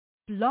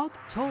Blog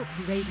Talk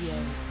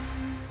Radio.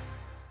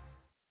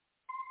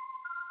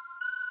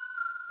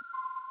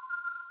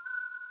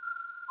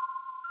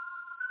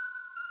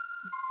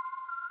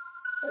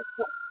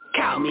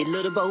 Call me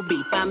Little Bo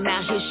Beef, I'm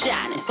out here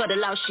shining. For the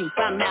lost sheep,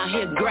 I'm out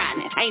here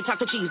grinding. I ain't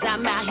talking cheese,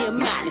 I'm out here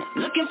mining.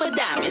 Looking for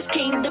diamonds,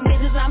 kingdom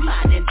business I'm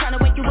minding. Trying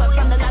to wake you up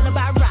from the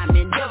lullaby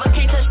rhyming. Devil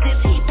can't touch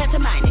this heat,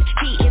 pantomiming.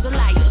 He is a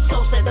liar,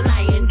 so said the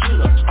lion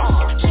Judah.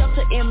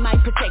 Shelter in my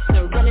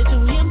protector, running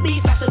to him,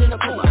 be faster than a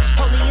puma.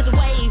 Holy is a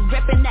wave,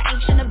 repping the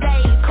ancient of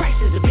days.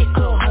 Christ is a big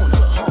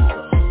kahuna.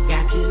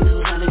 Got to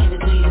know how to give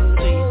it to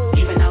you.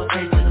 Giving out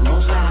praise to the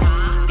Most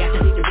High. Got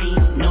the victory,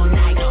 no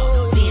night.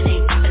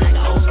 DNA popping like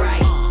a old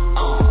Sprite.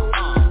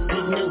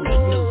 Good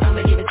news,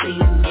 I'ma give it to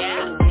you.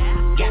 Yeah,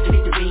 got the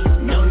victory,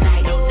 no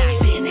night.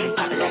 DNA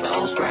popping like a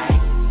old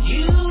Sprite.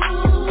 You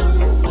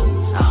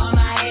are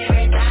my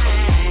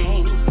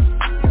everything.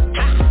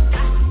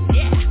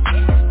 Yeah.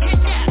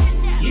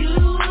 You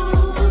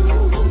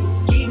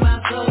keep my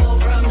soul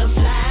from the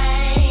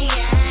flame.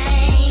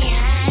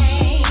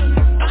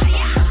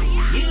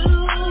 You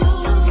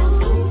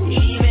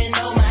even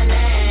know my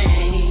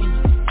name.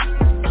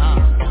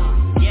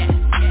 Yeah.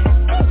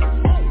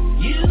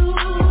 You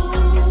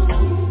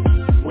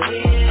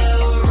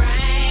will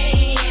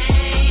reign.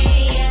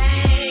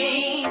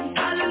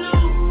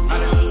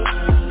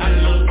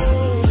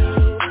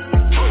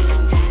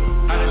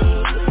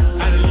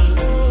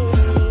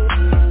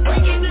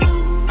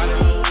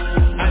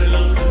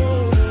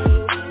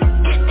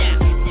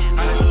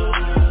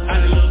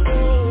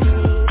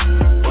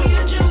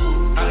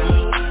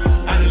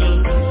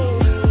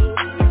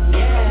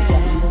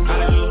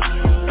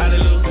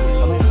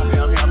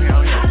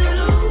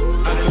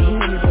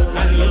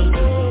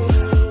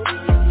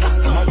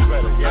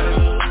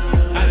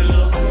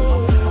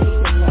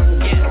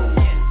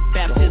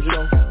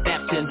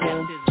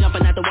 Baptism,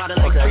 jumping out the water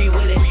like free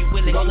willing.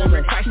 Rolling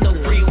with Christ, no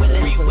free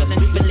willing.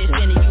 Been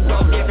listening, you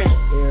roll different.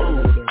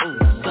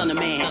 Ooh, son of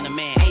man,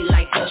 ain't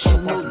like us, you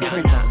move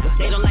different.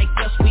 They don't like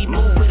us, we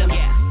move with them.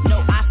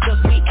 No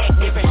Oscars, we act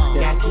different.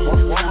 Got to do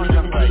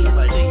something to you.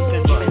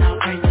 Giving out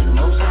praise to the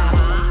Most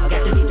High.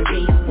 Got the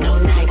victory, no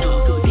night.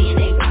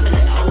 DNA popping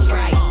like the old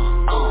Sprite.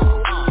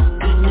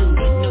 Good news,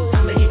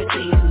 I'ma give it to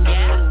you.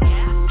 Yeah,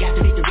 got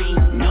the victory,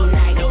 no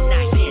night.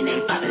 DNA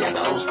popping like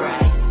the old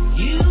Sprite.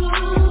 You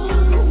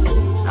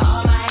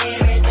are my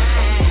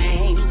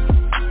everything.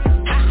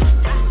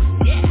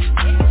 Yeah.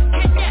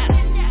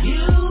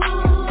 You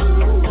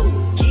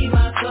keep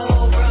my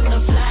soul from the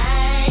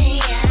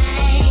flame.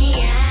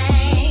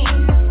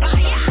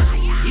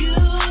 You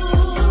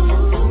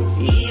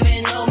even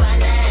know my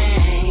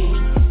name.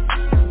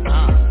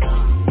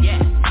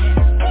 Yeah.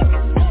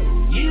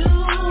 You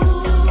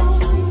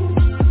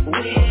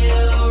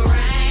will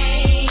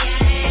reign.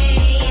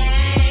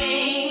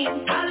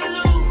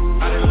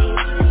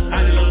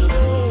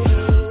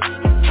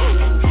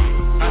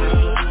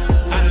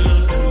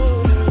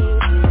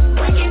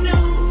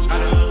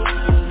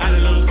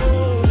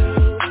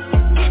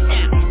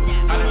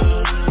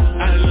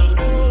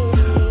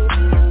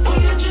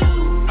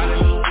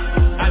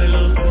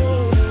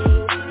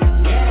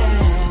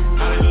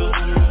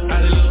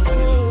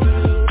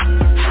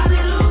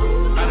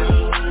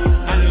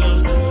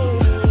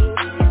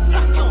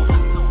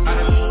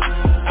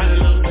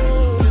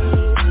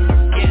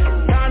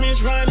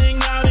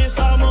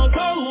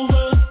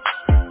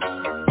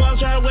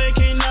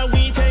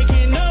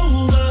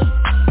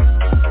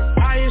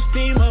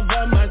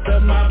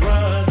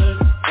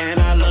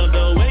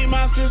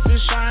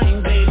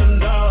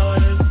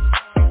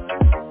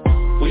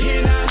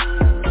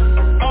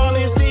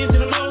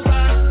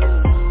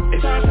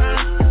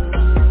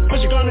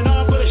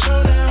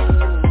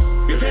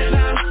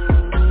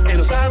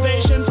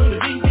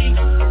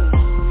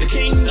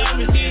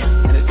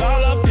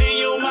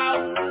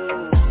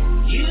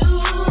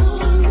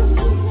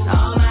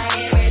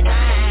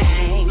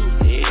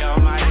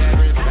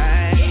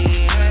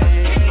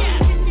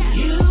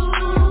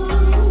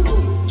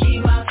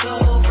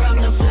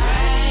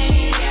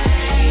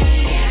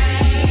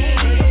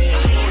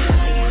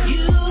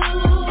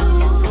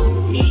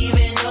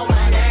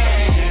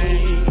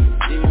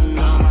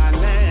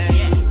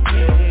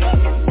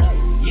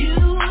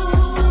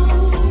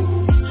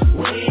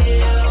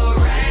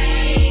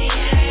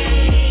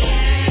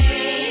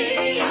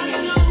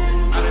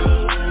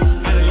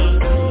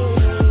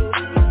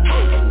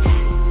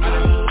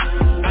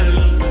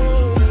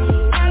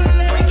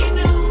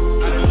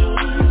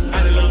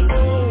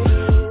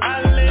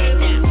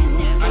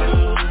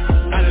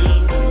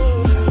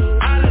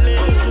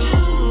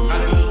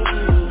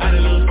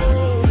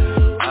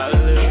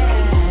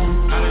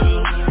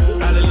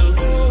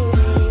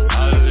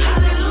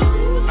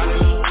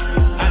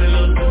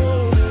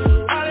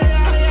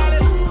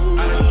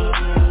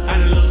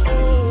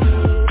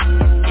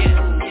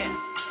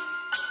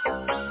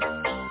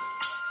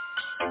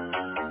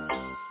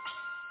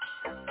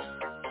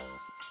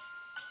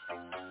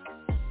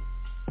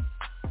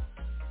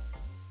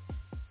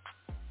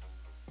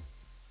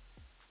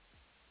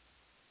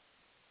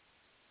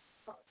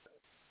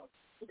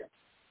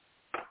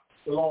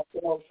 Shalom,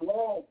 shalom,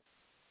 shalom.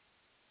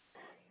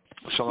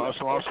 Shalom,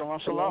 shalom, shalom,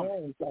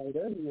 shalom. Sorry,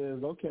 there he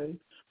is. Okay.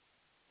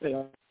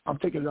 Hey, I'm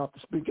taking it off the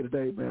speaker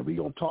today, man. We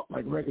gonna talk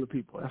like regular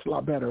people. That's a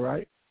lot better,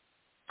 right?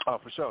 Oh,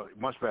 for sure.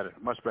 Much better.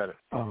 Much better.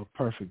 Oh,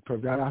 perfect.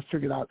 I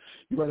figured out.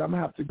 You're right. I'm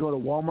gonna have to go to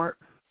Walmart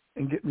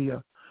and get me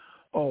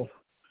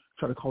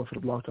try to call it for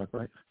the blog talk,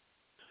 right?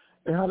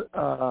 And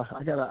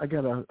I got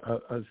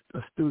a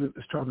student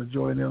that's trying to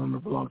join in on the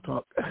blog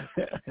talk.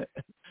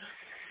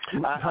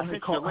 How do they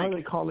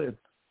call in?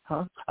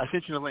 Huh? I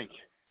sent you the link.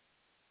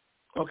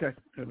 Okay.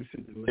 Let me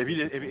see the link.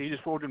 If you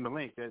just forward them the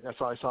link,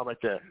 that's all I saw right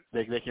there.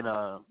 They can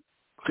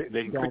click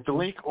the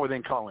link or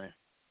then call in.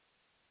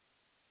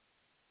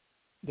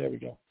 There we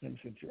go. Let me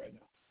send you right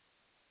now.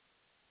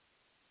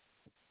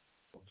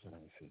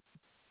 Let me see.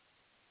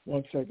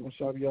 1 second. I'm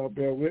sorry, y'all.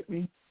 Bear with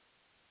me.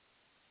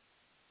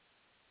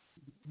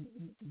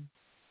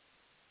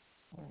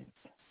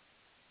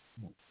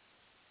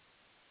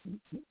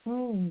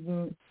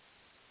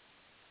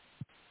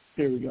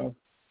 Here we go.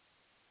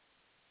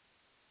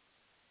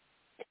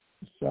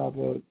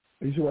 Mashaba.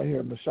 You see right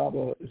here,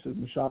 Mashaba. It says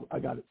Mashaba. I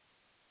got it.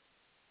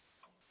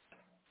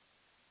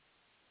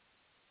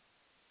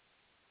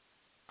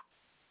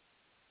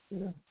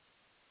 Yeah.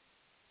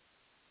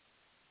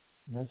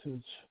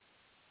 Message.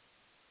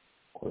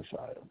 Course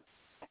item.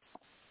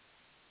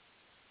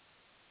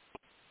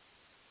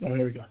 Oh,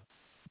 here we go.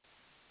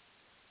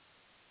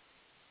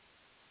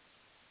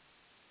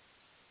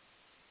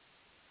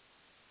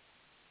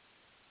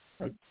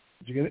 All right.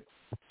 Did you get it?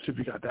 See if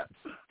you got that.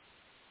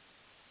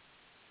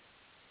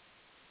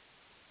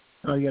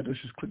 All you got to do is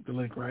just click the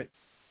link, right?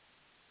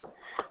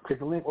 Click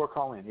the link or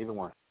call in, either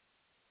one.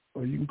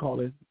 Or you can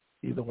call in,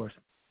 either one.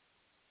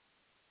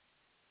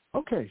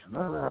 Okay,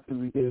 now after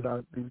we get it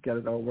out, we got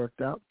it all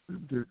worked out.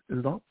 Is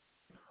it on?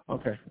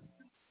 Okay.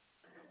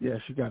 Yeah,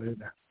 she got it in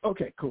there.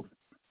 Okay, cool.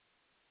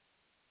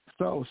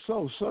 So,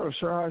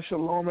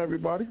 shalom,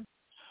 everybody.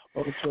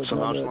 Welcome to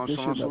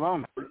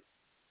Shalom.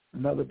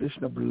 Another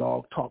edition of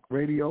Blog Talk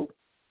Radio. You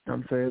know what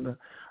I'm saying?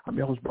 I'm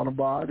your host,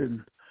 Bonabod,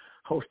 and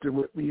hosting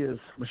with me is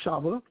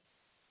Mashaba.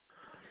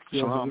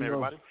 Shalom,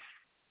 everybody.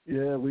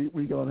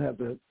 We're going to have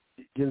to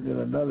get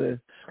into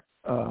another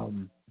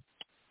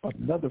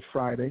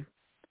Friday,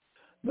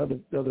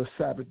 another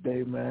Sabbath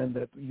day, man,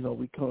 that,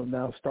 we come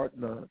now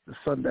starting the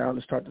sundown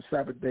to start the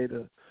Sabbath day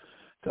to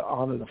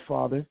honor the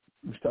Father.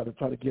 We started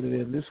trying to get it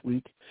in this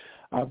week.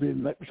 I've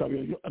been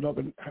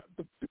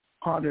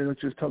pondering,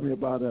 which is telling me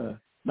about,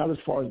 not as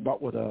far as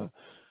about what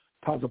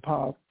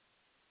Tazapah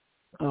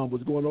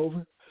was going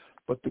over,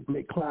 but the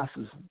great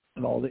classes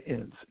and all the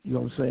ends. You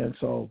know what I'm saying?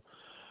 So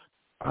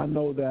I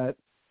know that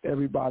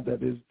everybody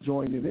that is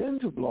joining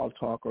into Blog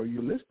Talk or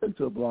you're listening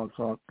to Blog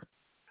Talk,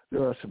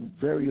 there are some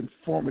very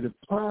informative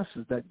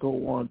classes that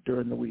go on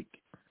during the week.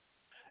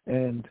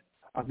 And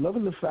I'm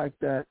loving the fact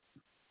that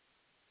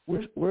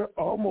we're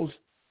almost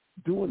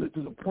doing it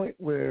to the point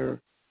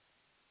where,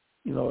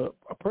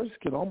 a person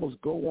can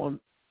almost go on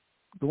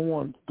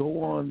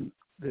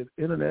the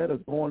internet or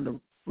go on the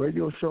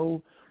radio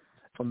show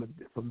from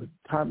the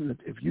time that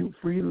if you're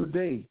free in the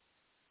day,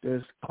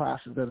 there's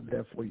classes that are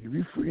there for you. If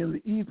you're free in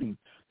the evening,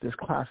 there's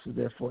classes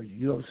there for you.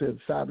 You know what I'm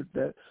saying?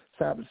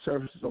 Sabbath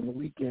services on the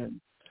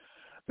weekend.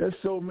 There's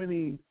so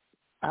many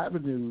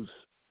avenues,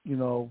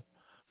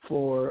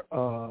 for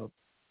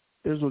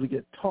Israel to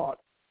get taught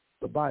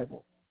the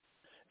Bible.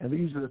 And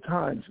these are the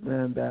times,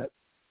 man, that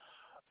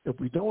if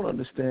we don't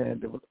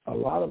understand,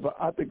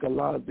 I think a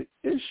lot of the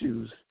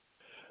issues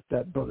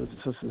that brothers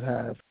and sisters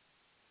have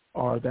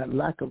are that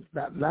lack of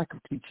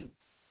teaching.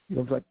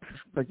 Like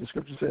the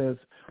scripture says,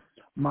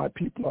 my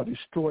people are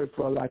destroyed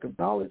for a lack of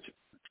knowledge.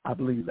 I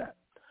believe that.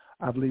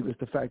 I believe it's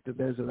the fact that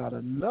there's not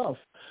enough.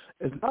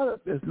 It's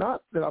not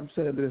that I'm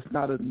saying that there's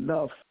not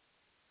enough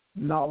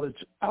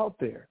knowledge out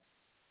there.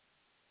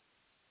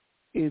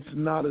 It's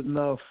not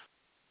enough.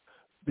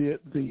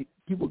 The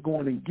people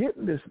going and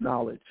getting this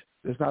knowledge,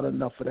 there's not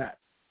enough of that.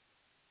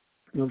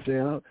 You know what I'm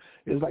saying?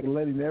 It's like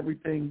letting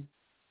everything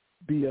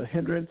be a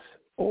hindrance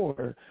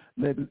or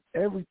letting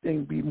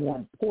everything be more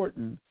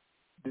important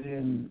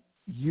than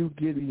you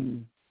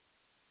getting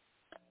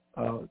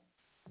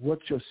what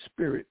your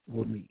spirit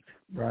will need,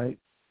 right?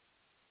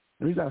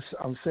 The reason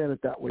I'm saying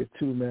it that way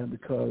too, man,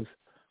 because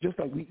just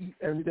like we eat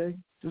every day,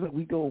 just like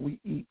we go and we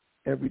eat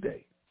every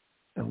day,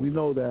 and we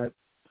know that,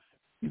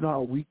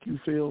 how weak you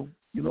feel,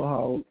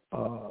 how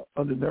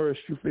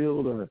undernourished you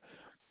feel, or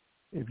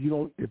if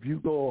you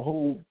go a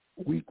whole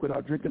week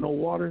without drinking no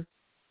water,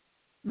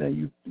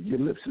 man, your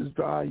lips is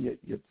dry,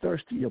 you're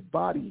thirsty, your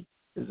body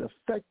is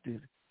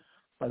affected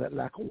by that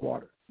lack of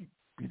water.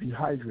 You're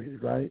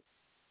dehydrated, right?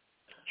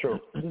 Sure.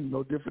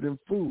 No different than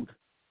food.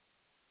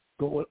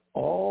 Going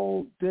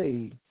all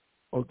day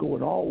or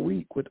going all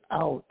week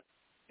without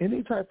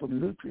any type of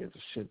nutrients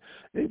or shit.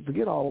 They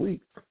forget all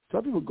week.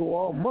 Some people go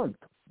all month.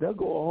 They'll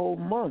go a whole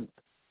month.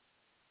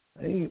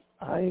 I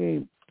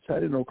ain't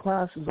studied no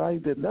classes. I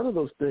ain't did none of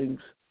those things.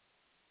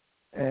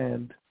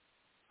 And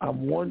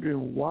I'm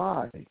wondering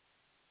why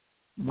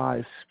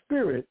my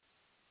spirit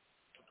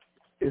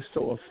is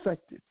so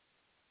affected.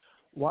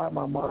 why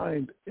my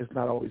mind is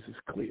not always as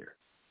clear.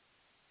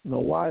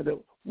 Why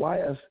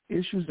as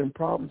issues and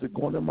problems are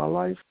going in my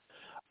life,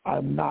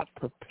 I'm not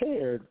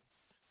prepared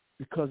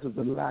because of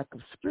the lack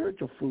of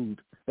spiritual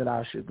food that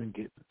I should have been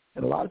getting.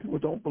 And a lot of people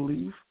don't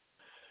believe.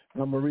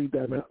 And I'm going to read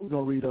that. We're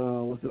going to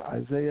read,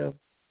 Isaiah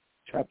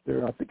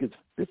chapter, I think it's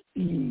 50. Let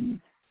me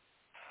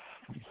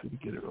see if we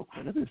get it real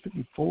quick. I think it's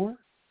 54.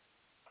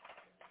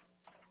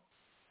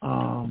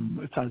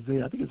 It's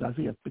Isaiah. I think it's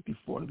Isaiah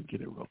 54. Let me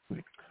get it real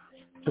quick.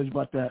 It tells you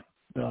about that,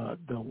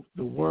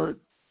 the word,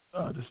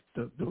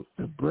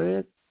 the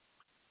bread,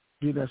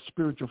 being that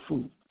spiritual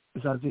food.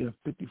 It's Isaiah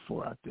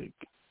 54, I think.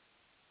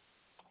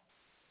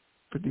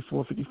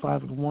 54,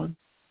 55, and 1.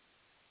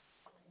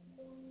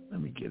 Let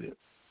me get it.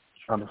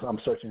 I'm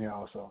searching here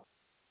also.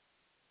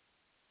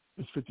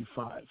 It's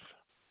 55.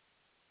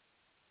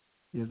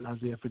 Yes,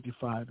 Isaiah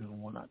 55 and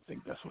 1, I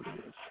think that's what it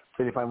is.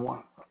 55 and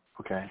 1.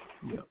 Okay.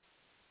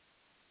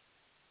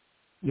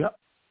 Yep.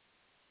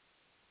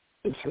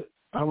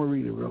 I'm going to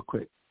read it real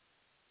quick.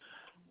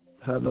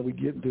 I know we're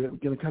going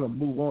to kind of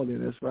move on in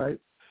this, right?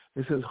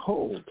 It says,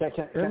 hold. Can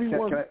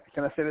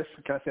I say this?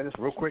 Can I say this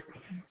real quick?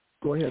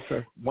 Go ahead,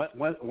 sir. One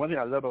thing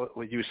I love about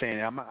what you were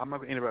saying, I'm not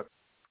going to interrupt.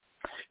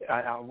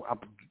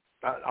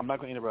 I'm not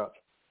going to interrupt.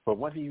 But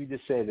one thing you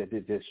just said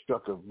that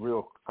struck a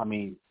real,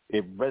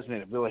 it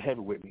resonated really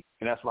heavy with me,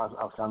 and that's why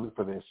I was trying to look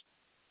for this.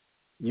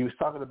 You was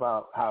talking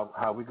about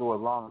how we go a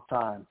long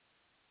time,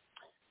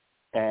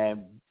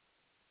 and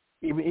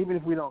even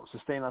if we don't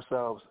sustain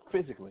ourselves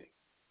physically,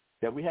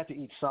 that we have to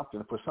eat something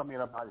to put something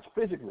in our bodies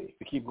physically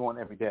to keep going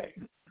every day.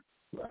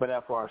 But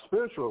for our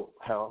spiritual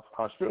health,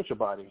 our spiritual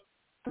body,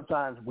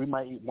 sometimes we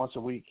might eat once a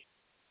week.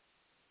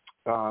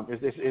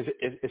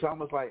 It's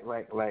almost like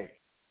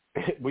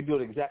we do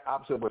the exact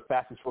opposite of what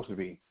fasting is supposed to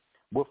be.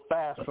 We'll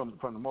fast from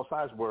the Most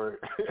High's word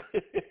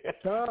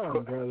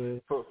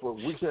for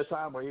weeks at a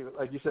time, or even,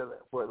 like you said,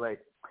 for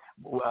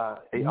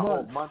a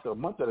whole month or a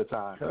month at a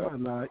time.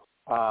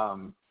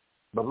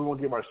 But we won't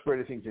give our spirit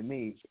the things it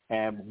needs.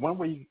 And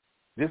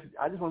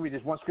I just want to read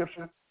this one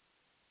scripture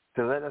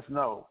to let us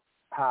know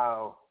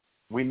how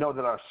we know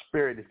that our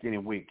spirit is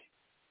getting weak.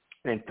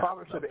 In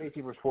Proverbs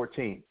 18, verse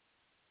 14,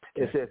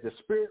 it says, "The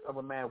spirit of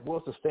a man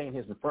will sustain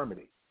his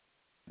infirmity,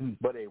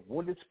 but a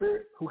wounded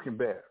spirit who can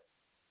bear?"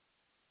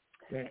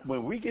 Yeah.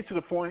 When we get to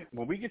the point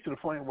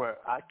where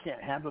I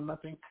can't handle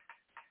nothing,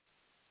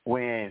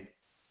 when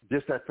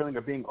just that feeling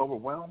of being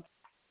overwhelmed,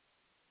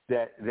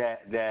 that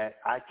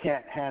I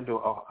can't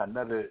handle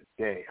another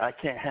day, I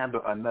can't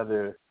handle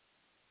another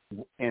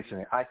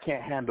incident, I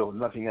can't handle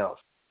nothing else,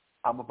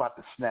 I'm about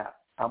to snap,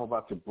 I'm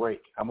about to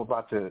break, I'm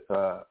about to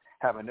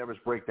have a nervous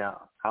breakdown,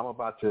 I'm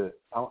about to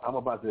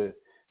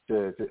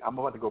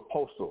go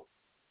postal,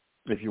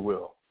 if you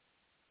will.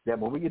 That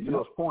when we get to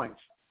those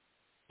points,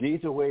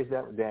 these are ways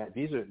that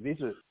these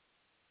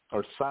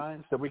are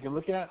signs that we can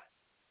look at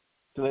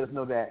to let us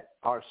know that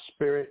our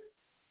spirit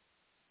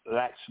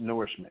lacks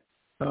nourishment.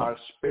 Our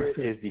spirit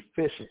is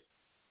deficient.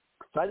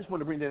 So I just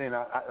want to bring that in.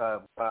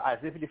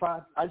 Isaiah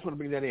 55, I just want to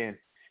bring that in,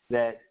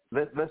 that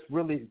let's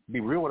really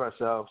be real with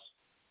ourselves,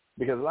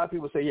 because a lot of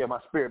people say, yeah, my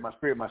spirit.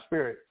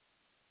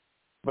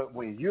 But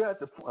when you're at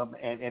the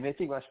and they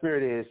think my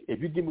spirit is, if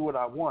you give me what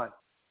I want,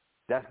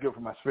 that's good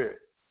for my spirit.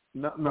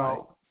 No. Right.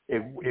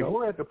 If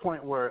we're at the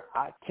point where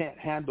I can't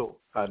handle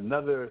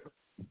another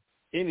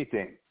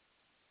anything,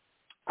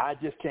 I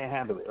just can't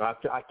handle it.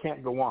 I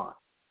can't go on.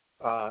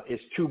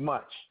 It's too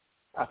much.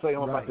 I feel like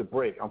I'm about to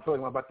break. I'm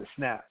feeling like I'm about to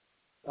snap.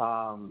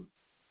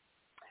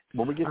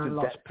 When we get to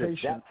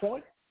that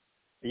point,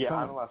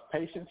 I lost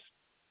patience.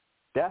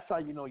 That's how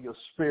you know your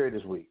spirit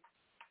is weak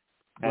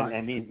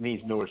and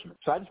needs nourishment.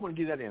 So I just want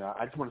to get that in.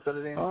 I just want to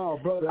throw it in. Oh,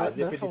 brother, that's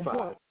 55. on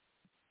point.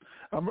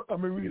 I'm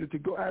going to read it to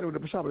go add it with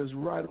the Psalm, but it's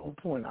right on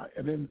point.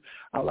 And then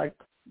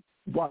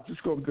watch, it's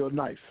going to be real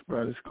nice,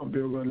 brother. It's going to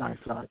be real nice.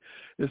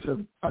 It says,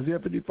 Isaiah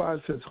 55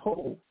 says,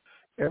 "Ho,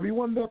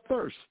 everyone that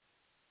thirsts,"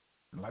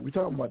 like we're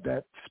talking about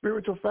that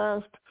spiritual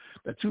fast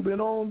that you've been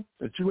on,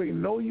 that you ain't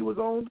know you was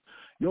on,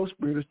 your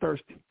spirit is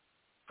thirsty.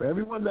 "For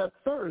everyone that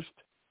thirsts,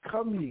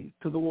 come ye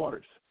to the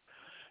waters."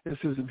 It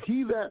says, "If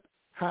he that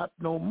hath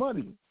no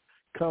money,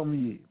 come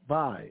ye,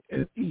 buy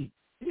and eat."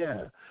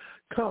 Yeah,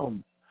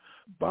 come,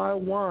 buy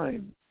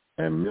wine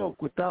and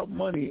milk without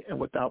money and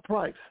without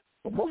price.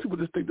 But most people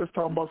just think that's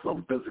talking about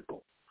something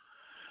physical.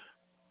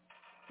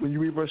 When you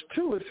read verse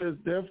 2, it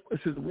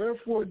says,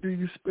 "Wherefore do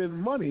you spend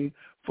money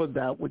for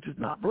that which is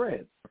not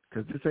bread?"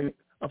 Because this ain't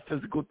a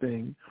physical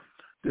thing.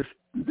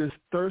 This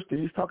thirsty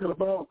he's talking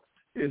about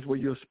is where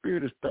your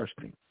spirit is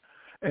thirsting.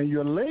 "And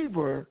your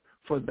labor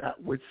for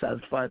that which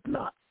satisfieth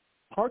not.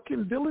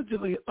 Hearken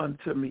diligently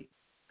unto me,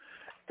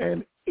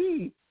 and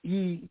eat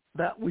ye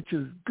that which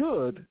is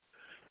good,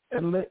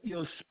 and let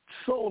your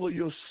soul or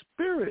your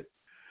spirit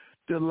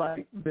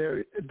delight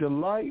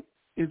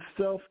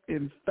itself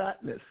in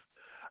fatness."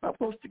 I'm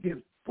supposed to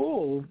get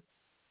full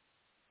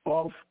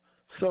of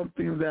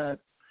something that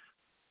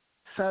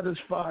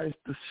satisfies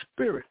the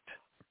spirit.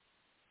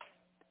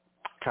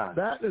 Okay.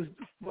 That is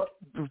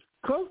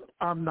because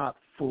I'm not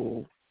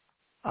full.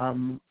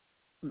 I'm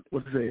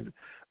what's it?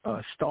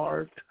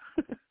 Starved.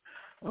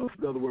 That's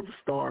another word for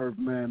starved,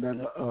 man.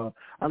 That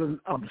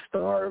I'm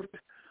starved.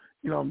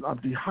 You know, I'm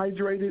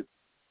dehydrated.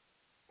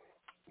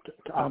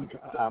 I'm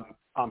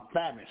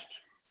famished.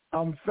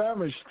 I'm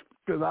famished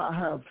because I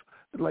have,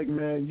 like,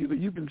 man,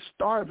 you've been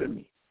starving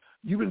me.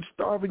 You've been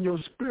starving your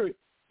spirit.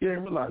 You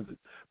didn't realize it.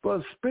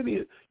 But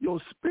your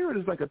spirit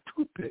is like a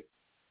toothpick.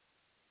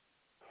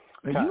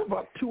 And you're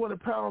about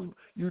 200 pounds.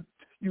 You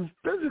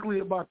physically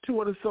about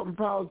 200-something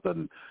pounds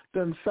done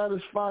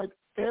satisfied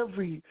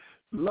every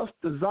lust,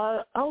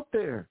 desire out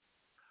there.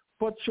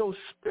 But your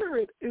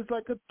spirit is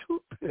like a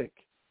toothpick.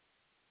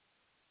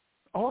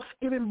 All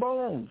skin and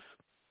bones.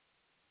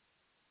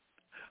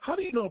 How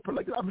do you know,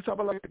 like, I'm talking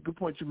about like a good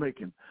point you're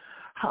making.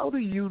 How do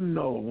you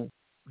know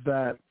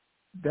that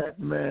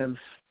man's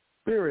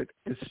spirit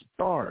is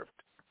starved?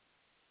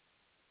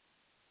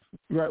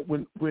 Right,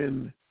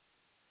 when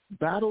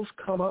battles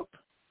come up,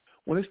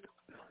 when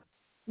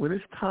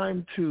it's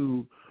time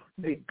to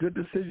make good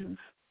decisions,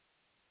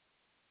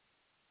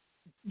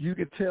 you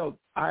can tell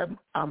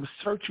I'm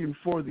searching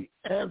for the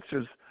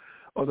answers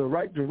or the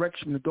right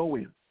direction to go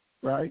in,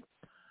 right?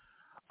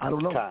 I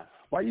don't know. Okay.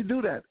 Why you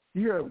do that?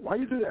 Why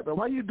you do that? But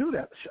why you do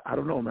that? I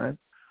don't know, man.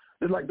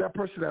 It's like that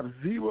person has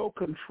zero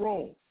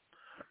control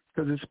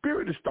because his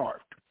spirit is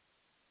starved.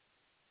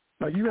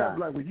 Like you have,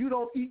 like when you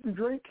don't eat and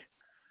drink,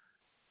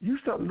 you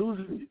start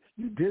losing.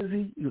 You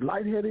dizzy. You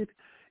lightheaded.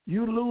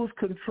 You lose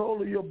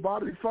control of your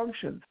bodily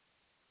functions.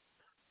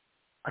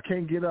 I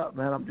can't get up,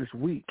 man. I'm just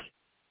weak.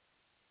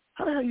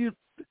 How the hell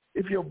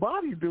if your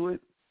body do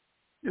it,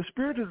 your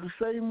spirit is the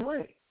same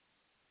way.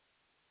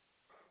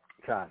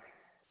 Okay.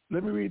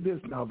 Let me read this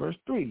now, verse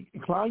 3.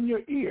 Incline your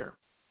ear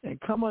and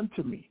come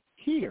unto me.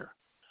 Hear,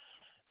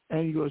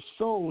 and your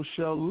soul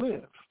shall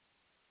live.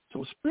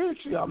 So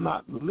spiritually, I'm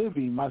not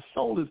living. My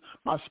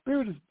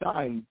spirit is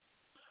dying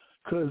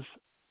because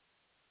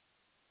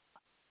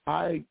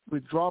I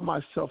withdraw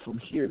myself from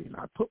hearing.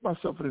 I put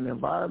myself in an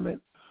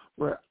environment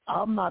where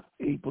I'm not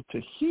able to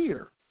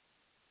hear.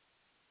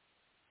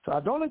 So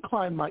I don't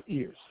incline my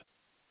ears.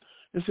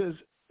 It says,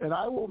 and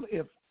I will,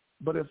 if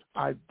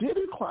I did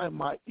incline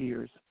my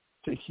ears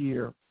to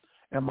hear,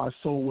 and my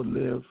soul would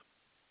live,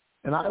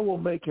 and I will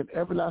make an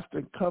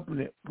everlasting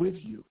covenant with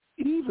you,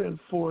 even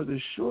for the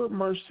sure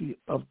mercy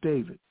of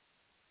David.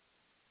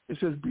 It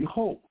says,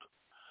 behold,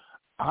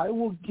 I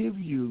will give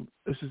you,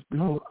 it says,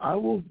 behold, I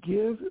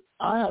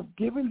have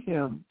given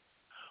him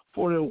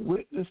for a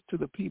witness to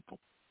the people,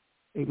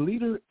 a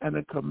leader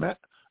and commander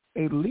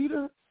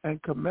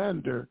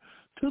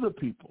to the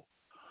people.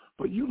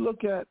 But you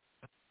look at,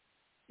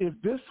 if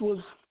this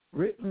was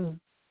written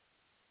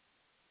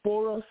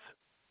for us,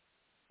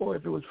 or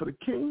if it was for the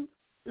king,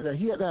 that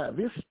he had to have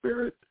his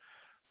spirit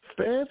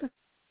fed,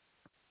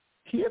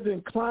 he had to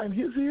incline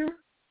his ear.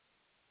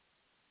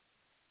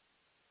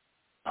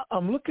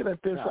 I'm looking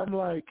at this, I'm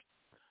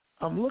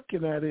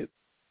looking at it,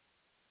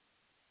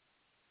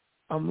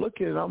 I'm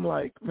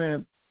like,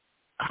 man,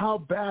 how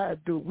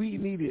bad do we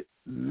need it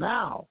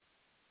now?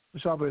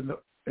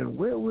 And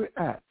where we're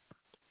at,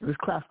 this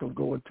class don't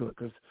go into it,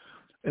 because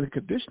in the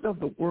condition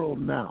of the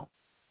world now,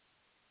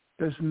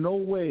 there's no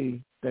way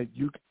that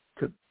you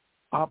could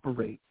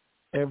operate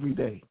every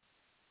day,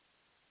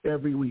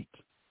 every week,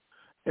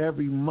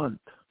 every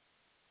month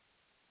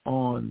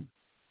on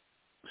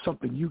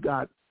something you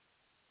got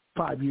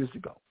 5 years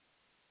ago.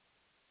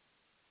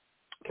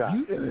 Okay.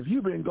 And if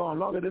you've been gone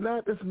longer than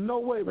that, there's no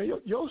way, man.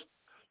 Your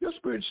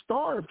spirit's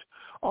starved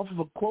off of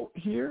a quote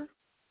here.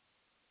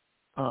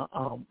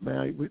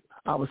 Man,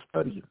 I was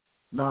studying.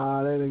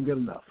 Nah, that ain't good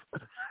enough.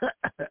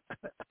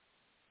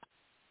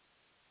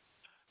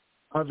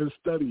 I've been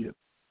studying.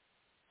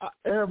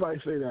 Everybody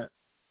say that.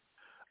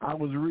 I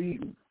was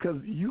reading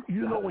because you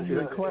know when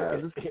you're in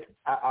class.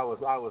 I was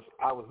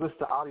listening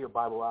to audio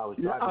Bible while I was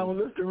driving. I was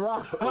listening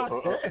right.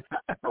 while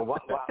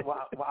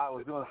I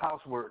was doing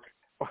housework.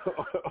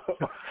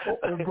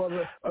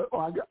 Brother,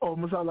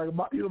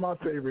 my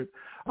favorite.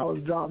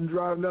 I'm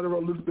driving down the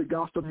road listening to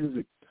gospel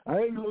music. I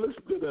ain't gonna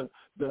listen to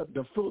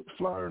the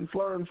Flurn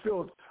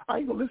Fields. I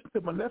ain't gonna listen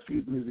to my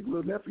nephew's music,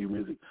 little nephew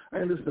music. I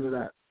ain't listening to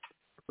that.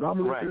 But I'm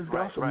listening to this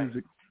gospel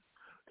music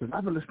because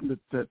I've been listening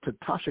to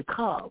Tasha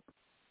Cobb.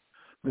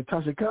 And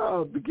Tasha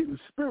Cobb be getting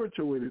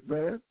spiritual with it,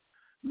 man.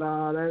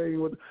 Nah, that ain't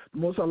what.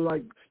 Most I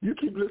like. You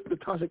keep listening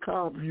to Tasha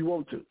Cobb if you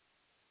want to.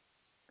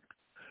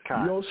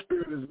 God. Your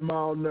spirit is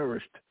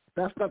malnourished.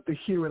 That's not the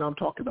hearing I'm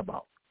talking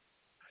about.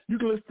 You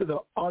can listen to the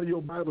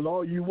audio Bible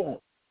all you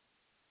want.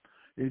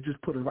 It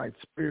just put the right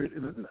spirit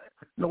in it.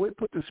 No, it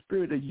put the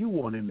spirit that you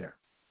want in there.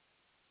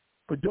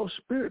 But your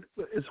spirit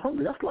is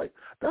hungry. That's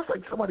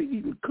like somebody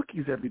eating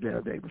cookies every day,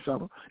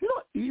 Michelle. You know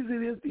how easy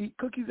it is to eat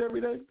cookies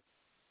every day?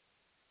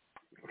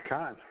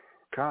 God.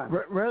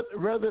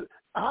 Rather,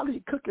 I'll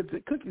eat cookies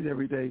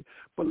every day,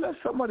 but let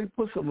somebody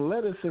put some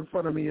lettuce in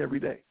front of me every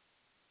day.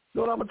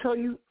 You know what I'm going to tell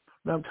you?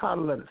 Man, I'm tired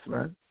of lettuce,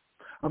 man.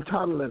 I'm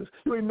tired of lettuce.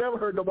 You ain't never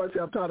heard nobody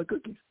say, I'm tired of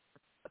cookies.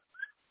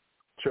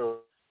 True.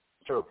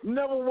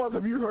 Never once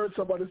have you heard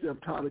somebody say, I'm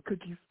tired of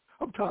cookies.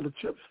 I'm tired of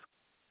chips.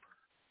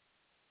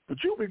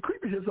 But you'll be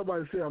quick to hear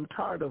somebody say, I'm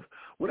tired of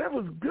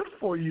whatever's good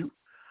for you.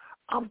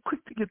 I'm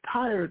quick to get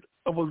tired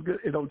of what's good.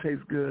 It don't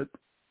taste good.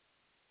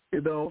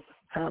 It don't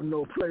have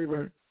no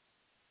flavor.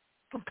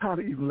 I'm tired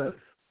of eating lettuce.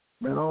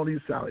 Man, I don't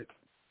eat salad.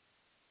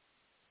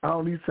 I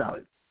don't eat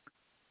salad.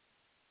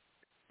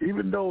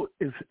 Even though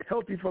it's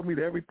healthy for me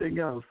to everything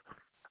else,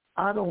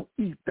 I don't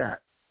eat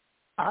that.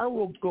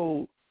 All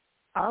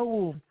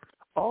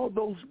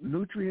those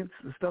nutrients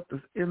and stuff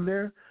that's in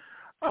there,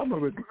 I'm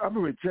gonna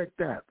reject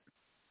that.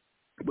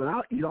 But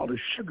I'll eat all the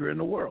sugar in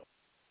the world.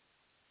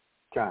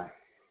 Okay.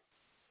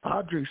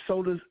 I'll drink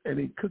sodas and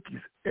eat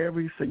cookies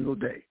every single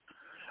day.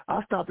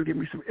 I stop to get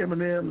me some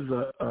M&Ms,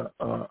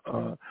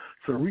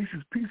 some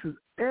Reese's Pieces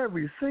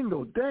every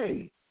single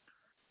day.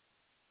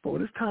 But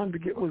when it's time to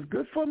get what's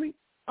good for me,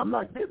 I'm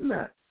not getting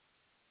that.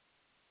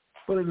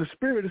 But in the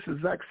spirit, it's the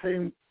exact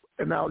same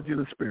analogy of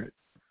the spirit.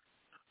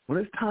 When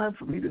it's time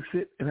for me to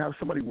sit and have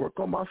somebody work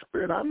on my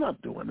spirit, I'm not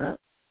doing that.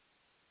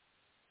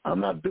 I'm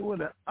not doing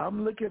that.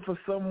 I'm looking for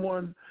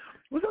someone.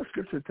 What's that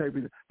scripture tell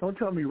me? Don't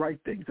tell me right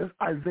things. That's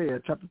Isaiah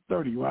chapter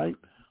 30, right?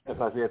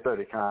 That's Isaiah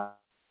 30,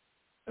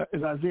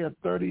 It's Isaiah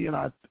 30, and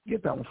I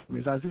get that one for me.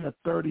 It's Isaiah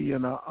 30,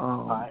 and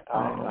all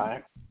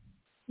right.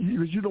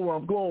 You know where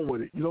I'm going with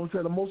it. You know what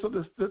I'm saying? Most of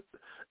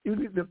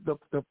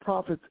the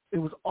prophets, it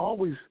was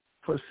always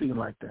foreseen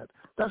like that.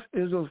 That's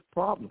Israel's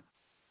problem.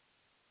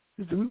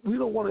 He said, we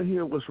don't want to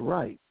hear what's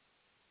right.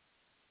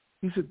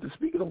 He said,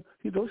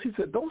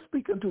 don't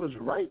speak unto us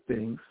right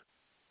things.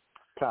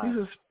 He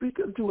said, speak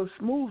unto us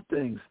smooth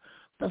things.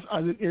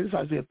 It's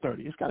Isaiah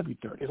 30. It's got to be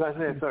 30. It's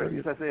Isaiah 30.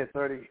 It's Isaiah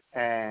 30,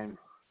 and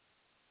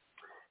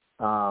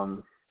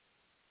trying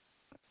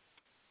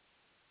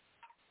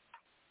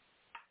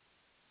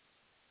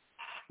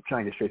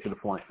to get straight to the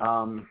point.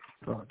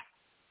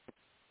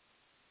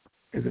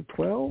 Is it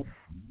 12?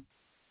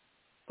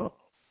 Oh.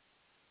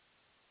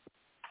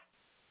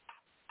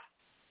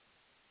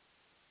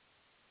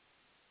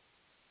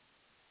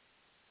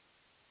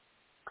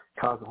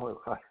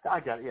 I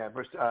got it, yeah,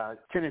 verse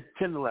 10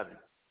 and 11.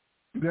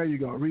 There you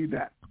go. Read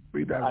that.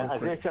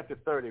 Isaiah chapter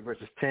 30,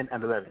 verses 10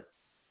 and 11.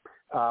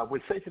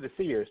 Which say to the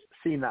seers,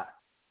 see not,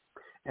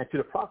 and to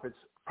the prophets,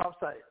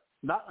 prophesy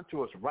not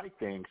unto us right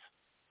things,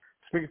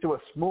 speaking to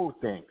us smooth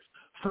things.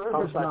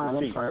 Verse 9,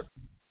 I'm sorry.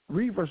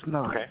 Read verse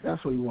 9. Okay.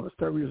 That's what you want.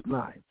 Start verse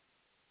 9.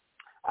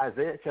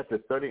 Isaiah chapter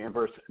 30 and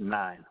verse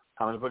 9.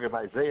 I'm in the book of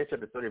Isaiah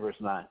chapter 30, verse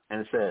 9.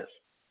 And it says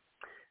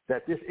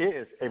that this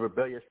is a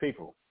rebellious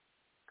people,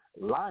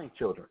 lying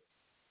children,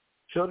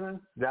 children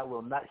that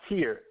will not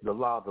hear the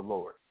law of the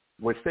Lord,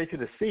 which say to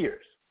the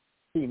seers,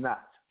 see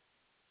not,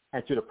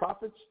 and to the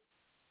prophets,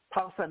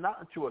 prophesy not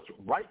unto us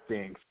right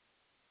things,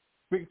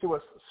 speak to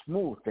us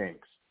smooth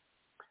things,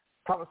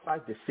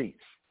 prophesy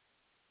deceits.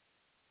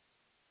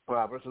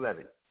 Verse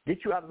 11,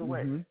 get you out of the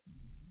way,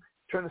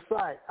 turn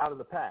aside out of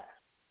the past,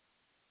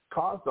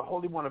 cause the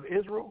Holy One of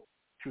Israel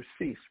to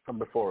cease from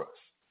before us.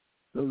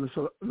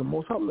 So the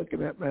most I'm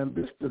looking at, man,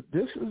 this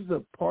is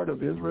the part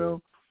of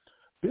Israel.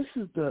 This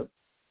is the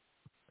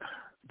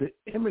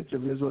image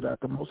of Israel that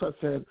the Most High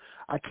said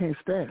I can't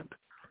stand.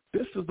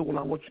 This is the one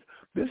I want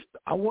you.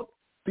 I want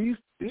these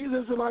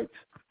Israelites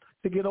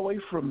to get away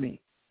from me.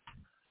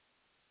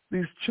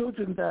 These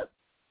children that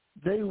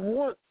they don't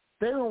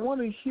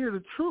want to hear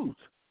the truth.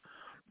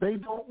 They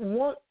don't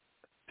want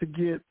to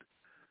get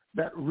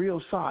that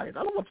real side.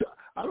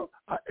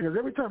 Because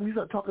every time you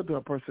start talking to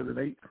a person and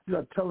you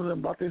start telling them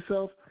about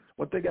themselves,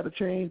 what they got to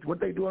change, what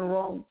they're doing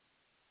wrong,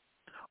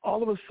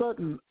 all of a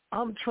sudden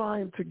I'm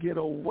trying to get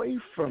away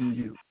from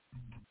you.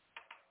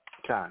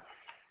 Time.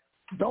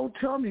 Don't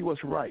tell me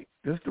what's right.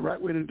 This is the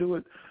right way to do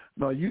it.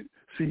 No,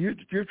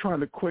 you're trying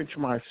to quench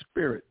my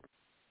spirit.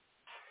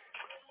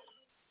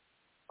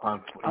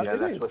 That's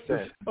what it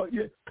says.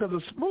 Because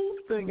a smooth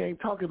thing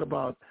ain't talking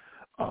about.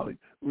 It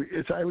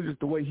was just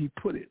the way he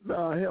put it.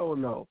 No, hell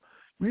no.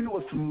 We know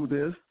what smooth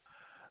is,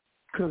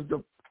 because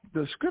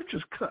the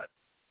scriptures cut.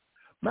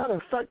 Matter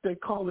of fact, they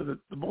call it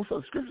the most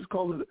of the scriptures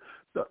call it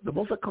the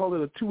most I call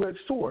it a two-edged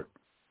sword.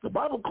 The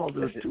Bible calls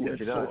it a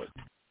two-edged sword.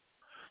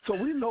 So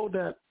we know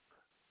that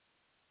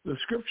the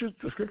scriptures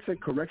say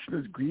correction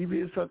is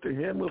grievous unto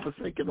him who is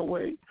forsaken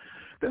away.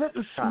 They're not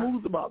just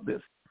smooth about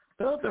this.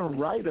 They're not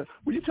right.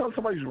 When you tell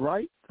somebody's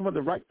right, some of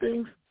the right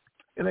things,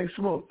 it ain't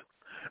smooth.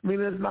 I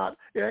mean, it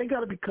ain't got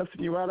to be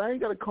cussing you out. I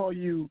ain't got to call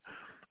you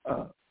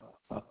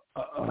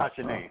not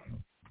your name.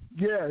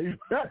 Yeah,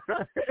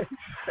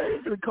 I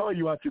ain't going to call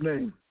you out your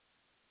name.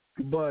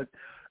 But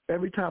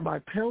every time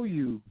I tell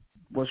you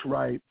what's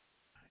right,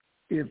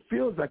 it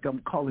feels like I'm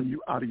calling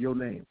you out of your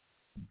name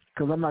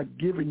because I'm not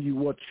giving you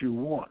what you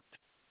want.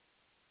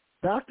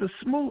 That's the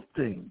smooth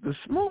thing. The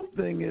smooth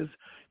thing is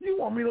you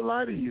want me to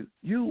lie to you.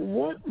 You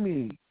want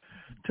me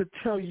to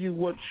tell you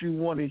what you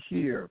want to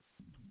hear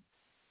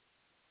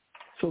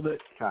so that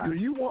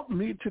you want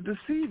me to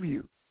deceive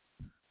you.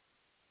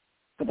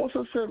 The Most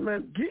High said,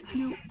 man, get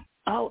you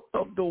out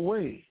of the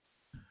way.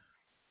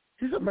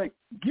 He said, man,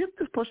 get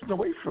this person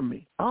away from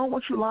me. I don't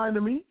want you lying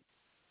to me.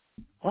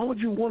 Why would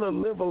you want to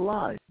live a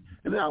lie?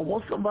 And then I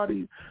want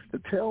somebody to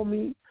tell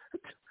me,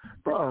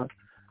 bro,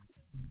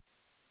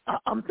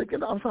 I'm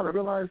thinking, I'm trying to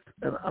realize,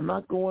 and I'm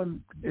not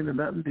going into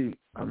nothing deep.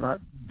 I'm not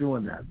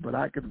doing that. But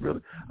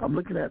I'm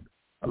looking at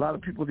a lot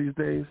of people these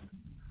days.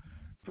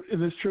 In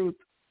this truth,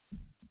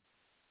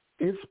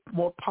 it's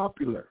more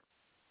popular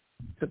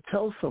to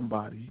tell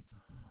somebody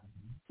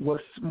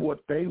what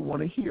they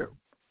want to hear.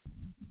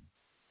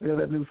 You know,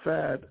 that new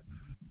fad.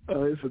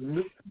 It's a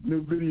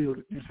new video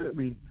that you sent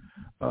me.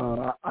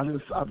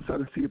 I'm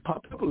starting to see it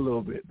pop up a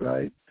little bit,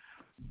 right?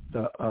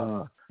 The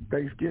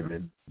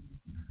Thanksgiving.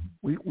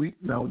 Now we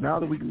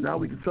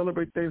can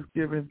celebrate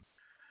Thanksgiving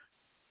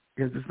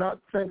because it's not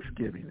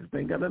Thanksgiving. It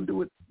ain't got nothing to do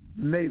with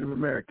Native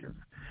Americans.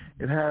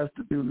 It has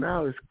to do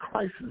now. It's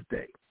Crisis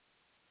Day.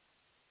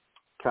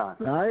 Now,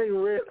 I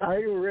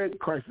ain't read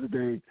Crisis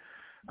Day.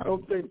 I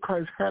don't think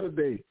Christ had a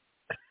day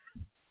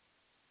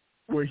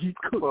where he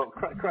cooked. Well,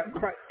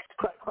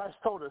 Christ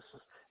told us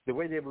the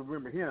way they would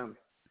remember him.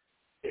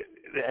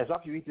 As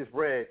often you eat this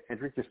bread and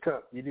drink this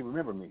cup, you do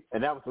remember me.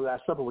 And that was the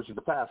Last Supper, which is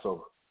the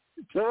Passover.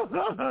 God.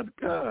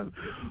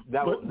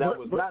 That was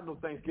not no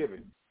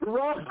Thanksgiving.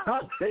 Right.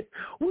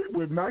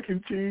 With mac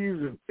and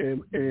cheese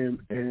and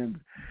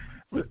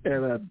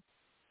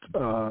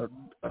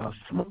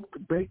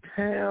smoked baked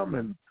ham,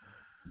 and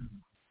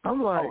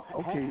I'm like,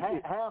 okay,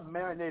 ham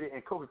marinated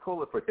in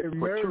Coca-Cola for 2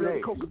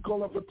 days.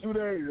 Coca-Cola for 2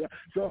 days.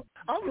 So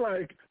I'm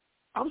like,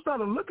 I'm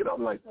starting to look at it.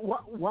 I'm like,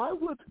 what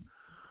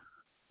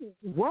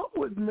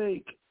would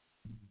make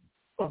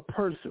a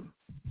person,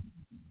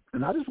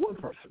 and not just one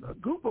person, a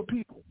group of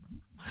people,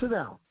 sit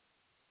down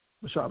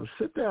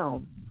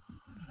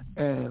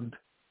and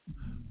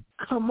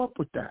come up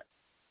with that?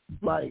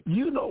 Like,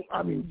 you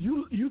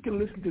can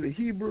listen to the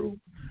Hebrew,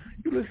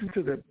 you listen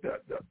to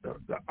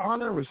the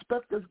honor and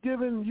respect that's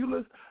given.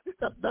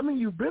 I mean,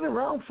 you've been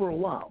around for a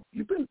while.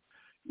 You ain't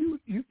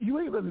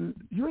a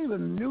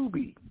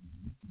newbie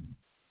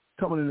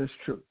coming in this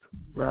truth,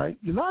 right?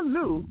 You're not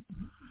new.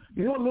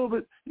 You know a little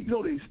bit. You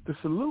know the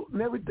salute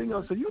and everything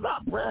else. So you're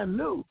not brand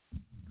new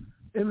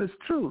in this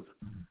truth.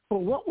 But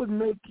what would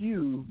make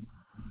you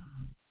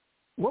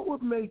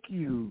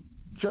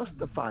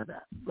justify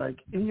that?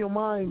 Like, in your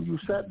mind, you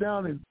sat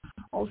down and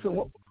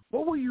also,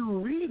 what were you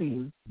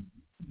reading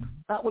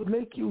that would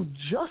make you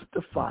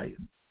justify it,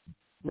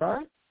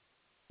 right?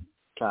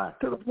 Okay.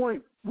 To the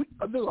point,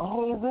 there's a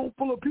whole room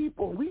full of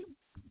people. We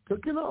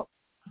cooking up.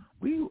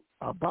 We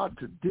are about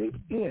to dig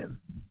in.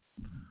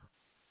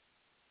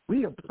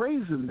 We are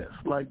praising this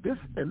like this,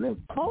 and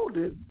then Paul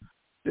did.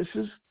 This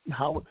is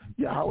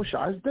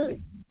Yahushai's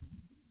day.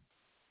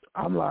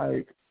 I'm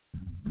like,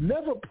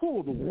 never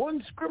pulled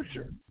one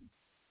scripture.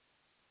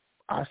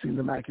 I seen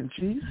the mac and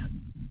cheese.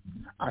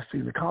 I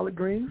seen the collard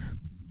greens.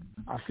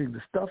 I seen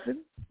the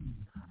stuffing.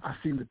 I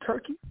seen the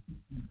turkey.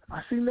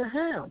 I seen the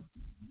ham.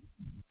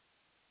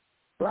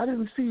 But I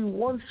didn't see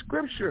one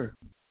scripture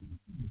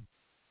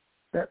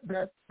that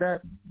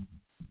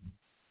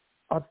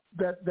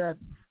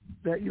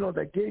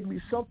gave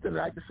me something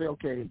that I could say,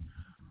 okay,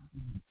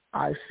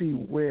 I see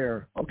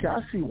where. Okay,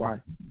 I see why.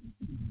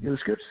 You know, the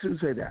scriptures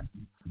say that.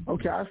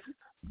 Okay,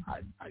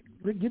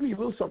 give me a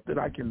little something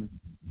I can.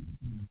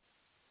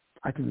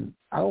 I don't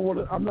want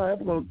to. I'm not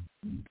ever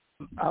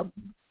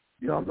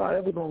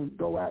going to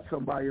go at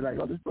somebody like,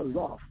 oh, this brother's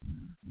off.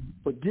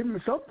 But give me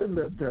something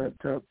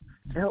to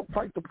help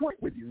fight the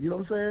point with you. You know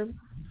what I'm saying?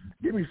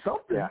 Give me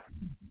something. Yeah.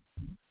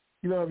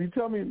 You know, if you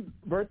tell me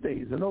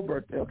birthdays or no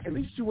birthday, okay, at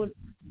least you went.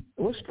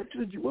 What scripture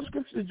did you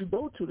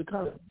go to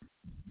kind of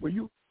where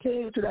you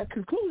came to that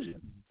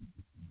conclusion?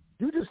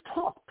 You just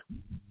talked.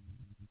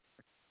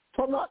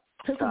 So I'm not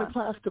taking the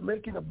class to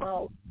make it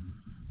about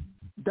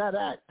that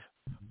act,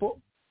 but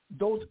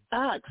those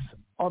acts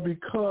are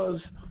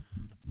because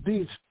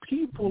these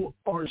people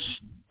are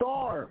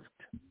starved.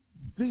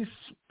 These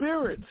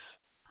spirits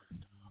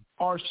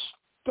are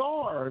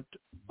starved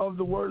of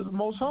the word of the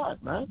Most High,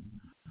 man.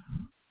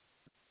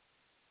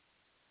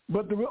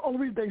 But the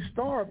only reason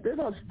they're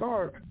not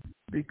starved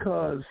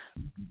because,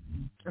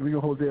 and we go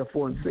Hosea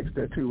 4:6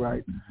 there too,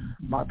 right?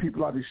 My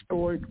people are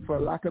destroyed for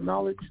lack of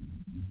knowledge.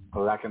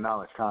 For lack of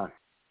knowledge, Con.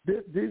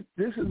 This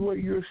is what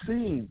you're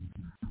seeing.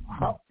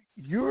 How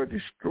you're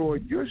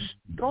destroyed. You're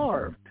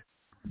starved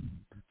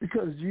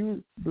because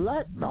you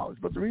lack knowledge.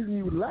 But the reason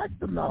you lack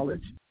the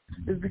knowledge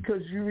is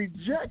because you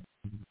reject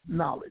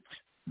knowledge.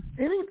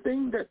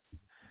 Anything that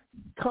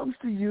comes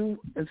to you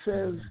and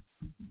says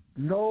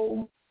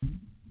no,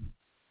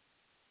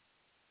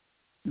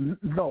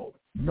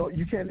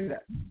 you can't do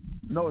that.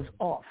 No, it's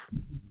off.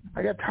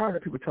 I got tired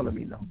of people telling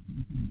me no.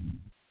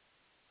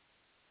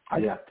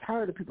 I'm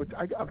tired of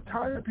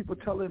people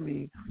telling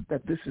me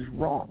that this is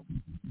wrong.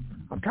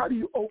 I'm tired of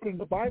you opening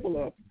the Bible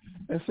up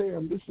and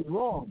saying this is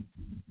wrong.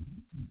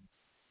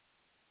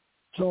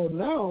 So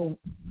now,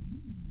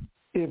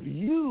 if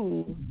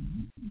you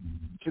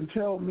can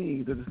tell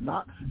me that it's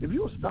not, if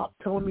you'll stop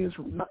telling me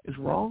it's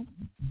wrong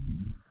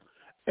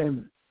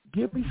and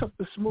give me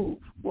something smooth,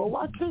 well,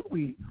 why can't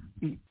we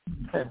eat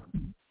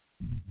ham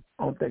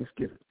on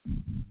Thanksgiving?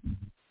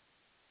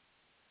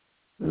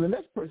 And the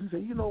next person say,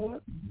 you know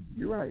what?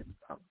 You're right.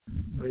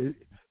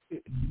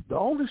 The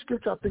only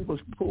scripture I think was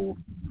pulled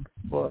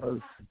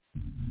was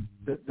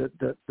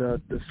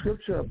the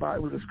scripture about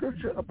it was a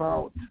scripture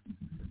about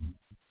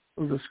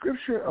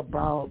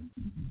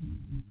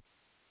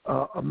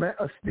a man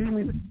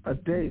esteeming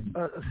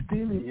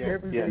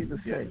every day the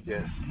same.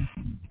 Yes.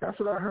 That's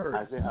what I heard.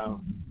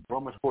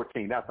 Romans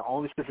 14. That's the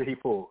only scripture he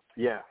pulled.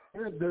 Yeah.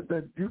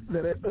 That you're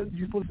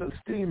supposed to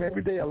esteem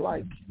every day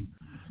alike.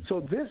 So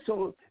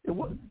it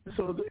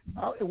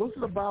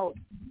wasn't about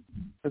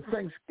the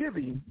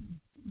Thanksgiving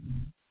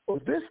or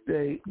this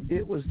day.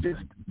 It was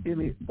just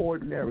any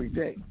ordinary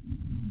day.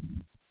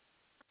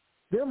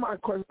 Then my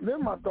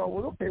thought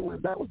was, okay, well,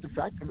 if that was the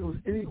fact, if it was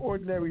any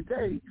ordinary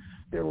day,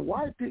 then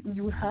why didn't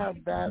you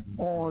have that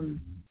on?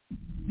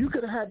 You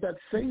could have had that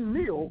same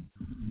meal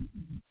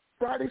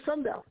Friday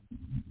sundown,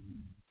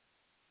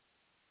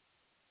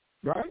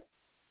 right?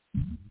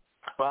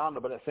 Well, I don't know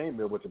about that same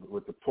meal with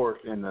the pork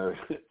and the.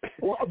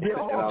 Well, I'm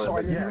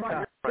sorry.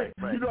 Yeah, right.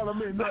 You know what I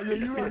mean? No,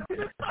 you're right.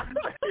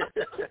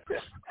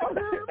 I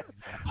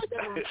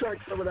got to check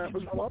some of that,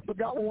 but I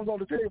forgot what was on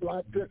the table.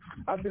 I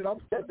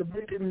forgot the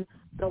bacon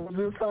that was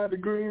inside the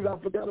greens. I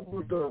forgot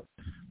about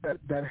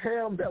that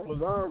ham that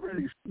was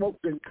already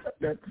smoked and cut.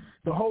 That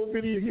the whole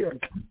video here.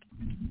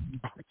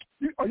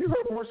 You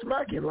heard more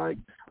smacking? Like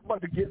I'm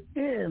about to get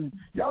in.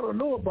 Y'all don't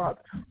know about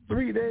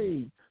 3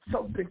 days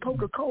something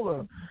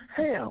Coca-Cola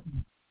ham.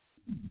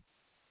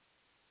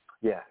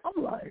 Yeah.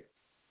 I'm like,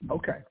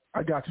 okay,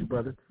 I got you,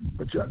 brother.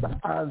 But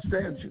I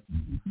understand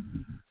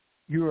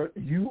you.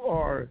 You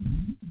are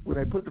when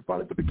they put the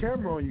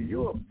camera on you,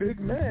 you're a big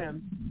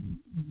man,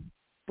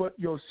 but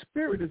your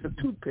spirit is a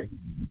toothpick.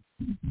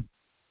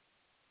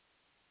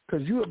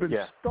 Because you have been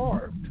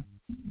starved.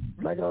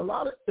 Like a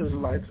lot of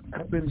Israelites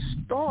have been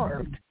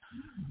starved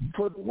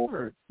for the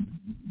word.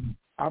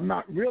 I'm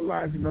not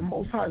realizing the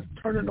Most High is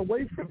turning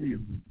away from you.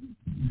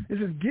 It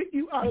says, get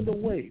you out of the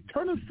way.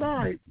 Turn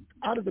aside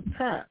out of the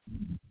path.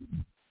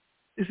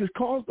 It says,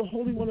 cause the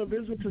Holy One of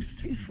Israel to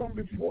cease from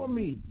before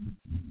me.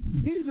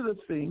 These are the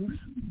things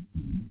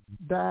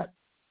that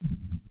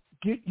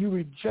get you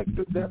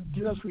rejected, that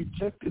get us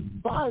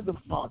rejected by the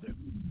Father.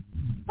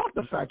 Not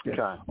the fact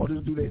that,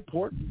 this do they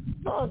pork.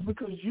 No, it's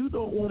because you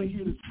don't want to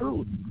hear the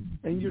truth.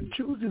 And you're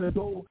choosing to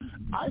go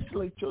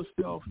isolate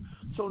yourself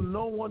so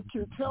no one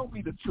can tell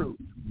me the truth.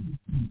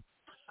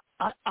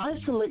 I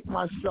isolate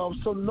myself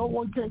so no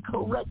one can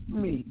correct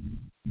me.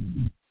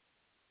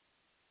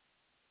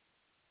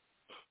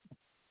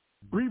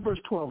 Read verse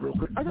 12 real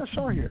quick. I got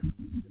Shar here.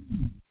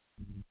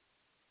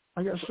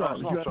 You're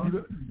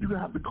going to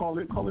have to call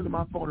into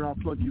my phone and I'll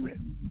plug you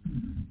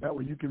in. That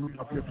way you can read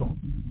off your phone.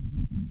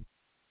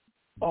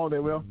 Oh, they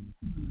will?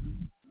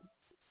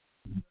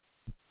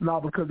 No,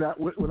 because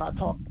when I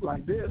talk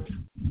like this,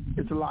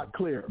 it's a lot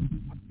clearer.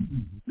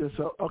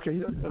 Okay,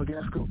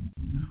 that's cool.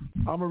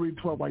 I'm going to read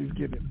 12 while he's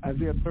giving.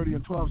 Isaiah 30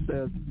 and 12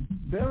 says,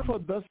 Therefore,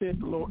 thus saith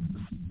the Lord,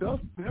 thus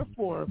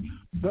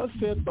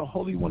saith the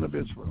Holy One of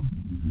Israel,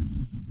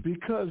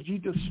 because ye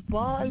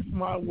despise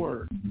my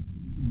word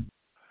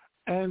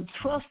and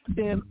trust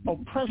in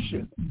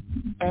oppression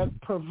and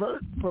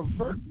perverseness.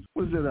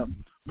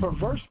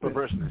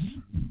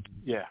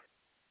 Yeah.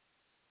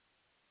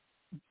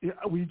 Yeah,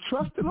 we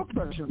trust in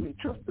oppression. We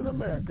trust in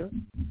America.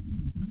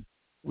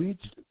 We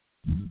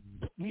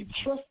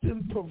trust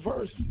in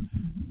perverse.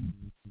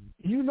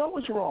 You know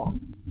it's wrong,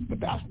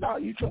 but that's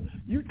not you trust.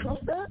 You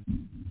trust that?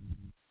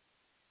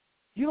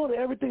 You know that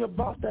everything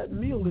about that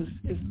meal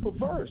is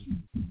perverse,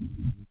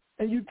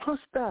 and you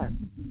trust that.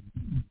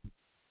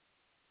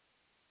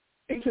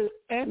 It says,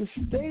 and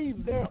stay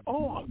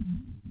thereon.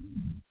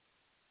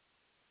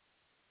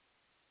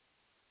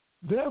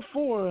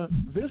 Therefore,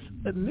 this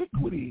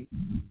iniquity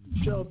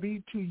shall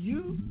be to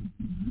you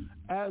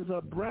as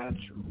a branch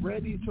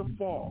ready to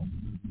fall,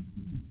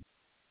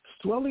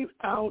 swelling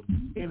out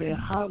in a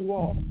high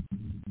wall.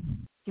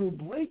 Through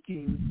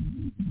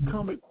breaking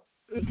cometh,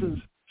 it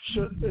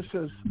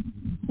says,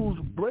 whose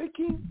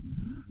breaking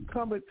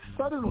cometh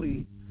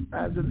suddenly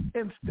as an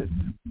instant.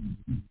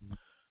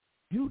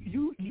 You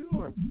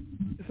are,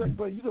 it's like,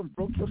 bro, you done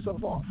broke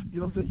yourself off. You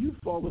know what I'm saying? You've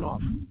fallen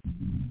off.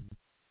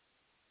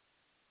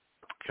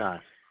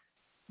 God.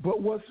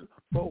 But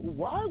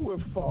why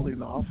we're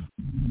falling off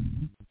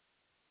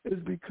is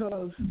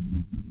because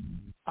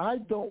I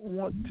don't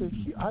want to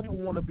be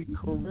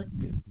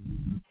corrected.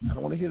 I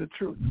don't want to hear the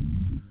truth.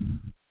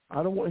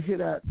 I don't want to hear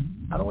that.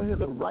 I don't want to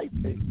hear the right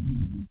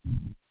thing.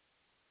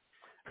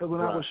 Because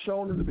when I was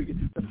shown in the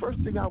beginning, the first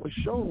thing I was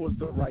shown was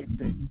the right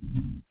thing.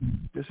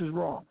 This is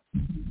wrong.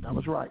 That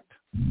was right.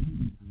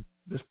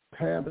 This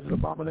ham is an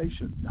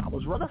abomination. That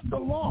was right. That's the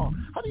law.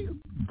 How do you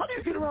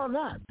get around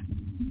that?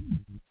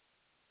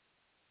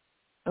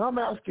 And I'm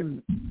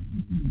asking,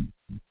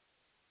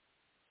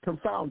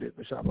 confounded,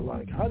 Mashaba,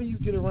 like, how do you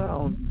get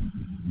around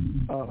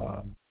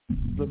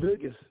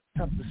Leviticus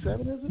chapter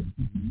 7, is it?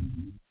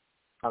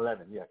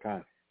 11, yeah, kind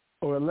of.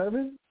 Or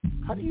 11?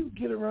 How do you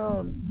get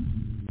around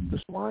the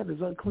swine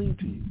is unclean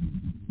to you?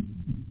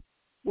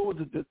 What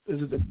was it?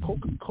 Is it the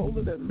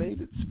Coca-Cola that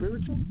made it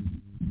spiritual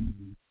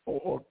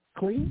or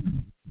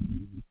clean?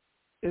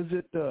 Is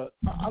it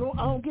I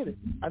don't get it.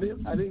 I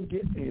didn't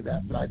get any of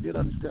that, but I did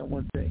understand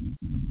one thing.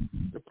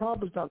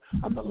 problem is not.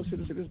 I'm not going to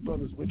say this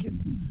brother's wicked.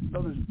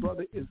 No, this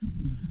brother is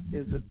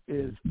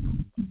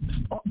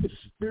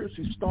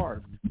spiritually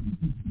starved.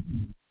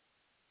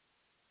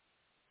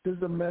 This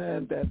is a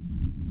man that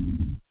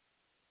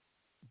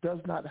does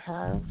not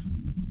have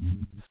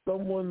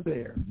someone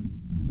there.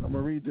 I'm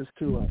gonna read this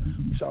too.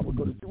 So we'll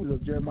go to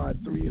Jeremiah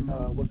 3 and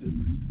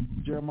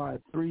Jeremiah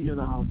 3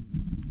 and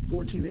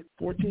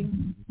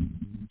 14.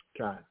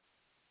 God.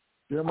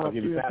 Jeremiah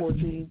 3 and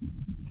 14.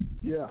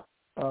 Yeah.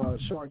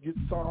 Sean, get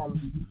Psalms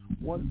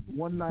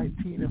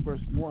 119 and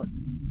verse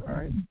 1. All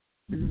right.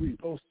 You read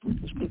those three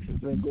scriptures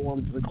and then go on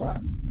into the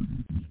class.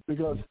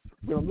 Because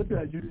when I'm looking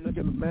at you, look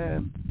at a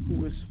man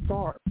who is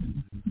starved.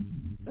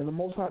 And the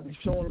Most High be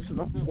showing us, and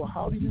I'm saying, well,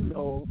 how do you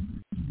know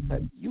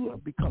that you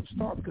have become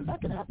starved? Because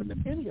that can happen to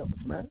any of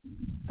us, man.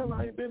 Hell,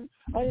 I ain't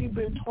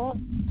been taught.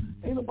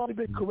 Ain't nobody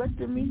been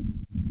correcting me.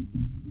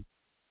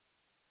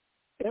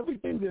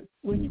 Everything that,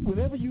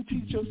 whenever you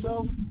teach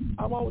yourself,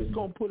 I'm always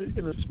going to put it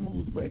in a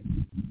smooth way.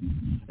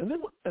 And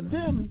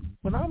then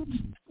when I'm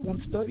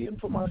studying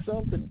for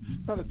myself and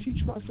trying to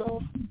teach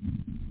myself,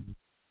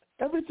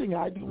 everything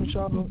I do,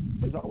 Mashaba,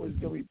 is always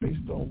going to be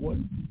based on what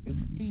is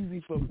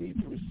easy for me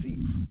to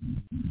receive.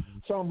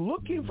 So I'm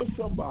looking for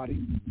somebody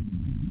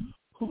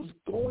who's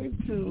going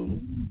to,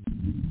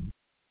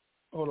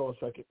 hold on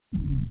a second.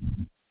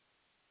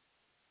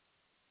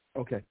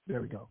 Okay,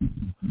 there we go.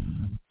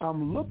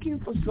 I'm looking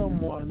for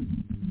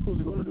someone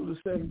who's going to do the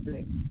same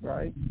thing,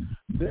 right?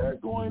 They're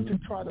going to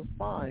try to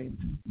find,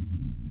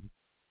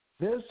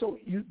 they're so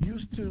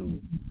used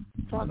to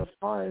trying to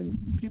find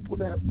people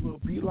that will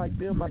be like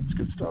them, like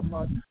Scripture talking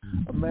about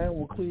a man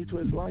will cleave to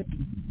his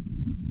liking.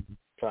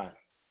 Fine.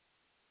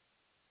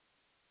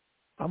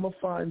 I'm going to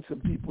find some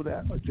people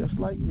that are just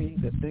like me,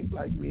 that think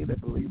like me, that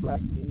believe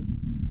like me.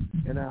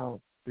 And now,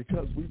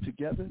 because we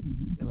together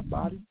in a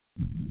body,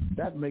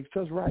 that makes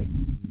us right.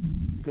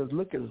 Because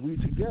look at us, we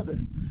together.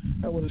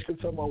 And when the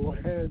Scripture talking about one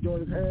hand join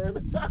his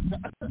hand.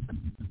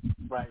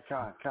 Right,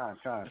 con.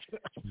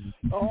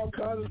 All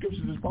kinds of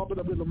scriptures is popping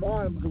up in the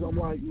mind because I'm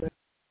like, man,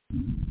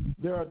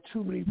 there are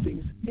too many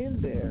things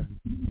in there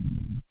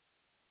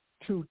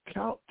to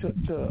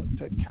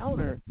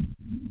counter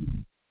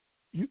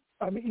you.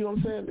 I mean, you know what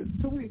I'm saying?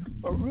 There's too many.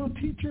 A real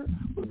teacher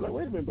would be like,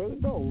 wait a minute, brother,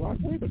 no, wait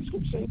a minute, the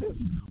scripture say this.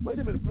 Wait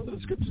a minute, brother,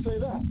 the scripture say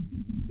that.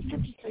 The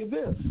scripture say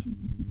this.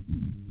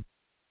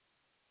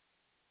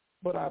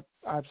 But I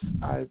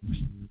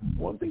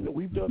one thing that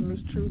we've done in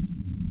this truth,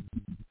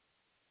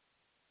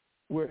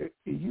 where it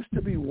used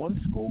to be one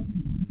school,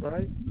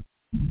 right?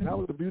 And that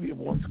was the beauty of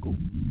one school.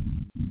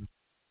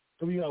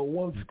 So we got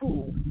one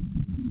school,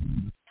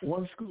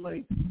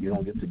 like you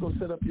don't get to go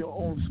set up your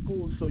own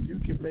school, so you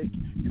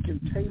can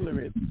tailor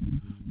it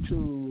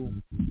to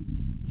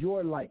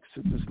your likes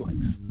and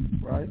dislikes,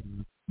 right?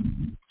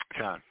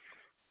 Con.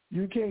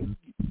 You can't.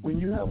 When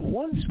you have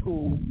one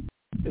school,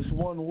 it's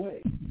one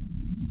way.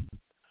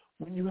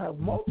 When you have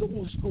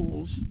multiple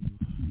schools,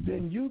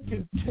 then you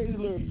can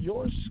tailor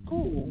your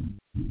school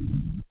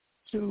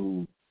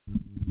to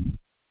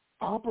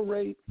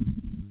operate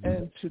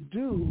and to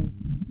do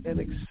and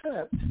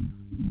accept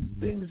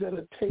things that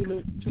are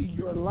tailored to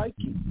your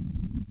liking.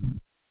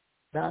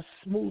 That's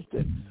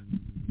smoothness.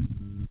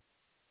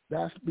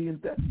 That's what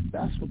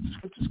the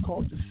scriptures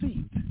call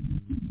deceit.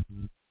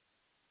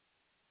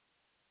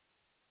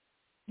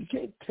 You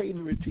can't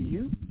tailor it to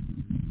you.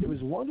 There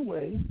is one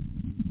way.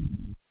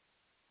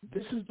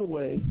 This is the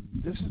way.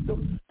 This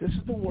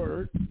is the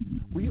word.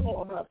 We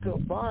all have to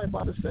abide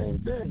by the same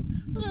thing.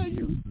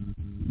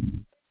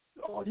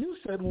 All you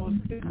said was,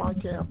 in my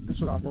camp, this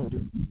is what I'm going to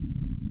do.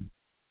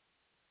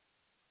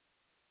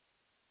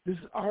 This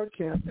is our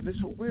camp, and this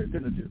is what we're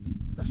going to do.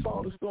 That's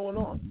all that's going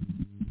on.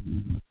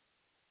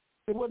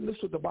 It wasn't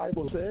this what the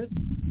Bible said.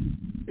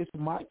 It's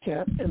my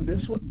camp, and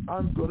this is what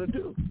I'm going to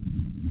do.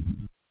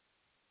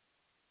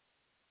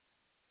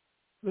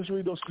 Let's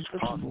read those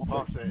scriptures.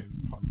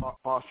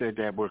 Paul said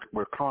that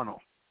we're carnal,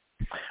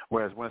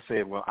 whereas one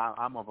said, well,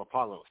 I'm of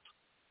Apollos.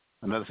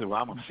 Another said,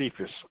 well, I'm of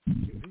Cephas.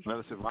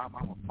 Another said, well,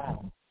 I'm of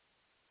Paul.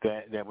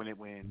 That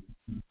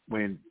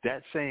when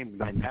that same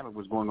dynamic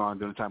was going on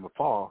during the time of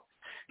Paul,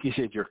 he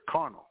said you're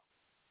carnal,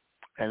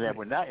 and that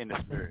we're not in the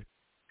spirit.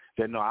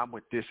 That no, I'm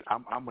with this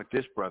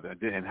brother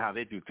and how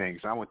they do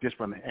things. I'm with this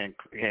brother,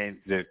 and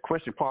the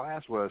question Paul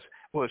asked was,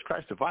 well, is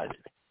Christ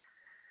divided?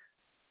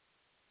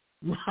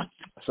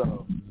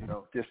 So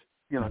just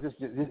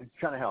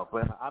trying to help.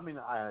 But I'm in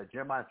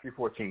Jeremiah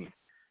 3:14.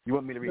 You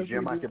want me to read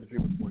Jeremiah chapter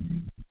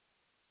 3:14?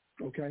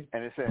 Okay.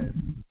 And it says,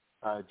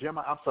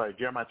 Jeremiah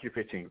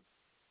 3:15.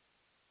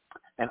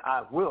 And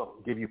I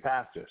will give you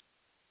pastors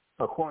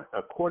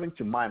according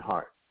to mine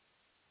heart,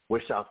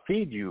 which shall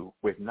feed you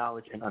with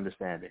knowledge and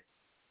understanding.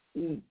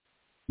 Read.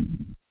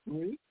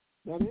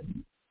 That it?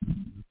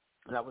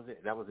 That was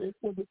it.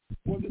 Was it?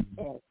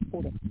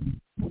 Hold on.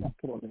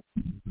 Put on it.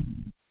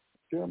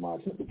 Jeremiah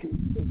chapter 2.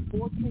 It's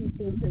 14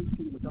 through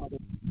 18, Madonna.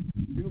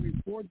 It'll be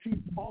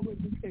 14 all the way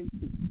to 18.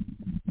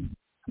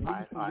 All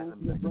right.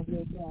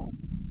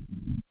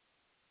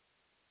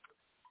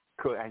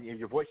 Cool. And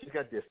your voice just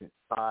got distant.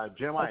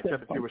 Jeremiah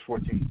chapter 3, verse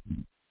 14.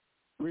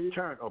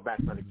 Return, O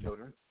backsliding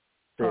children,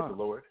 saith the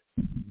Lord,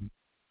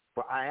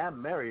 for I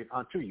am married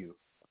unto you.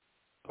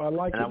 I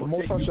like it. The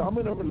Most High, I'm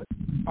in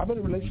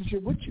a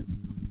relationship with you.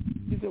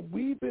 He said,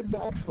 we've been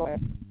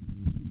backsliding.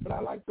 But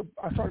I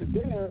started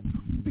there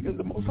because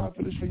the Most High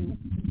finished for you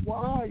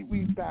why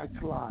we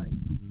backslide.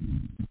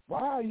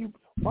 Why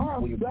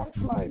are we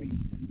backsliding?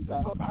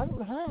 I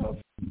don't have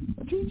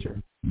a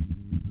teacher.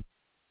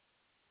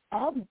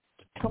 I'm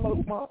coming up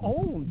with my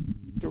own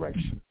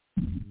direction.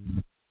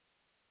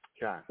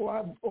 Or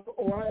I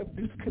have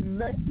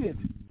disconnected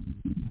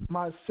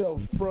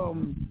myself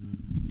from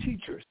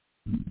teachers.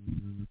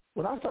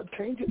 When I start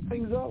changing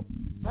things up,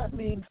 that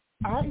means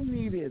I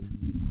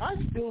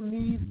still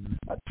need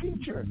a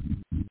teacher.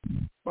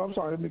 Well, I'm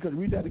sorry, because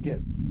read that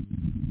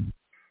again.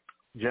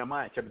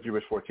 Jeremiah chapter 3,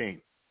 verse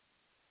 14.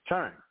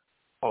 Turn,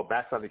 O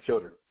backsliding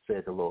children,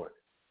 saith the Lord,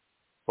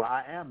 for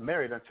I am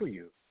married unto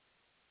you,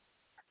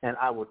 and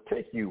I will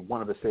take you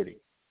one of a city,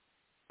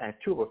 and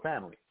two of a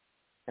family,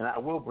 and I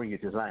will bring you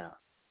to Zion.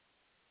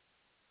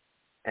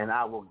 And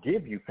I will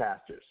give you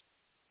pastors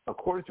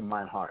according to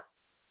mine heart,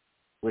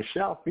 which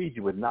shall feed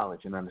you with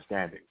knowledge and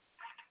understanding.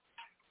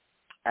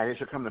 And it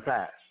shall come to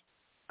pass,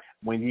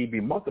 when ye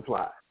be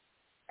multiplied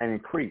and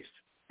increased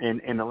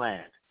in the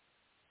land,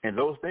 in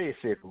those days,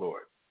 saith the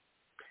Lord,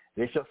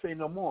 they shall say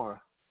no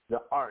more,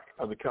 the ark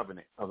of the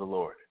covenant of the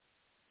Lord.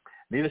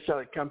 Neither shall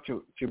it come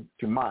to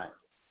mind,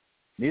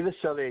 neither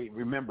shall they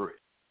remember it,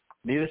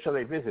 neither shall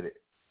they visit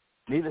it,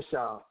 neither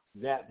shall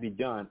that be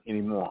done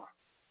anymore.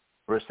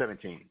 Verse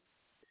 17.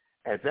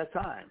 At that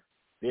time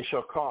they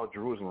shall call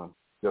Jerusalem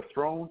the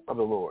throne of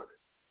the Lord,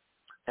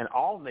 and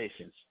all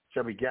nations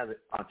shall be gathered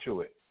unto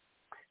it,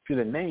 to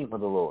the name of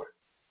the Lord,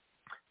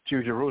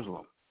 to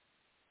Jerusalem.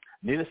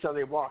 Neither shall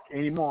they walk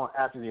any more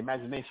after the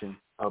imagination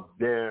of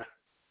their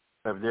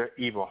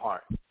evil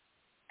heart.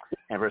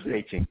 And verse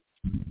 18.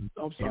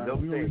 I'm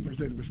sorry.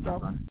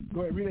 Stop.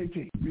 Go ahead. Read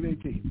 18.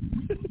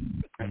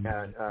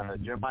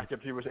 Jeremiah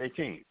chapter 3, verse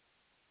 18.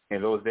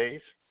 In those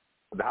days,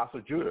 the house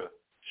of Judah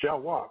shall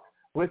walk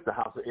with the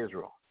house of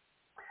Israel,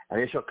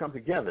 and they shall come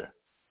together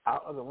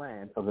out of the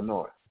land of the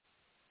north,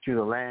 to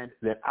the land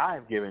that I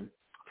have given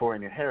for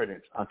an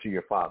inheritance unto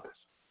your fathers.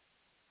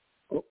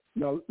 Oh,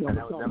 no,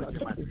 that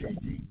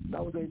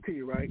was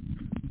 18, right?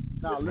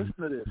 Now listen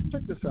to this.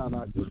 Check this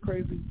out. It's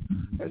crazy.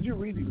 As you're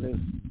reading this,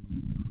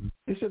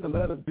 it said the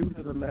land of Judah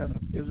and the land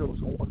of Israel was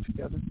going to work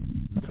together.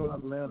 So the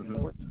land of the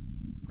north.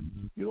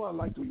 You know what I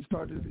liked when you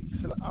started it? You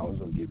said, I was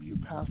going to give you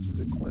pastors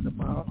according to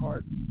my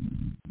heart.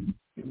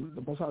 And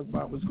the Most High's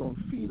Bible was going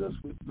to feed us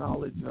with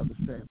knowledge and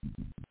understanding.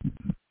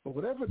 But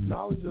whatever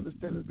knowledge and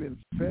understanding has been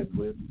fed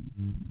with,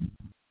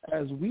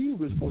 as we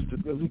were supposed to,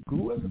 as we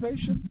grew as a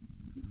nation,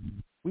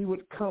 we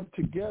would come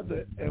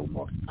together and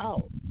walk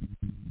out.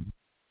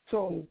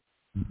 So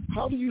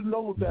how do you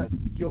know that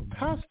your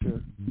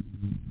pastor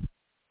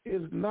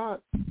is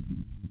not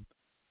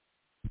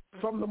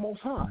from the Most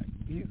High?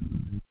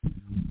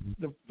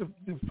 The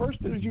first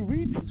thing as you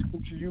read these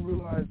scriptures, you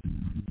realize,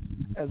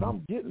 as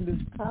I'm getting this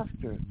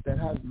pastor that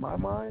has my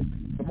mind,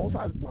 the Most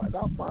High's mind,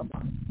 not my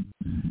mind.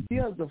 He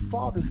has the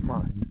Father's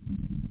mind.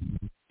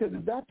 Because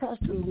if that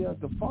pastor who has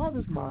the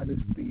Father's mind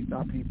is feeding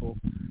our people,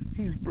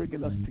 he's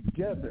bringing us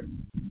together,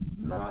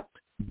 not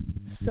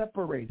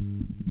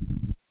separating.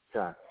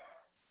 Yeah.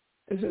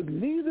 It says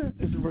neither.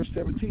 This is verse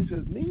 17.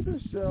 Says neither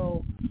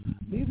shall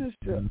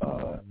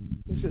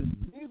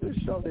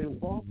they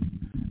walk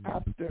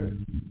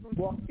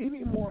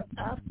any more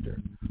after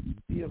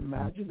the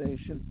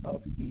imagination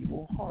of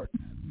evil hearts.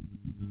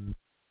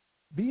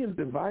 Being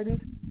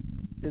divided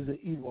is an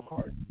evil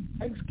heart.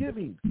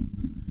 Thanksgiving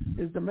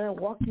is the man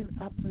walking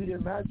after the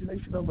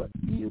imagination of an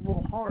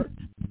evil heart.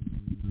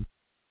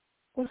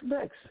 What's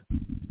next?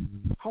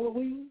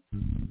 Halloween?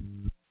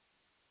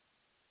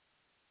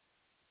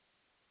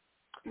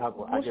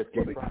 I guess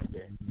Good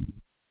Friday.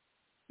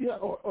 Yeah,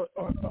 or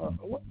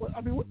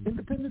what,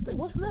 Independence Day.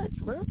 What's next,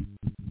 man?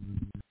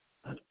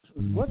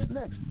 What's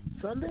next?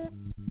 Sunday?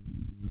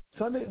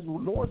 Sunday is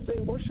Lord's Day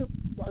worship.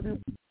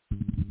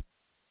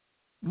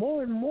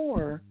 More and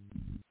more,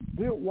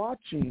 we're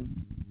watching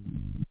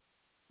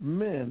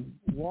men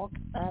walk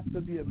after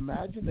the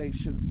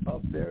imagination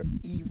of their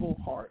evil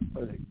heart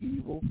or their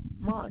evil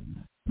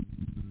mind.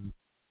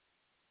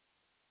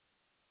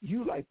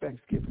 You like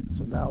Thanksgiving,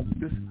 so now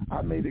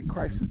I made it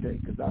Crisis Day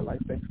because I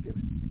like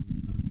Thanksgiving.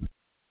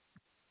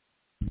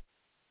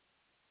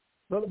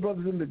 Other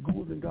brothers in the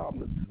ghouls and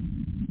goblins.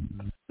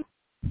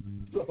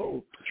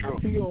 So true.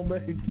 He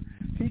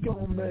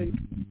gonna make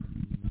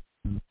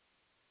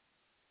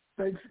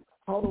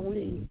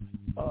Halloween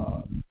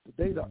the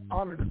day to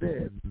honor the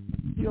dead.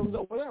 You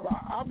know, whatever.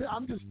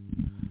 I'm just.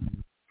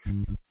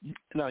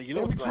 No, you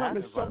know every what's time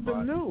going to happen. it's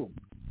something new.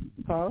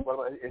 Huh?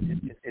 Well,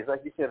 it's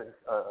like you said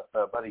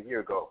about a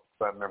year ago,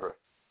 if I remember.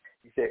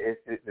 You said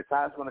the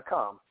time's going to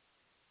come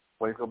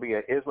when it's going to be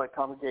an Israelite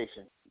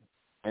congregation,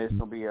 and it's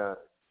going to be a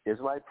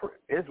Israelite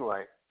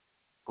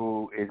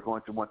who is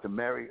going to want to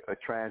marry a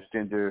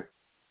transgender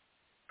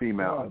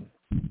female.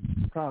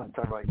 Talk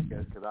about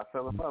because I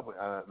fell in love with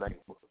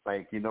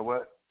like you know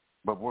what?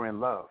 But we're in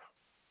love.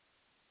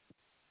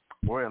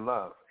 We're in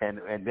love, and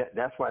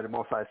that's why the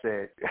Most High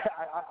said,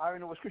 I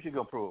already know what scripture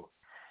gonna prove.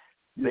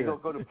 They gonna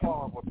go to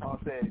Paul, where Paul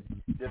said,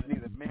 "There's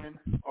neither men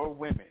or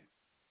women,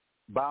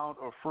 bound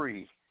or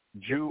free,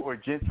 Jew or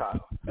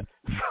Gentile."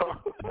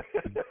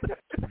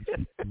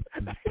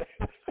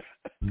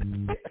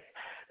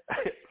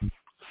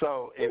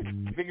 So if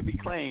it can be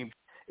claimed,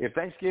 if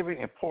Thanksgiving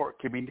and pork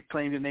can be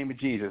claimed in the name of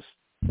Jesus,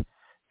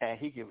 and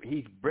he's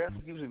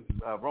using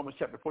Romans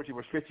chapter 14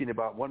 verse 15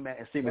 about one man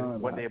and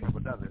semen one day above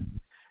another,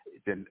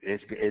 then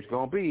it's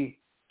going to be,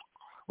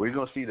 we're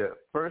going to see the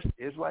first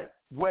Israelite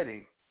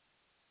wedding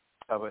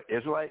of an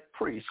Israelite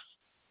priest,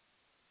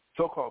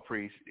 so-called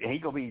priest, and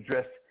he's going to be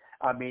dressed,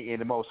 in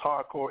the most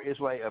hardcore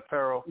Israelite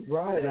apparel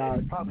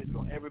that probably is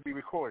going to ever be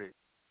recorded.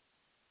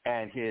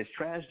 And his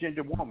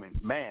transgender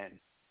man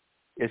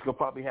is going to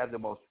probably have the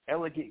most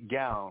elegant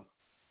gown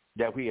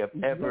that we have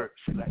ever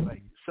seen,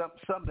 like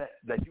some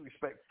that you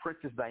expect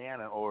Princess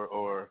Diana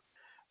or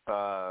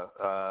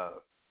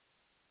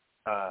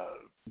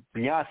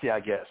Beyonce, I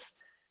guess,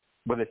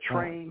 with a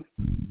train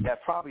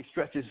that probably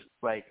stretches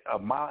like a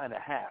mile and a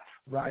half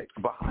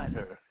behind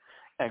her,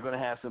 and going to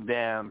have some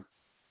damn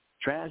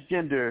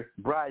transgender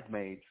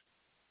bridesmaids,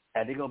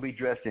 and they're going to be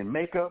dressed in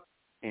makeup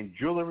and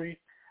jewelry,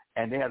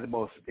 and they have the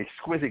most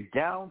exquisite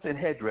gowns and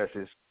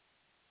headdresses,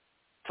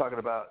 talking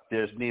about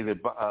there's neither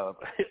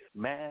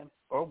man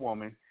or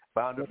woman,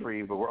 bound or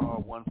free, but we're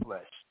all one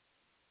flesh.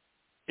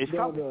 It's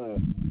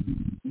coming.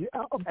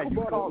 And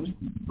you called it.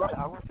 Right,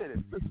 I want to say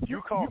this.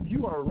 You called.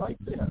 You are right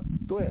there.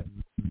 Go ahead.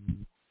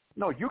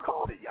 No, you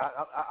called it.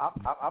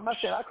 I'm not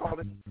saying I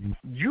called it.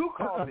 You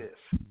called this.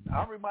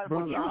 I'm reminded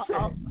of what you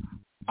said.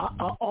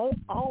 I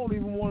don't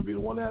even want to be the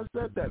one that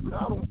said that.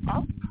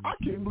 I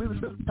can't believe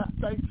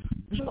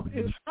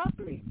it's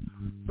happening.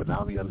 But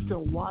now we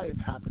understand why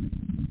it's happening.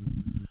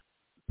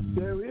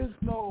 There is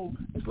no,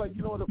 it's like,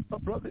 a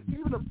brother,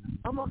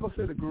 I'm not going to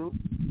say the group,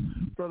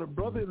 but a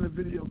brother in the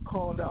video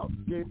called out,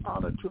 gave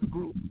honor to a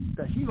group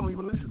that he don't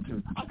even listen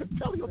to. I can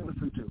tell he don't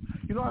listen to.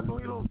 I know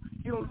you don't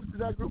listen to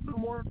that group no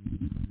more.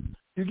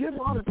 You give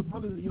honor to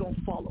brothers that you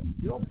don't follow.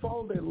 You don't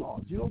follow their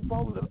laws. You don't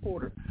follow their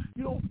order.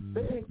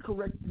 They ain't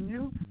correcting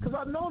you, because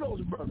I know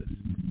those brothers.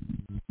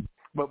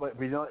 But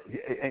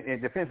in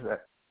defense of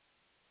that,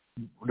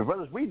 the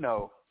brothers we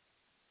know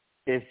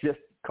is just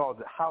called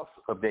the House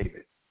of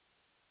David.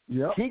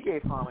 Yep. He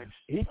gave homage.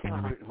 He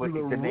came with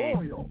the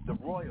name, the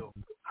Royal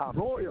House.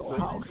 Royal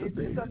House.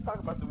 It's not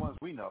talking about the ones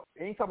we know.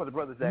 It ain't talking about the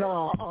brothers that.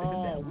 No,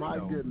 oh my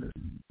goodness.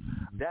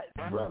 That's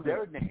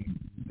their name.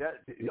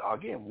 That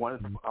again, one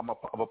is I'm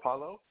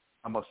Apollo.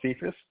 I'm a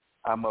Cephas.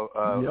 I'm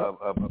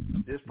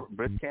this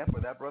camp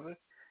or that brother.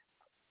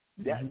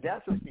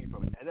 That's where it came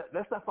from.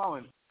 That's not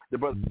following the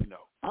brothers we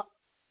know.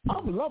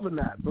 I'm loving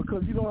that,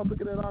 because I'm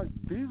looking at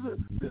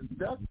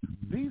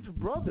these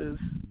brothers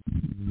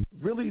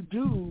really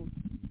do.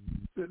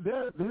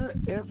 They're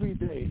every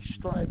day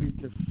striving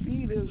to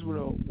feed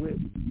Israel with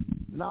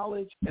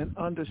knowledge and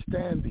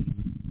understanding,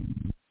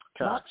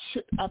 not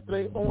shit after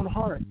their own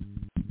heart.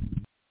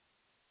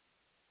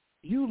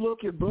 You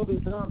look at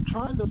brothers, and I'm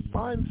trying to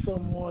find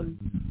someone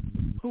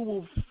who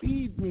will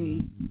feed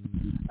me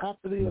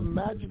after the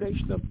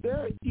imagination of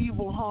their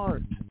evil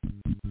heart.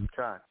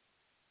 Okay.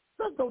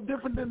 That's no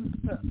different than,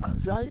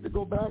 I hate to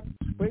go back,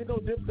 but it's no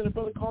different than a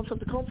brother calls himself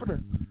the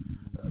Comforter.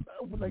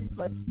 Like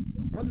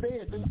one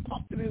day it just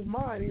popped in his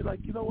mind. He's like,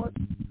 you know what?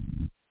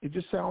 It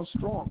just sounds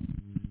strong.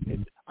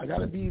 I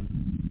gotta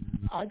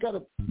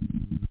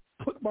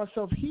put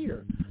myself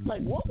here.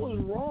 Like, what was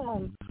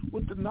wrong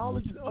with the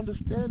knowledge and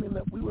understanding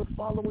that we were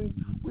following?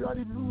 We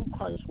already knew who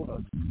Christ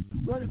was.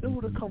 We already knew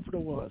who the Comforter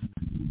was.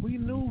 We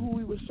knew who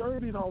we were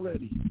serving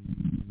already.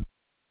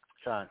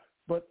 Sean.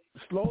 But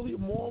slowly,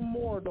 more and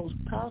more, those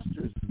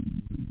pastors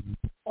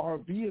are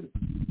being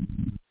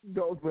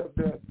those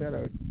that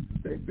are.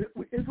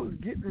 It was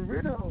getting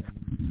rid of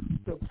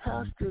the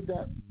pastor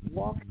that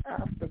walked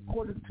after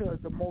according to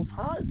the Most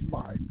High's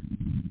mind.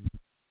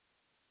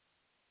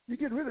 You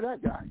get rid of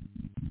that guy.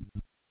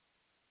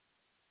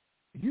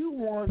 You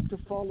want to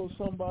follow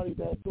somebody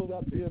that goes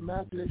after the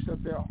imagination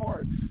of their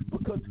heart,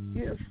 because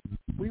if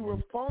we were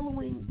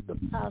following the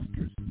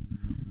pastors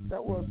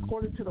that were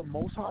according to the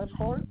Most High's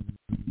heart,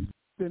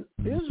 then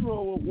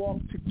Israel will walk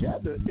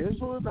together.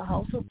 Israel is the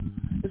house of,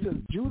 it says,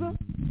 Judah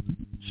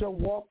shall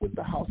walk with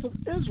the house of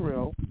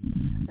Israel,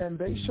 and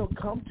they shall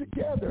come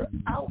together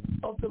out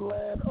of the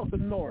land of the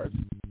north,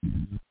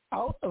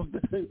 out of the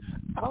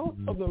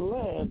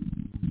land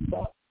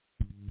that,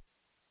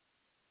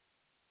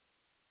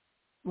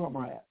 where am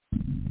I at?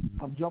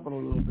 I'm jumping a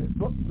little bit.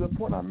 But the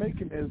point I'm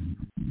making is,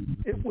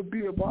 it would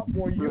be about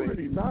more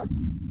unity, not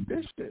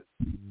this shit.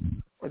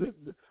 Or this,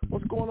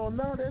 what's going on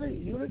now? That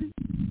ain't unity.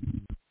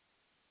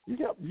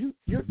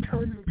 You're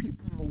turning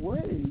people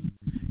away,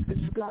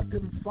 and you got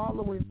them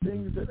following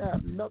things that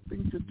have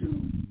nothing to do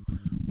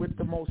with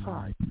the Most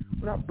High.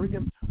 We're not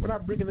bringing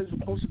this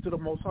closer to the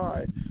Most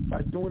High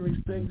by doing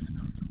these things.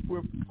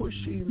 We're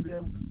pushing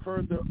them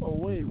further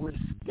away. We're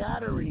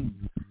scattering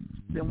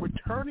them. We're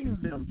turning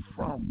them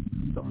from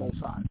the Most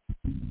High.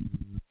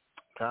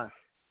 Okay.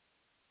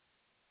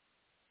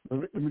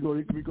 Let me go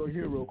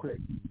here real quick.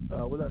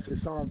 What did I say?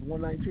 Psalms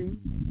 119.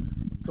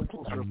 Come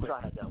closer real quick.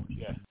 That one,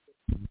 yeah.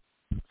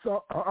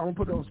 So I'm gonna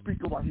put it on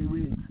speaker while he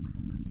reads.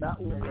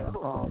 That way,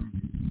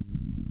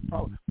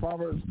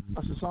 Proverbs.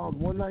 I said Psalms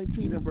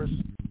 119 and verse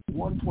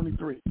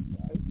 123.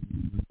 Right?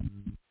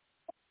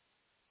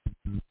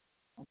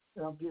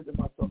 And I'm giving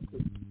myself to.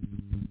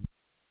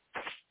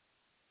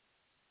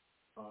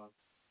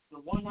 The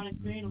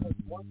 119 and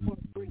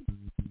 123.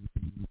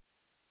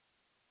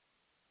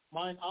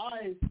 Mine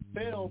eyes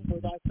fail for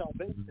thy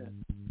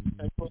salvation,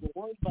 and for the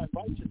word of thy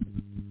righteousness.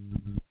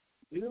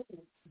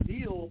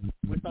 Deal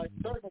with thy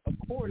servant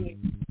according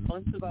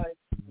unto thy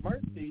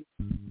mercy,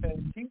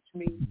 and teach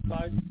me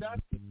thy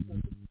statutes.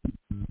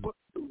 What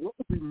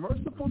would be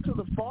merciful to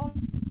the Father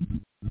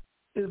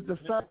is the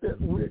fact that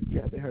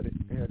they heard it.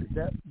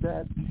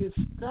 That his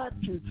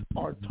statutes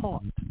are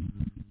taught.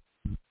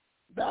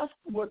 That's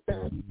what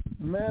that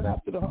man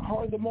after the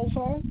heart of the Most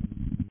High.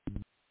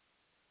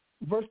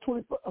 Verse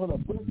 24. Hold up.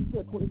 What did he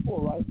say? 24,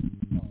 right?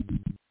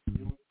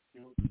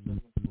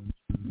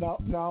 Now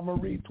I'm going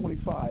to read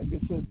 25.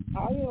 It says,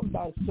 I am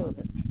thy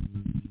servant.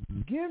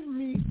 Give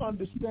me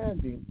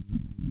understanding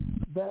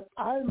that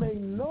I may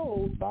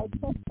know thy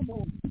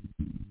testimony.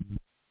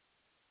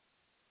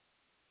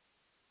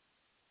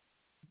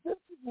 This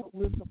is what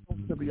we're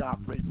supposed to be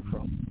operating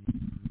from.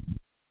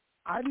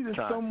 I needed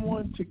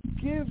someone to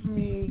give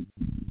me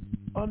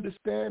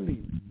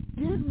understanding.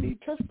 Give me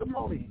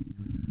testimony.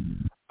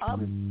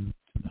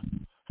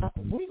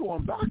 We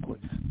going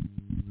backwards.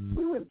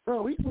 We're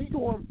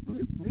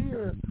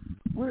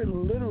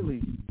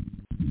literally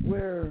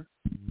where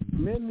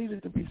men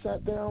needed to be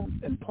sat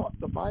down and taught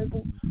the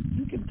Bible.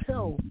 You can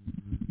tell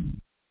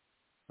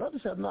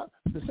brothers have not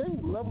the same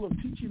level of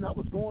teaching that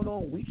was going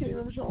on. We can't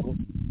even show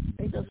them.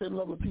 Ain't that same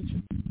level of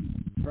teaching,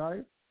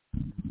 right?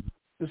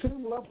 The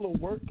same level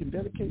of work and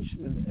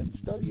dedication and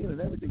studying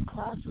and everything,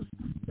 classes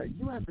that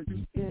you have to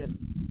be in.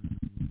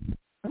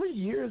 How many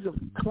years of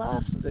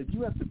classes that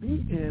you have to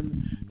be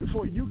in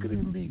before you could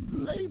even be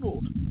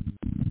labeled?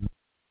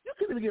 You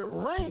couldn't even get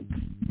ranked.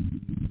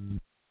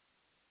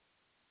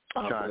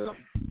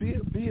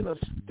 Being a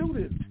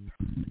student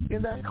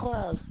in that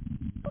class,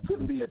 I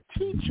couldn't be a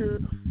teacher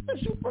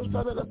unless you first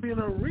started up being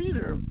a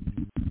reader,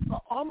 an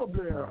armor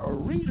bearer, a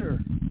reader,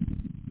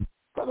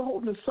 brother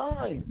holding a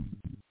sign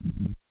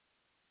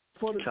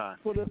for the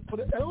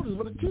elders,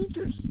 for the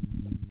teachers.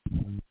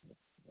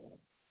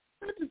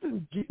 I just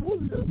didn't get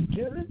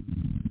it.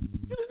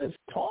 You didn't just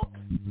talk.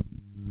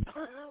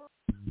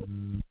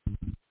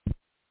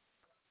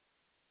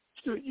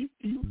 So I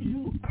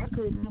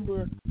can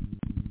remember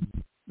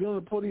being on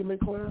the podium in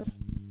class,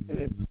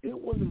 and it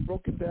wasn't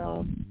broken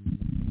down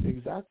the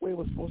exact way it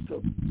was supposed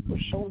to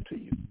was shown to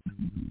you.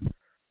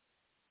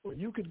 Well,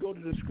 you could go to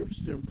the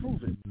scriptures to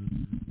improve it.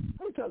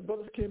 How many times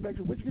brothers came back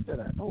to, where'd you get that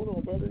at? Hold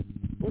on, brother.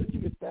 Where did you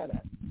get that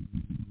at?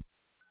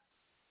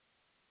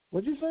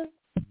 What'd you say?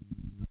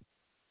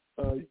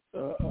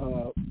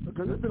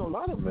 Because there's been a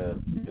lot of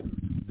men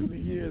through the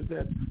years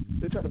that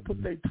they try to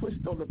put their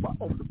twist on the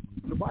Bible,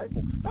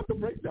 not the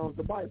breakdown of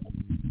the Bible.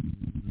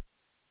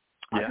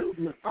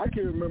 Yeah. I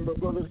can remember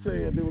brothers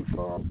saying there was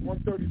Psalm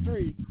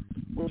 133,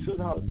 where it says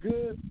how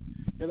good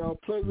and how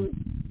pleasant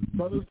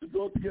brothers to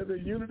go together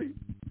in unity.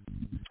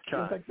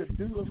 Just like the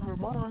dew of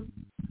Hermon.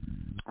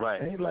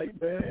 Right. And he's like,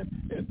 man,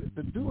 and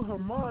the dew of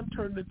Hermon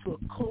turned into a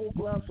cold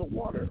glass of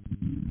water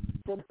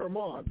from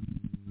Hermon.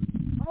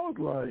 I was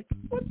like,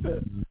 what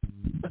the?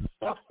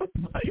 I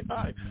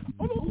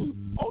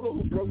don't know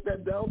who broke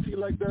that down to you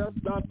like that.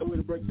 That's not the way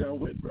to break down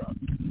with, bro.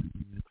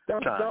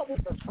 That's not what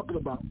I'm talking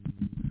about.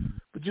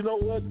 But you know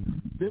what?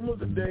 Them was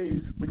the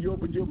days when you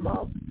opened your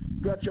mouth,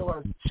 you got your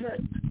eyes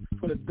checked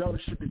for the dumb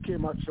shit that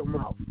came out your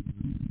mouth.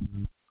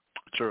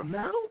 True.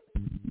 Now,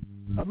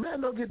 a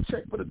man don't get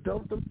checked for the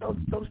dumb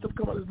stuff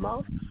come out of his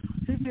mouth.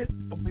 He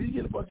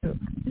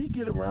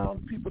get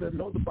around people that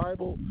know the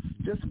Bible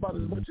just about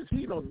as much as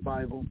he knows the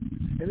Bible,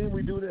 and then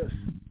we do this.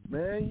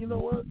 Man, you know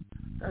what?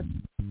 That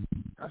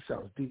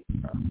sounds deep.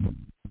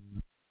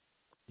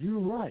 You're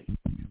right.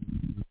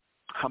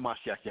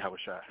 Hamashiach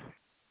Yahushua.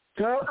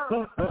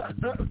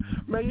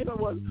 Man, you know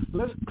what?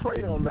 Let's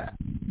pray on that.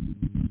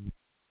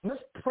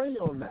 Let's pray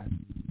on that.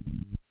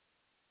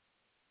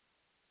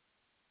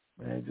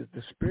 Man,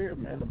 the Spirit,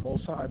 man, the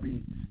Most High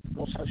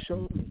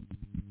showed me.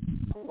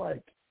 I'm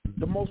like,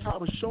 the Most High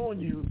was showing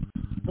you.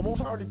 The Most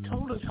High already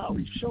told us how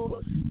He showed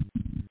us.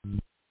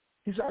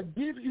 He said, I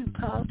give you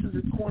pastors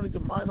according to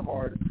mine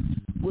heart,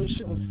 which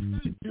shall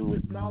feed you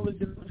with knowledge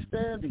and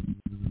understanding.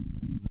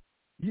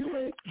 You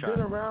ain't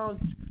been around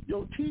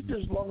your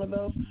teachers long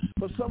enough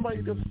for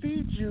somebody to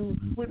feed you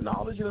with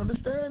knowledge and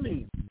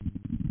understanding.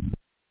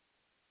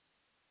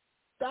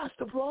 That's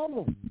the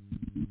problem.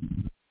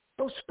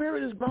 Your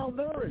spirit is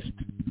malnourished.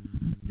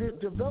 Your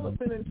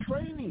development and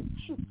training.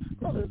 Shoot,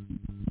 brother,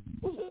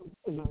 is it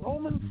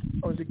Romans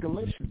or is it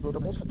Galatians? Or the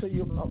most I tell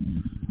you about,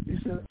 he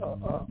said,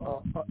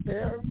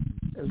 air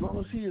As long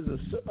as he is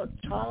a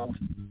child,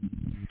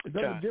 it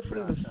doesn't differ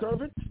than a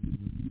servant.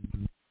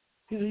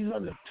 He's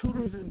under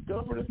tutors and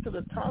governors to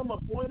the time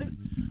appointed.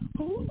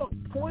 Who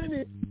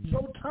appointed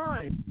your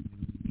time?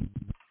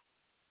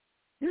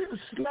 You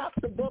didn't slap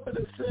the brother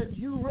that said,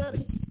 you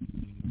ready.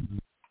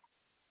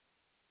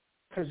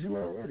 Because you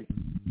weren't ready.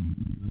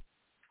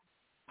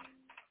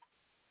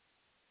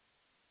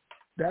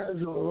 That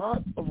is a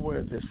lot of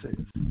where this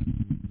is.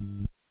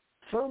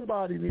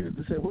 Somebody needed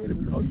to say, wait a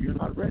minute, no, you're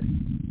not ready.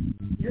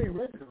 You ain't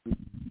ready to be.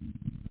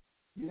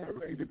 You're not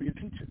ready to be a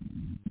teacher.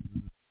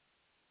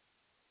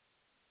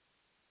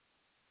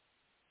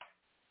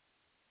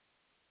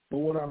 But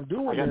what I'm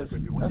doing is,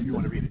 you want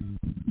to read it?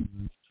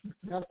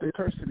 That's the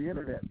curse of the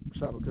internet,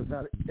 so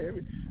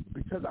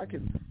because I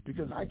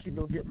can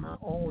go get my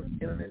own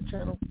internet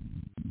channel.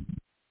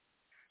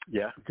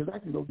 Yeah. Because I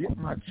can go get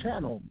my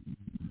channel.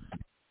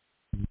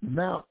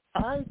 Now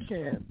I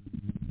can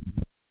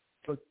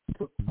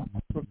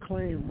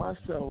proclaim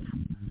myself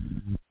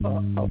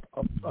a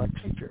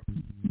teacher,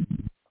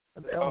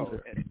 an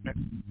elder.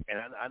 And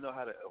I know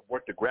how to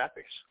work the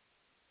graphics.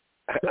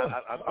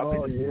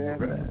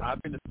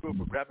 I've been to school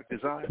for graphic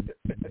design,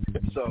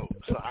 so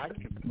I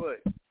can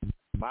put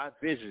my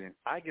vision.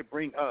 I can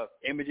bring up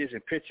images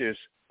and pictures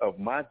of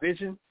my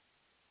vision,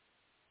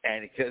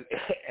 and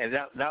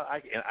now I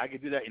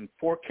can do that in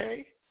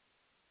 4K.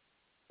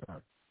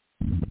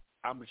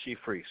 I'm the chief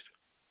priest.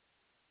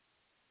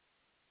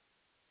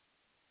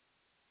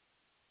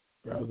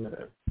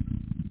 Brother,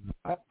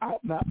 I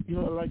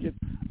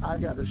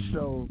got to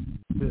show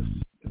this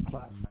in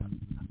class.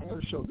 I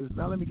got to show this.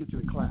 Now let me get to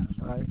the class,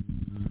 right?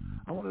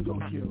 I want to go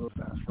here real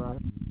fast,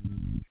 right?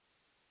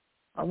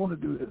 I want to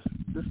do this.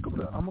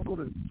 I'm going to go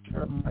to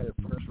Jeremiah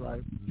first,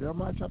 right?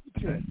 Jeremiah chapter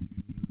 10.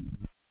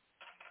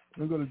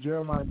 We're going to go to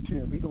Jeremiah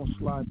 10. We're going to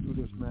slide through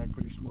this, man,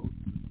 pretty smooth.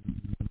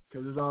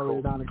 Because it's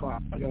already 9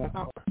 o'clock. I got an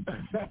hour.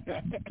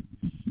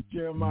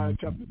 Jeremiah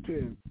chapter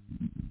 10.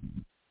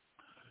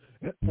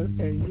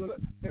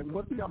 And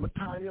one thing I'm going to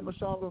tie in,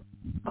 Mashallah,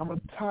 I'm going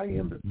to tie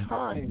in the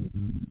time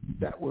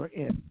that we're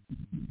in.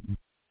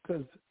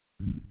 Because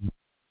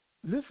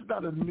this is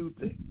not a new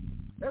thing.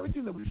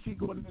 Everything that we see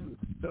going in,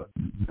 the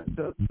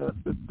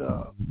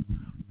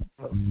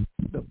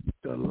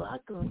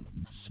lack of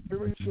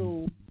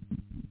spiritual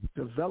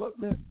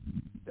development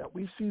that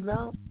we see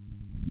now,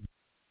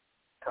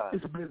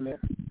 it's been there.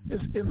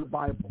 It's in the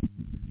Bible.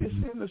 It's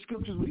in the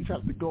scriptures. We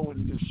have to go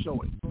and just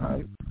show it,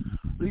 right?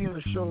 We're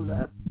going to show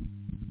that.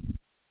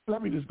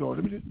 Let me just go.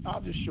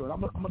 I'll just show it.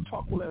 I'm going to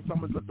talk less. I'm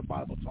going to let the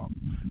Bible talk.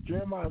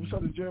 Jeremiah, we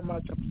started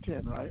Jeremiah chapter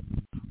 10, right?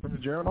 We're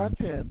in Jeremiah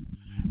 10,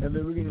 and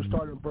then we're going to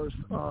start in verse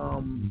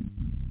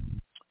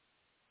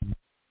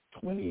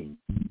 20.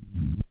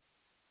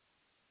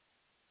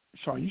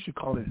 Sorry, you should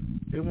call in.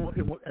 It won't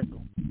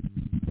echo.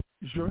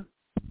 You sure?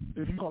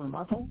 If you call in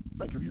my phone,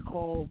 like if you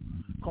call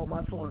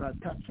my phone and I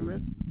tap you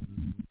in.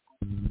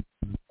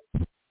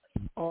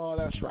 Oh,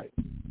 that's right.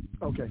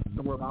 Okay,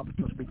 don't worry about it. I'll put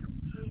you on speaker.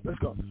 Let's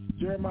go.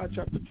 Jeremiah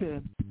chapter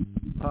 10.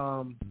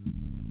 I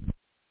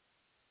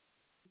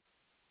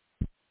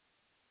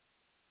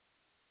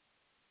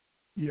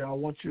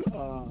want you.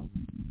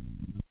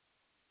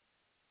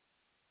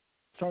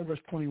 Start verse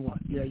 21.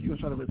 Yeah, you can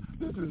start at verse.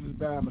 This is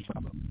bad,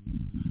 Mashallah.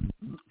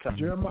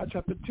 Jeremiah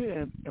chapter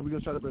 10, and we're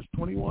gonna start at verse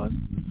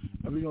 21,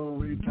 and we're gonna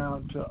read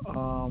down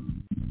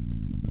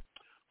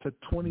to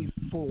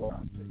 24. I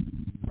think,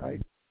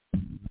 right?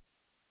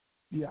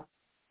 Yeah.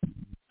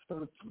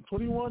 So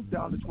 21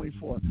 down to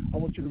 24. I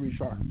want you to read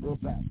sharp, real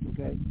fast,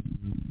 okay?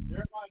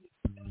 Jeremiah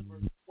 10,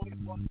 verse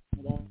 21.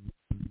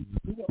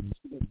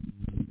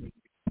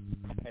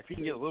 If you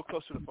can get a little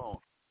closer to the phone.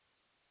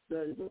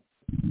 There you go.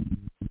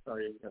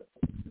 Sorry.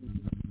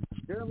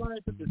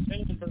 Jeremiah chapter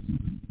 10, verse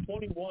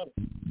 21.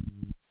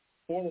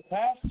 For the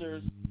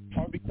pastors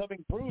are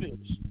becoming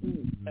brutish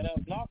and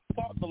have not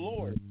sought the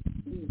Lord.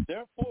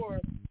 Therefore,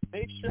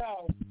 they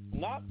shall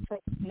not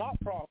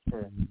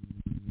prosper,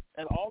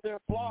 and all their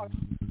flocks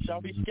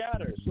shall be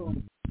scattered. So,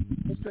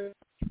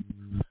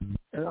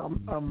 and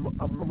I'm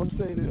going to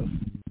say this.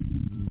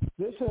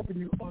 This helping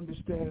you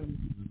understand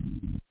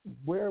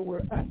where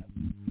we're at.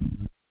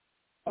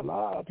 A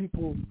lot of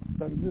people,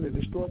 like you said,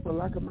 destroy for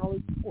lack of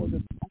knowledge, but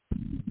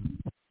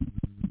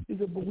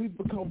we've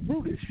become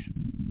brutish,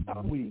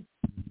 not we.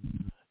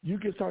 You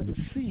can start to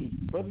see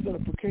brothers that are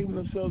proclaiming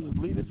themselves as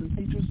leaders and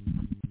teachers.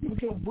 You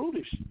become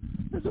brutish.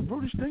 It's a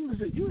brutish thing to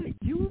say.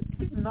 You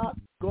did not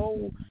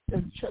go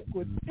and check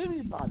with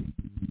anybody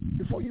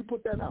before you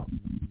put that out.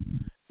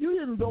 You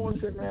didn't go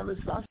and say, man,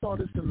 listen, I saw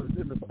this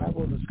in the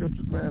Bible and the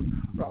scriptures,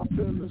 man. I'm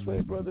feeling this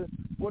way, brother.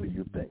 What do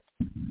you think?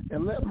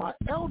 And let my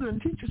elder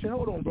and teacher say,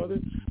 hold on, brother.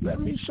 Let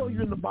me show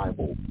you in the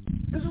Bible.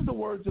 This is the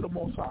words of the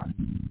Most High.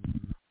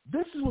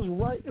 This is what's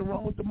right and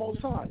wrong with the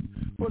Most High.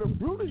 But a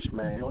brutish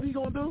man, what he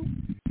going to do?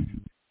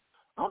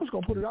 I'm just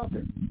going to put it out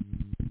there.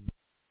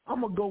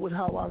 I'm going to go with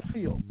how I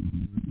feel.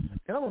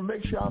 And I'm going to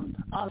make sure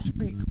I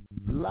speak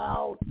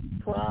loud,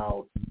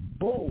 proud,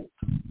 bold.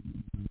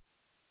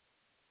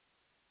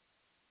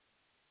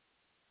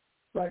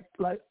 Like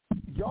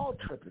y'all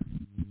tripping.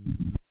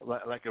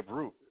 like a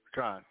brute,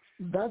 Con.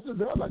 That's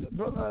like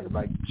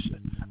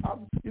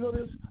you know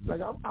this,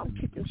 like I'm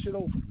kicking shit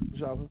over,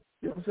 Java.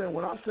 You know what I'm saying?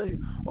 When I say,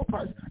 oh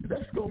Christ,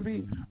 that's gonna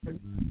be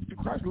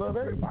Christ love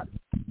everybody.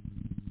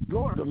 The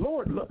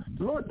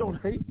Lord don't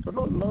hate. The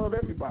Lord love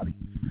everybody.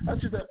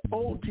 That's just that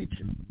old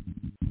teaching.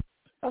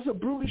 That's a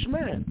brutish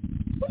man.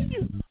 What are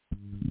you?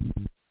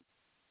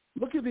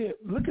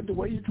 Look at the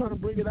way you're trying to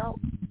bring it out,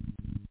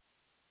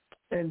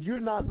 and you're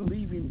not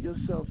leaving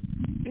yourself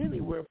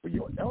anywhere for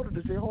your elder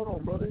to say, hold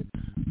on, brother.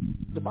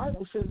 The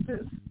Bible says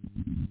this.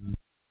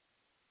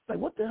 Like,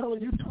 what the hell are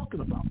you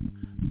talking about?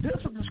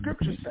 That's what the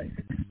scriptures say.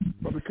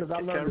 But because I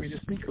learned to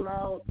speak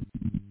loud,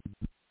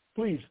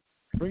 please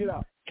bring it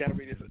out. Can I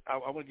read this? I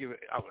want to give it.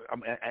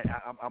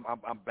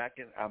 I'm back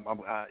in.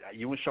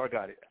 You and Shar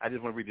got it. I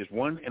just want to read this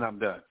one, and I'm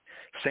done.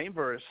 Same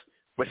verse,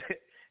 but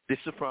this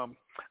is from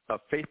a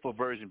Faithful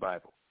Version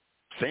Bible.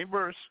 Same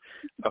verse,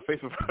 a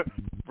Faithful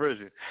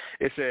Version.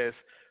 It says,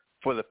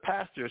 "For the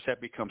pastors have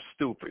become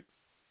stupid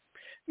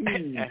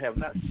and have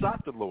not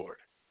sought the Lord.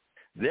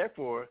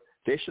 Therefore,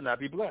 they shall not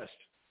be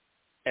blessed,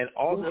 and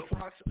all their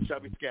flocks shall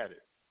be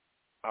scattered."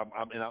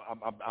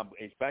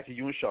 It's back to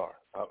you and Shar.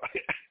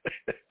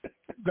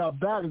 Now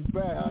that is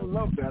bad. I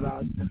love that.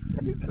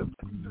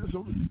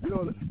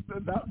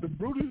 The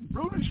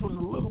brutish was a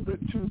little bit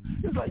too.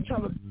 It's like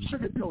trying to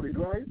sugarcoat it,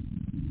 right?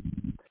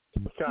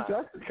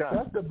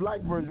 That's the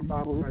Black Version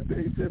Bible right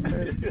there. He said,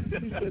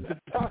 the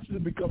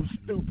pastors become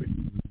stupid.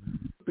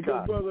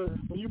 Because, brother,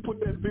 when you put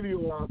that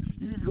video out,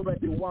 you need to go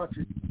back and watch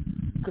it.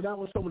 Because that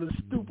was some of the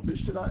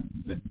stupidest shit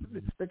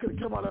that could have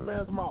come out of that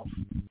man's mouth.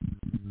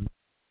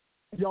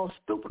 Y'all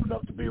stupid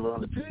enough to be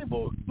around the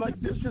table like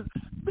this.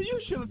 But you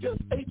should have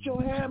just ate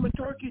your ham and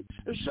turkey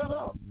and shut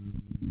up.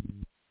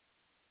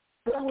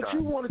 That's what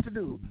you wanted to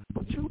do.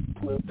 But you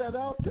put that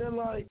out there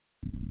like,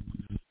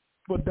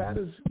 but that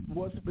is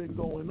what's been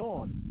going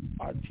on.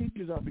 Our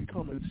teachers are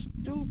becoming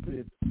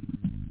stupid.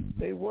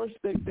 They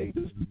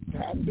just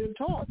haven't been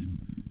taught.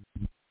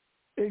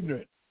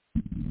 Ignorant.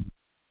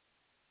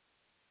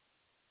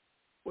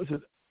 What's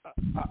it?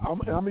 I'm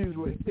going to use the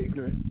word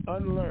ignorant,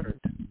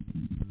 unlearned.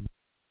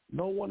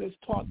 No one has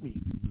taught me.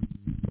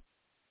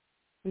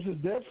 He says,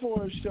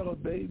 therefore shall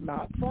they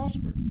not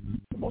prosper.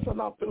 The Most High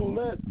not going to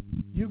let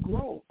you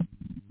grow.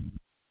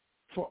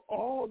 For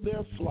all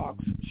their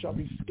flocks shall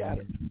be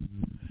scattered.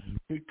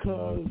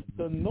 Because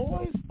the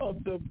noise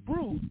of the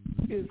brute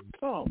is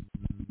come.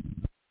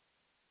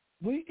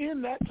 We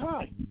in that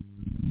time.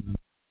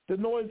 The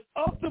noise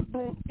of the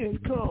brute is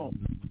come.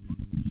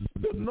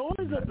 The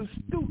noise of the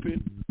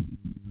stupid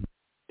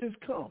is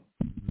come.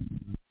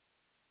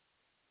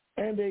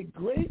 And a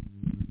great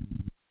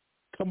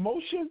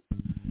commotion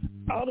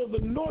out of the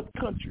north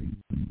country.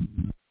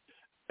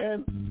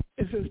 And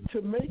it says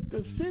to make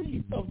the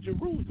city of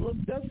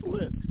Jerusalem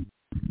desolate.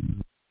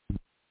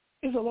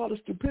 There's a lot of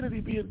stupidity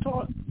being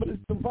taught, but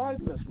it's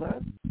dividing us,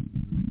 man.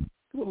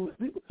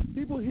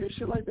 People hear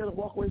shit like that and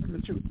walk away from the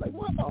truth. Like,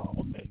 what? Oh,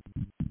 okay.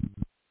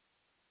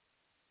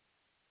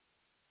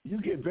 You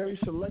get very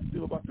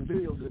selective about the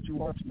videos that you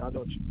watch now,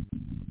 don't you?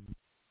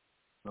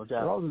 No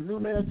doubt. And all the new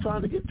man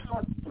trying to get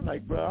taught, I'm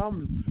like, bro,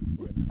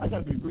 I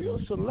got to be real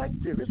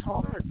selective. It's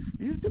hard.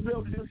 You used to be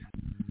able to just,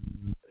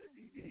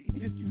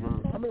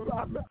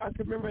 I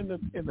can remember in the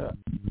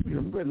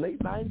late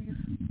 90s,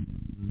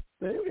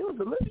 it was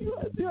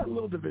you had a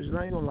little division.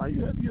 I ain't gonna lie.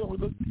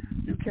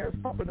 You can't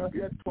stop enough.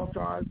 You had 12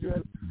 Stars. You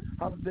had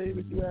House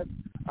Davis. You had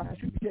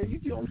you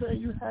know what I'm saying?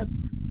 You had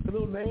the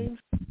little names,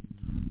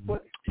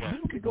 but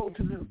you could go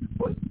to them.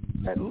 But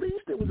at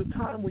least there was a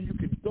time where you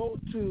could go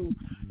to.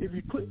 If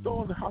you clicked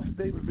on the House of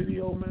David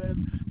video,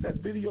 man, that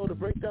video, the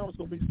breakdown was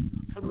gonna be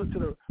similar to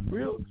the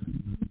real,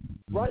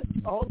 right?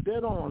 All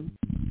dead on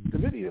the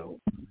video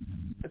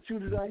that you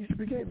did. I used to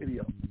be game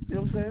video. You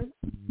know what I'm saying?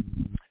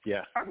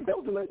 Yeah. That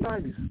was the late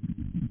 90s.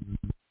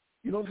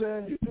 You know what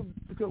I'm saying?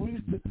 Because we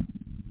used to,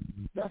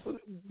 that's what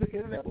the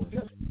internet was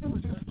just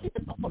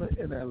kicking up on the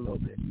internet a little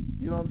bit.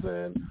 You know what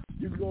I'm saying?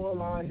 You could go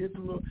online, hit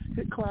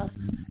classes.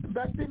 And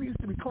back then, it used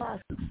to be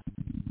classes.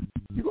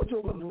 You go to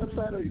a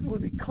website, or it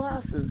would be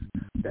classes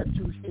that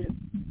you hit,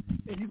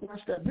 and you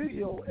watch that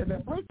video, and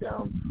that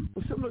breakdown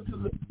was similar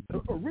to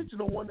the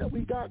original one that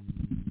we got.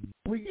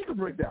 We get the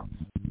breakdowns.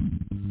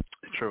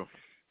 True.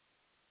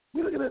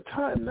 We look at that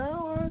time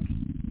now,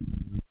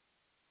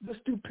 the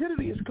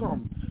stupidity has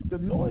come. The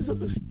noise of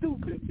the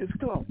stupid is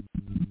come.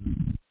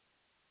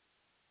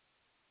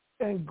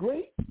 And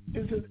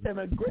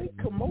a great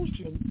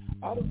commotion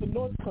out of the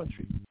north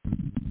country.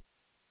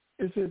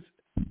 It says,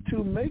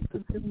 to make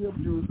the city of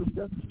Jerusalem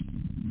desolate.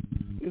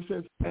 It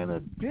says, and a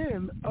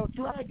den of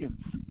dragons.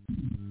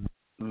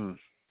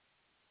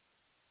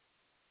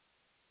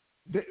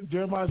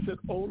 Jeremiah said,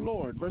 O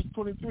Lord, verse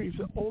 23, he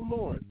said, O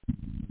Lord,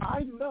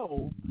 I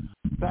know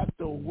that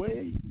the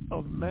way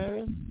of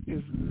man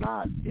is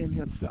not in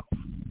himself.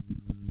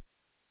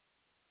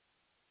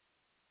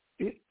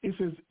 It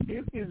says,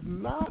 it is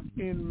not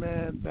in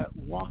man that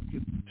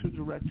walketh to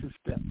direct his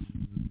steps.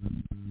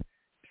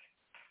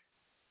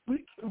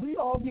 We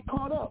all get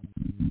caught up.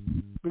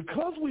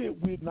 Because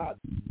we're not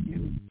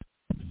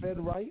fed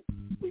right,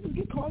 we can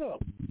get caught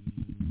up.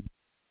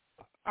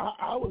 I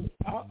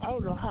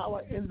don't know how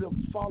I ended up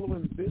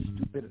following this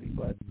stupidity,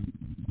 but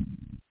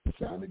it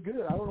sounded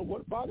good. I don't know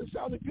what about it. It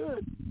sounded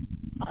good.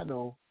 I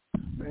know.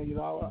 Man, you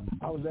know,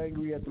 I was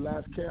angry at the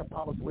last camp.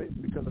 I was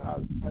waiting because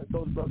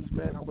those brothers,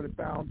 man, I would have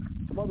found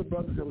some other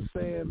brothers that were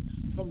saying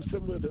something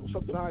similar to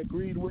something I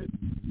agreed with.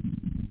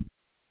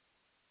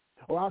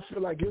 Or I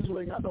feel like Israel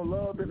ain't got no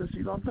love in us.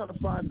 You know, I'm trying to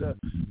find the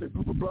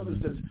group of brothers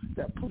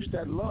that push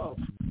that love,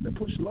 that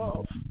push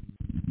love.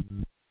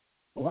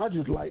 Well, I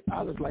just like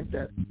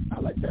that. I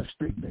like that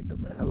street nigga,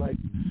 man. I like,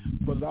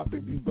 but I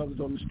think these brothers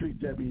on the street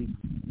that be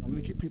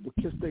making people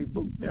kiss their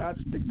boot. Yeah, I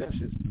just think that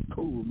shit's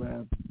cool,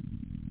 man.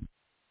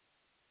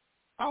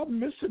 I'm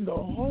missing the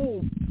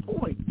whole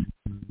point,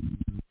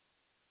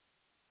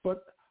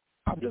 but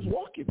I'm just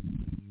walking.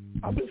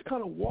 I'm just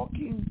kind of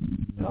walking,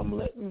 and I'm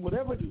letting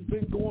whatever has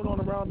been going on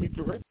around me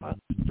direct my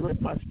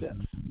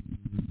steps.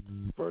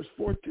 Verse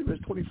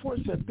 24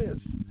 said this.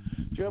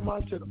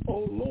 Jeremiah said, "O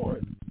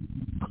Lord,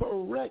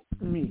 correct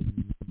me,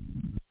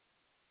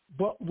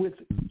 but with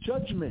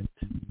judgment.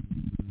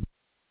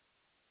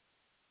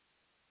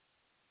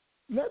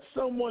 Let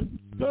someone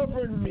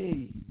govern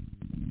me.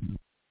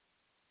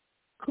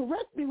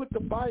 Correct me with the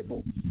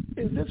Bible.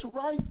 Is this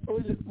right or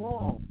is it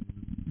wrong?"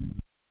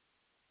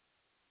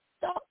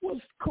 That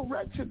was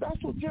correction. That's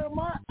what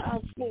Jeremiah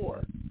asked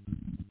for.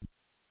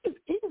 It's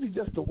easy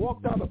just to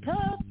walk down the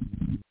path.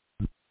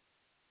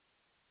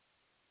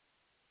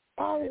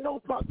 I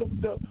know about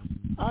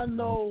I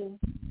know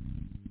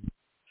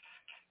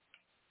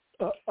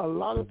a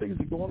lot of things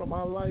that go on in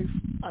my life.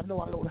 I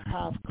know I don't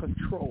have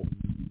control.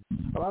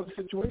 A lot of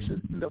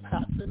situations end up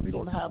happening. We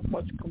don't have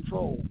much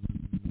control.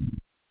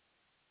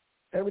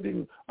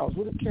 Everything, I was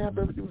with a camp,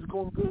 everything was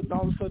going good, and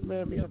all of a sudden,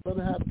 man, me and my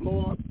brother had a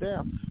blow up.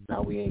 Damn,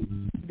 now we ain't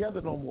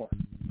together no more.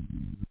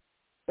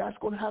 That's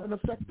going to have an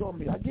effect on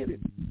me. I get it.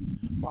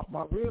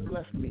 My rib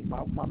left me.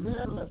 My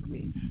man left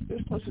me.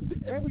 This person,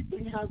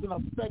 everything has an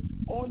effect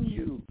on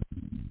you.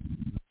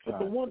 But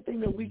the one thing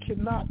that we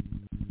cannot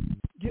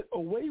get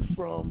away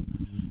from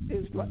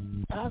is like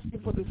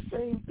asking for the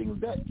same thing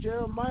that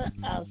Jeremiah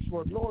asked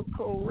for. Lord,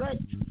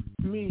 correct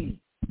me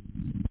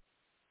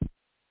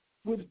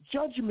with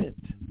judgment.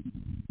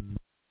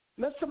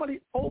 Let somebody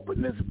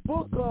open this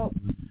book up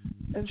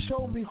and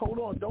show me, hold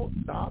on, don't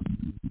stop.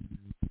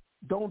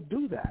 Don't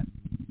do that.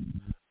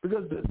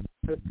 Because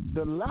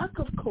the lack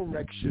of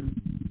correction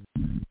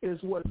is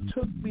what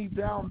took me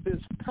down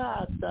this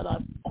path that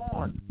I'm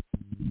on.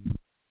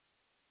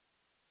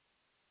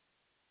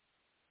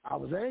 I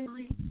was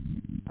angry.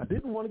 I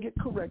didn't want to get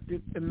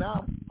corrected, and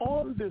now I'm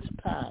on this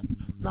path.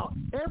 Now,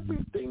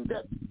 everything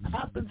that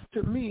happens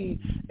to me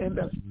and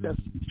that's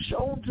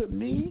shown to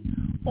me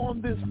on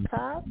this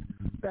path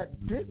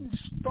that didn't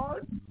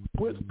start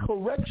with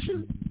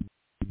correction,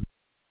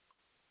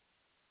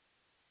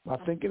 my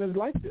thinking is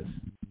like this.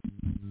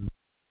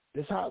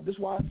 This is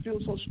why I feel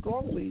so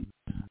strongly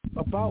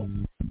about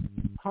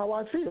how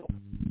I feel.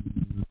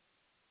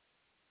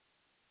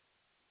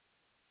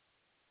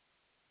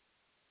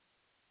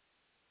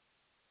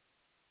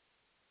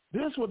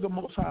 This was the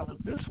Most High.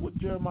 This is what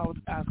Jeremiah was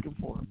asking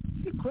for.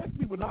 He said, correct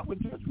me, but not with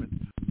judgment.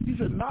 He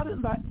said, not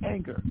in thy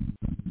anger,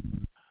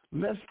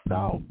 lest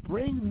thou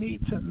bring me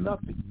to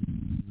nothing.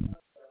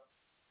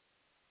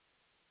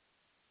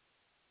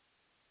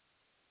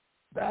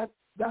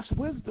 That's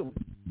wisdom.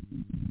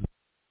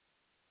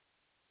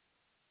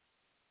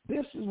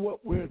 This is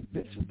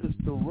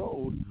the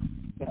road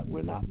that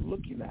we're not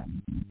looking at.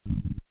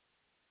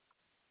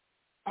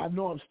 I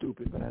know I'm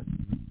stupid, man.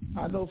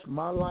 I know for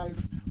my life,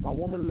 my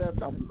woman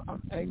left. I'm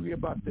angry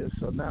about this.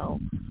 So now,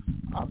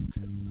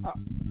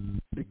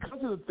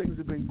 because of the things that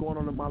have been going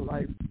on in my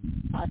life,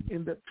 I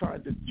end up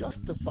trying to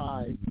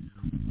justify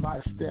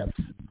my steps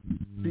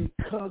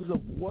because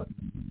of what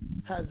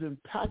has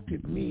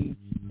impacted me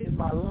in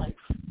my life,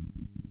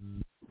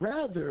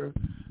 rather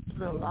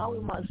than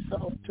allowing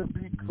myself to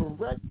be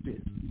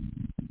corrected.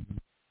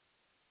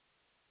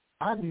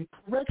 I need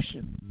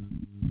correction,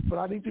 but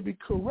I need to be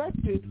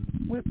corrected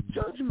with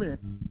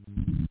judgment.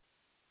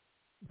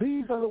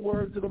 These are the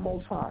words of the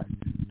Most High.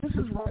 This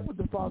is right with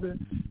the Father.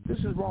 This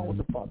is wrong with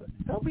the Father.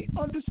 Help me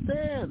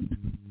understand.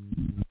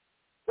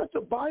 Let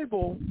the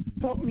Bible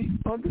help me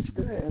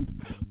understand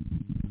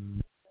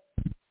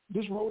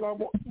this road I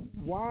want.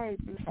 Why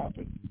this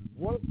happened?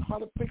 How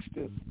to fix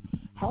this?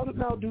 How to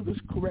now do this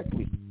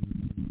correctly?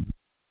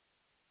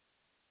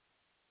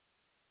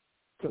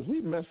 Because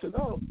we're messing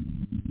up.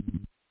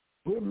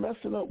 We're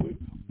messing up.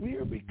 We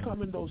are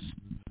becoming that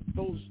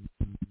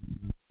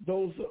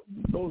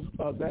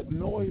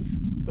noise,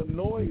 the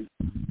noise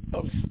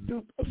of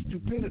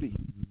stupidity.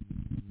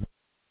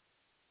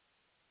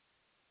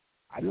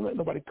 I didn't let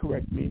nobody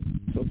correct me,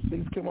 so if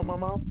things came out of my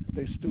mouth,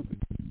 they're stupid.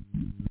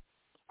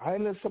 I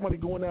didn't let somebody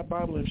go in that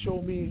Bible and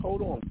show me,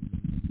 hold on,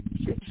 the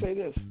scripture say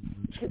this,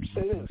 the scripture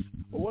say this.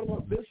 Well, what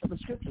about this and the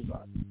scriptures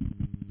are?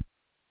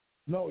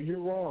 No, you're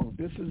wrong.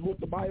 This is what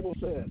the Bible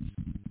says.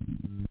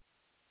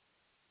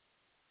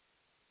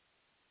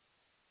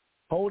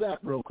 Hold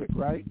that real quick,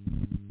 right?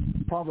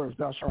 Proverbs,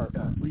 that's right.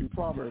 Read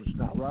Proverbs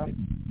now, right?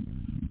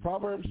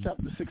 Proverbs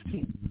chapter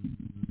 16.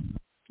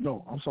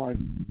 No, I'm sorry.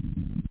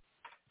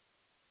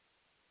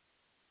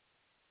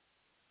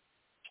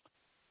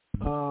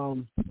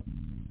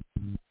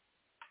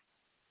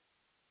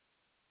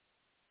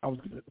 I was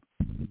good.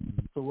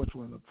 So which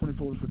one?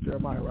 24 is for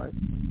Jeremiah, right?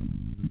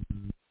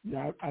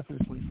 Yeah, I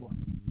finished 24.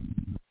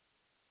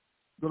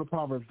 Go to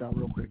Proverbs now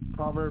real quick.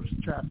 Proverbs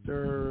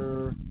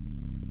chapter,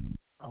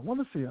 I want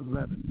to say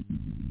 11.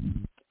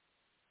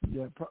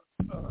 Yeah,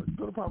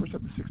 go to Proverbs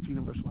chapter 16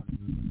 and verse 1.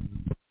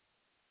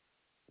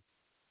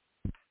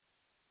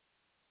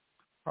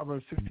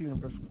 Proverbs 16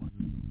 and verse 1.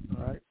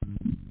 All right?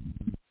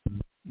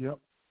 Yep.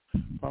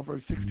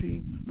 Proverbs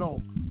 16.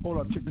 No, hold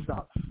on. Check this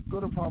out. Go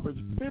to Proverbs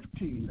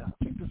 15 now.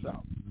 Check this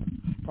out.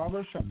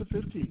 Proverbs chapter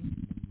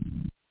 15.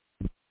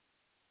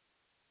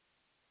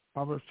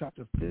 Proverbs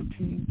chapter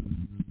 15.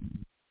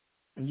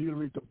 And you're going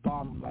to read the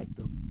bottom, like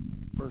the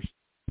verse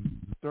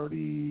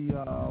 30.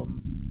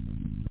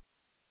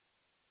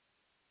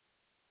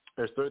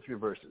 There's 33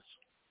 verses.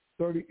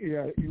 30,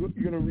 yeah. You're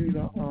going to read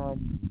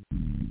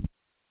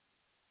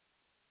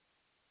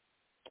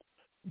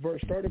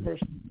verse 30, verse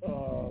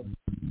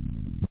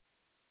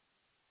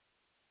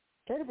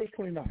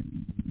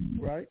 29,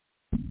 right?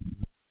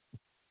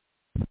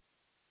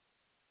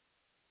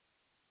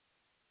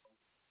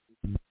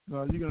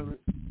 You're gonna.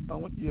 I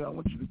want you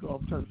to go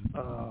up to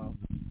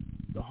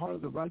the heart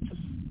of the righteous.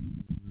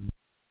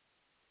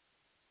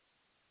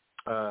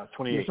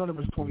 28. Yeah, start at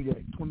verse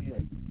 28.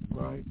 28,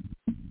 right?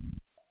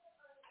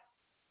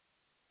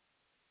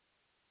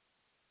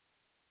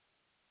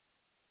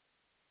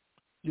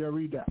 Yeah,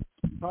 read that.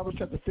 Proverbs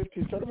chapter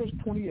 15, start at verse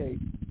 28,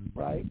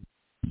 right?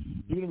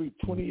 You're going to read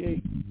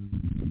 28.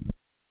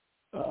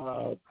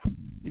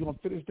 You're going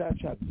to finish that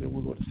chapter, then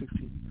we'll go to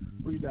 16.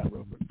 Read that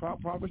real quick.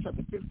 Proverbs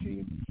chapter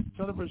 15,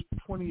 start at verse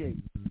 28.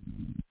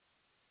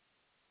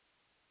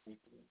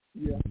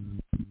 Yeah.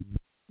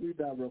 Read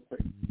that real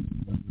quick.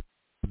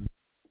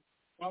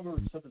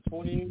 Proverbs chapter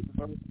 15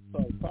 and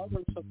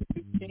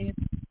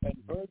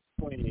verse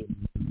 28.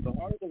 The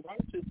heart of the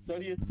righteous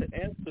studieth to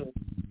answer,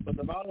 but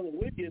the mouth of the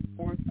wicked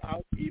pours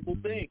out evil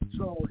things.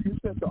 So he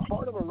said, the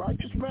heart of a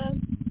righteous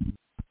man,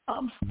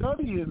 I'm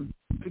studying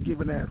to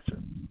give an answer.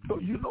 So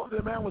you know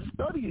the man was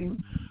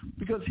studying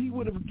because he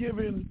would have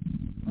given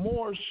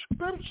more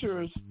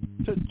scriptures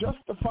to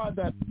justify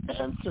that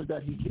answer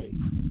that he gave.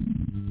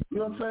 You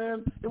know what I'm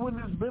saying? It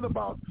wouldn't have been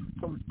about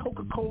some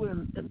Coca-Cola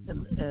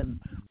and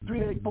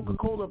 3-8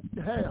 Coca-Cola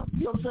ham.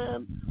 You know what I'm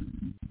saying?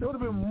 There would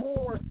have been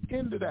more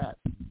into that.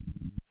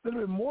 There would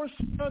have been more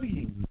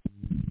studying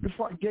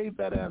before I gave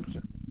that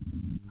answer.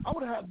 I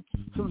would have had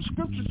some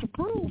scriptures to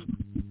prove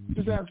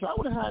this answer. I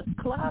would have had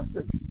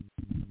classes.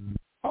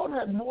 I would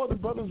have had more of the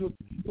brothers. It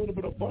would have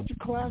been a bunch of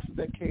classes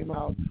that came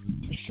out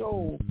to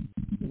show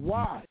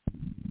why.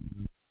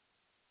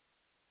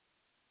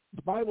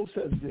 The Bible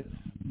says this.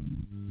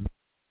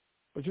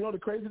 But you know the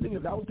crazy thing,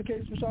 if that was the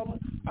case, Mashama,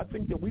 I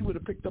think that we would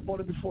have picked up on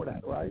it before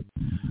that, right?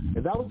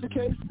 If that was the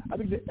case, I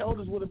think the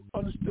elders would have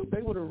understood.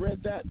 They would have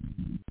read that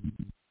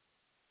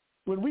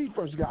when we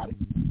first got it.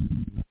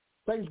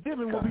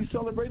 Thanksgiving will be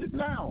celebrated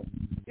now,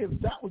 if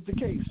that was the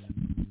case.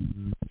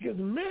 Because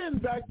men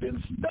back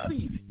then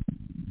studied.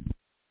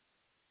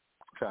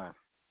 Okay.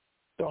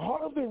 The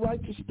heart of the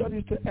righteous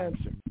studies to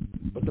answer,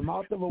 but the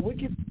mouth of a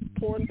wicked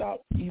pours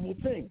out evil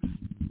things.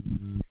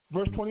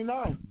 Verse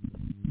 29.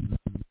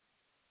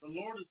 The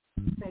Lord is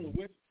from the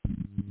wicked,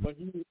 but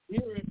he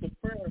heareth the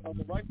prayer of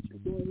the righteous.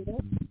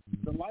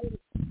 The light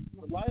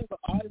of the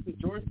eyes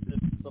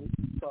rejoiceth.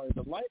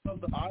 The light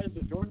of the eyes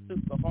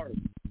rejoiceth the heart,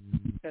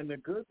 and the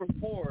good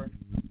report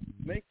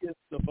maketh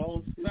the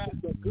bones fat.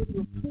 A good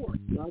report.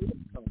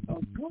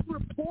 A good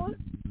report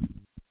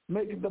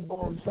maketh the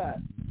bones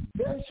fat.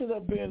 There should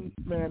have been,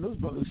 man, those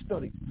brothers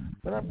studied.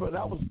 But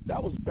that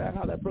was bad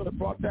how that brother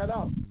brought that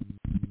out.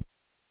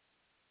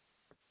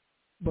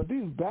 But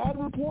these bad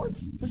reports,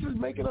 this is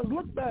making us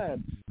look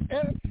bad.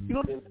 And, you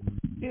know,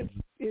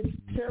 it's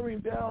tearing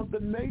down the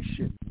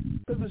nation.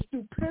 There's a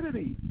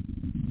stupidity.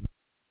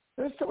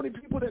 There's so many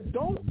people that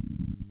don't.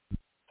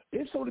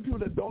 There's so many people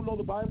that don't know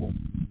the Bible.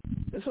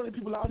 There's so many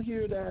people out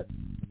here that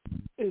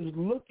is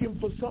looking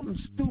for something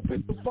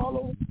stupid to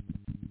follow.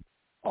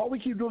 All we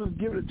keep doing is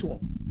giving it to them.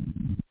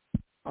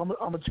 I'm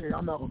going to tell you,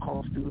 I'm not going to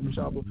call them stupid,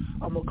 Michelle.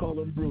 I'm going to call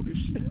them brutish.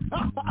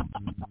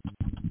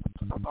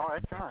 All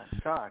right,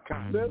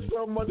 kind. There's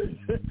so many,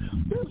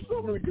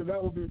 because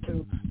that would be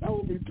too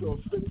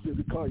offensive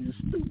to call you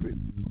stupid.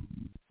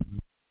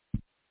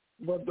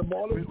 But the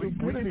more we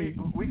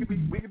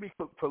can be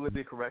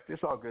politically correct.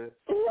 It's all good.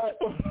 Right.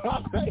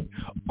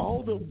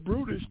 All the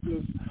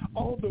brutishness,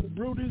 all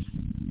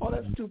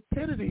that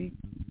stupidity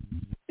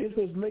is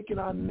what's making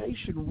our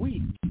nation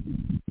weak.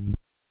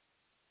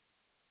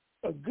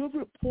 A good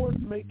report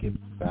make it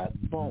fat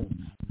bones.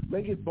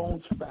 Make it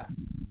bones fat.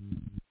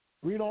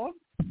 Read on.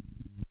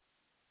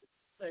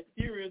 That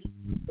heareth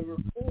the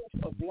reproof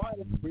of life,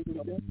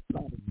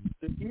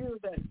 the ear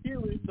that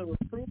heareth the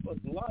reproof of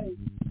life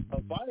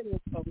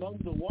abideth among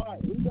the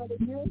wise. Read that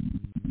again.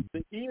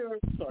 The ear,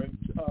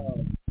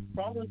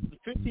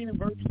 in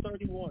verse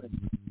 31.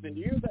 The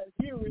ear that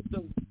heareth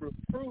the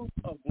reproof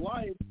of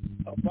life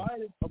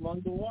abideth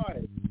among the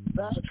wise.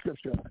 That's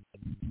scripture.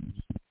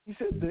 He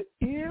said, the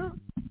ear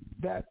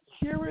that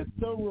heareth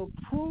the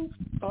reproof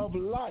of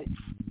life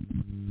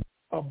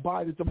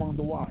abideth among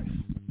the wise.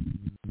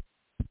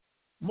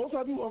 Most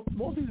of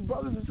these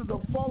brothers and sisters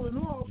are falling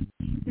off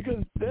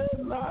because they're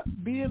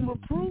not being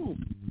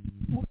reproved.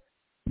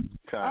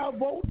 Okay.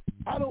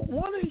 I don't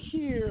want to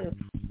hear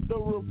the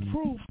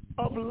reproof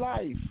of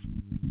life.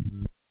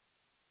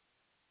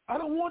 I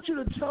don't want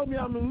you to tell me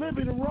I'm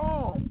living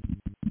wrong.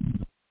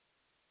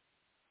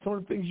 Some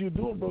of the things you're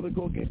doing, brother,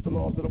 go against the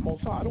laws of the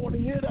Most High. I don't want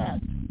to hear that.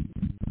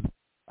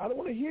 I don't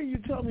want to hear you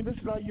tell me this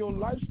is like your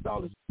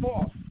lifestyle is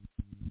false.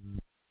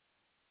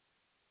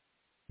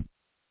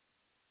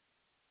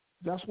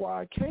 That's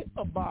why I can't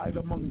abide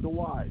among the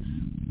wise.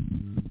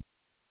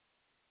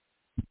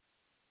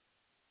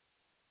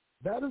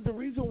 That is the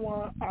reason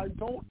why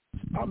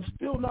I'm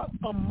still not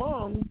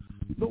among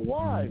the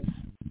wise,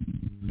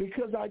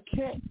 because I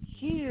can't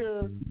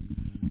hear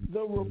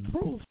the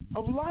reproof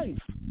of life.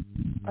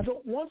 I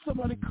don't want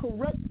somebody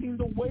correcting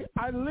the way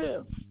I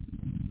live.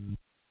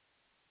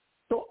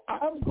 So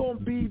I'm going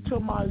to be to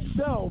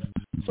myself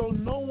so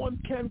no one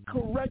can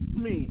correct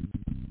me.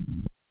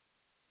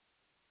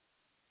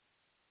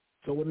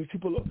 So when these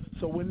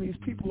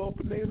people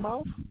open their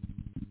mouth,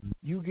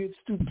 you get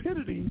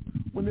stupidity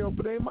when they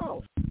open their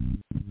mouth.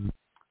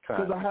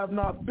 Because I have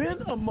not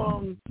been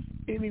among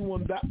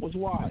anyone that was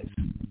wise.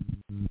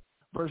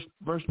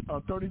 Verse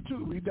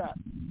 32, read that.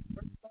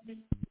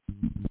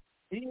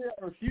 He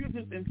that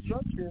refuses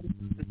instruction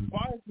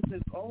despises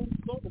his own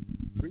soul.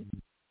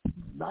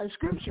 Nice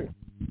scripture.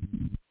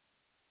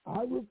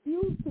 I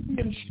refuse to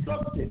be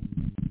instructed.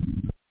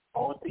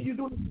 All thing you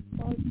do is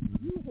despise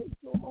you hate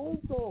your own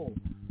soul.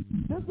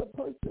 There's a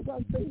person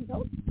that says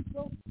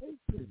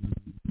self-hatred.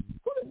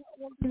 Who does not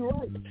want to be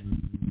right?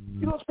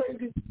 You know what's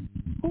crazy?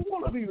 Who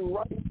want to be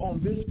right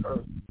on this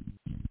earth,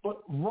 but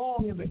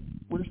wrong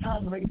when it's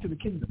time to make it to the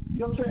kingdom? You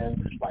know what I'm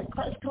saying? Like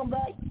Christ come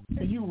back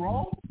and you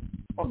wrong?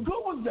 What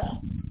good was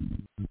that?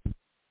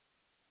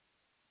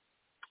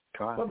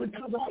 God.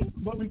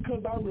 But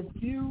because I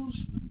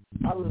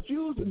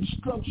refuse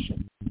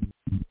instruction,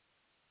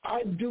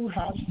 I do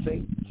have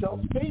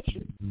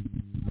self-hatred.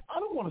 I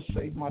don't want to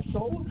save my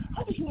soul.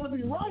 I just want to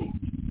be right.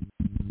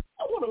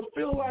 I want to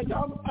feel like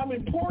I'm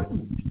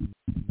important.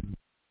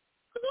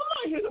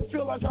 I'm not here to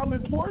feel like I'm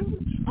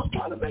important. I'm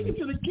trying to make it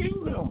to the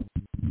kingdom.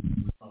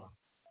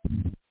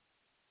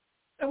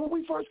 And when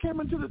we first came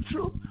into the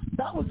truth,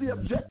 that was the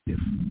objective.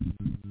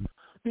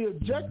 The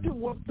objective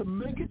was to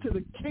make it to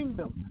the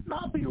kingdom,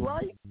 not be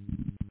right.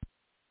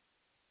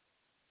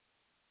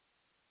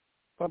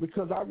 But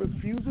because I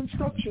refuse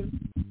instruction,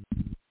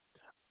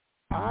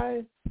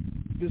 I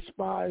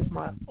despise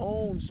my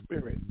own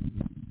spirit.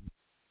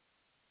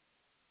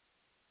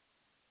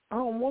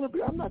 I'm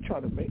not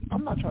trying to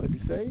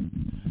be saved.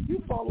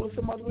 You following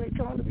somebody who ain't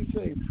trying to be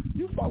saved.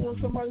 You following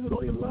somebody who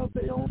don't even love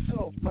their own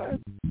self,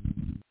 man.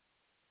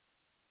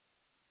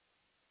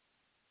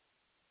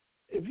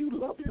 If you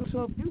love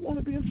yourself, you want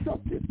to be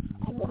instructed.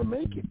 I want to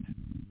make it.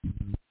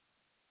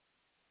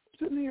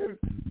 Sitting here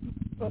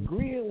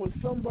agreeing with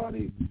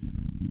somebody,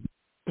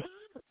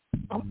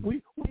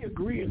 we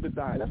agreed to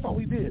die. That's all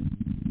we did.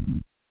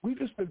 We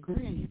just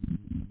agreed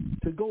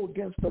to go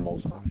against the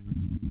Most High.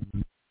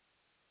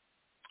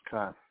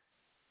 God.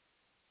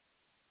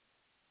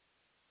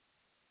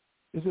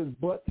 It says,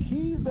 but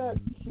he that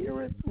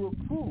heareth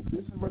reproof,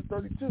 this is verse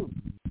 32,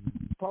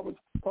 Proverbs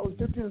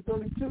 15 and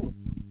 32,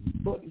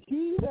 but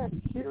he that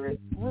heareth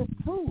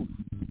reproof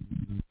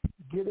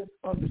getteth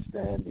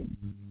understanding.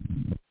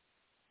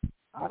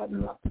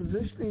 I'm not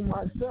positioning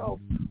myself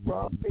where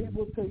I'm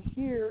able to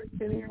hear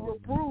any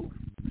reproof.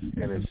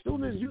 And as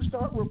soon as you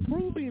start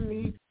reproving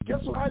me,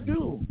 guess what I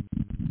do?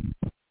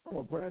 I'm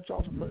going to branch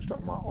off and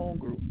start my own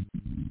group.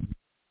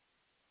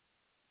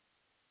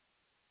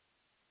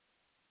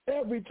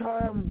 Every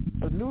time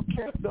a new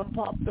camp done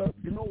popped up,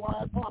 you know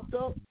why it popped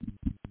up?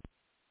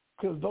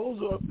 Because those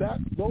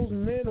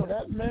men or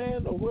that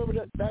man or whoever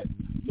that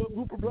little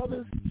group of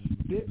brothers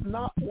did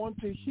not want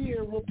to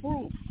hear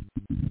reproof.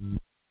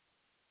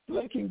 So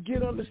they can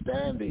get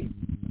understanding.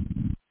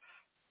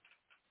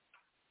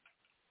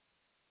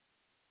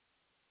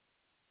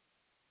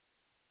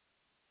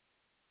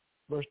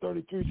 Verse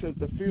 33 says,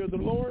 the fear of the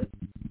Lord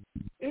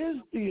is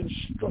the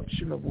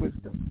instruction of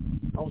wisdom.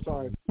 I'm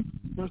sorry.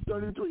 Verse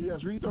 33,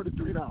 yes, read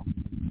 33 now.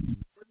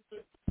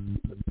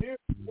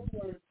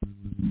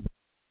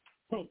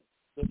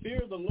 The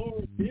fear of the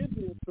Lord is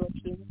the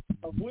instruction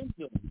of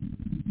wisdom,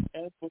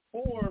 and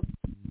before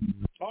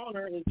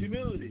honor and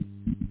humility.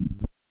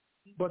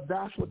 But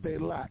that's what they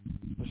lack.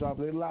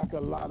 They lack a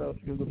lot of,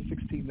 you go to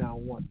 16 now,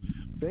 1.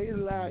 They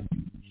lack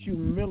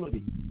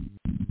humility.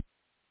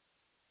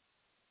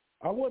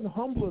 I wasn't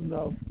humble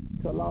enough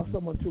to allow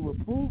someone to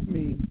reprove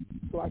me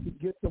so I could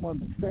get some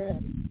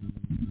understanding.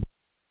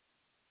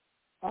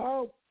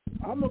 I'm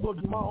going to go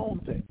do my own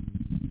thing.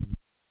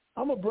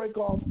 I'm going to break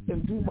off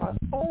and do my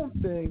own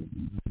thing.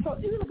 So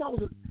even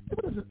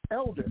Even as an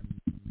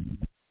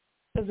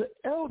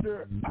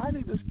elder, I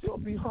need to still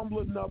be humble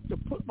enough to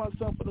put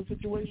myself in a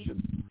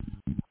situation.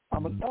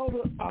 I'm an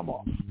elder, I'm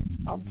off.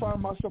 I'm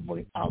finding myself on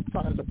the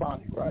outside of the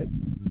body, right?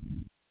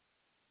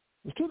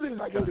 There's two things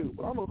I can do.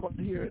 But I'm going to go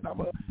here, and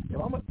if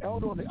I'm an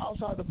elder on the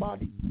outside of the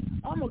body,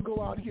 I'm going to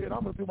go out here and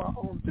I'm going to do my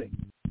own thing.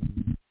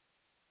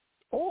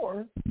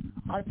 Or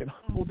I can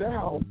humble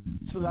down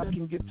so that I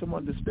can get some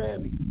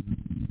understanding.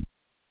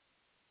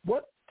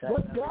 What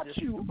got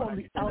you on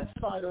the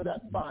outside of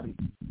that body?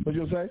 What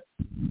you say?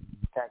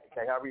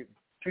 Can I read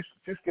two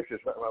scriptures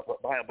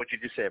behind what you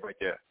just said right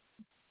there?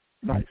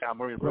 Nice. I'm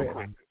going to read real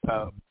quick.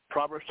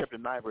 Proverbs chapter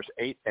 9, verse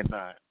 8 and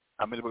 9.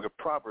 I'm in the book of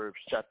Proverbs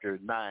chapter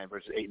 9,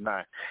 verses 8 and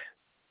 9.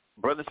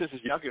 Brothers and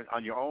sisters, y'all can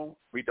on your own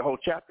read the whole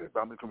chapter, but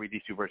I'm going to read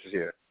these two verses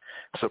here.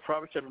 So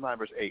Proverbs chapter 9,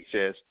 verse 8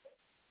 says,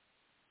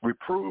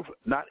 reprove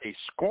not a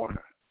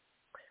scorner,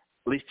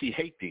 lest he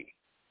hate thee.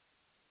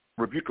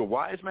 Rebuke a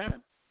wise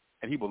man,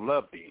 and he will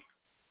love thee.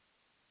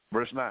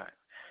 Verse 9,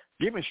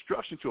 give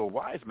instruction to a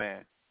wise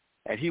man,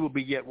 and he will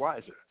be yet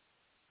wiser.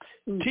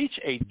 Teach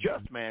a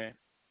just man,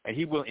 and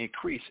he will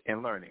increase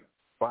in learning.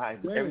 Behind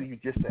everything you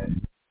just said.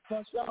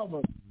 That's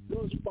Alvin.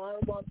 You're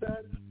inspired about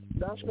that.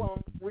 That's why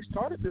we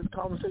started this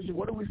conversation.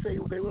 What did we say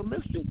they were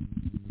missing?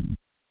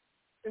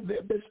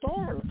 They're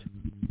starved.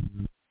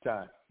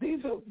 God.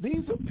 These are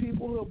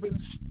people who have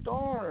been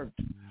starved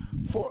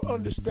for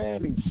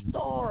understanding,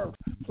 starved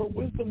for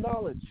wisdom,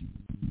 knowledge.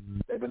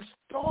 They've been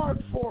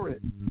starved for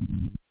it.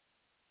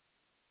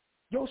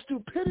 Your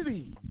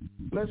stupidity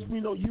lets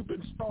me know you've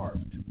been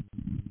starved.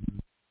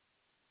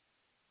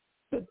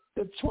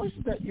 The choice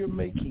that you're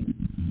making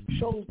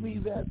shows me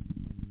that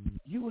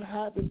you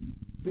haven't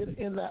been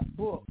in that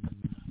book.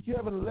 You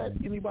haven't let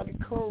anybody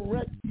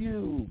correct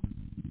you.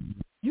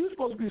 You're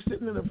supposed to be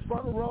sitting in the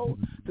front row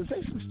to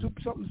say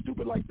something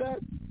stupid like that.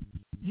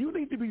 You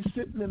need to be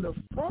sitting in the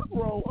front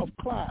row of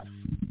class.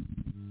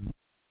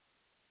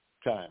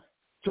 Time.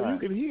 So you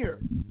can hear.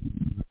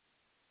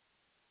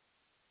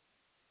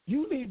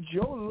 You need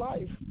your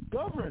life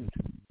governed.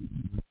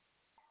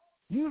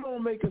 You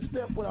don't make a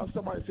step without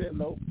somebody saying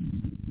no.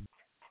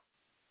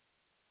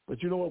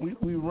 But you know what?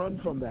 We run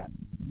from that.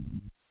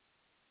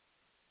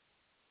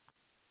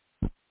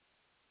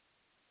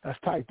 That's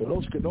tight. But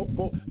those could don't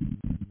vote.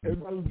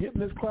 Everybody who's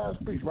getting this class,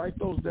 please write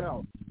those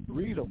down.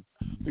 Read them.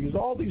 Because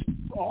all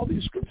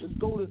these scriptures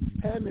go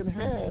hand in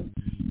hand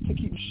to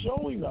keep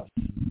showing us.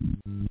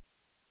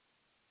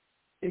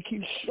 It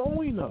keeps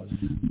showing us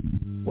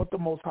what the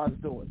Most High is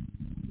doing.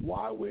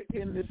 Why we're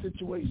in this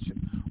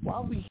situation. Why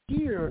we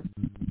hear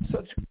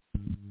such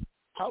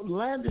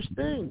outlandish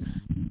things.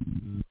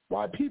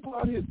 Why people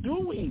out here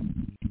doing.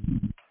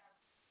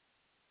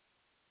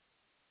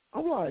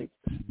 I'm like,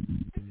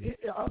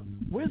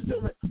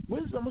 wisdom,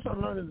 I'm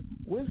starting learning,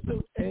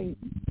 wisdom ain't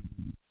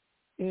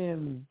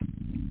in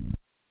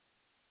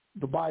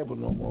the Bible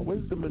no more.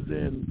 Wisdom is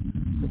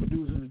in the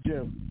dudes in the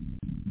gym.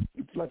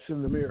 He flexes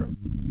in the mirror.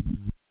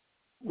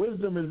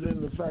 Wisdom is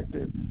in the fact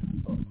that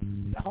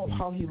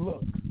how he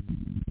looked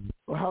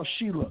or how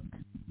she looked.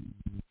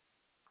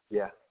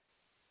 Yeah.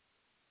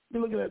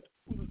 You look at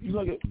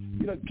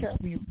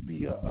can't be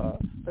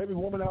every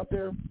woman out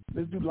there.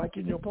 This dude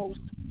liking your post.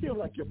 He don't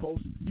like your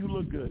post. You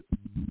look good.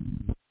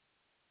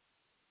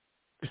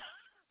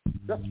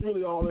 That's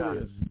really all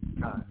it is.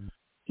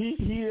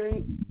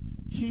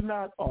 He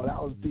not. Oh,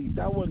 that was deep.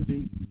 That wasn't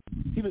deep.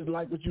 He just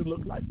like what you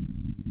look like.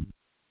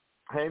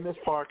 Hey, Miss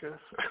Parker.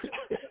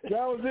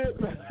 That was it,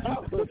 man.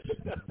 That was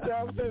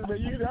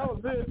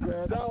it,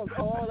 man. That was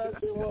all that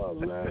shit was,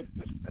 man.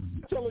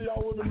 Telling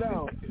y'all women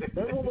now.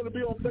 Every woman to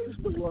be on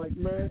Facebook like,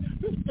 man,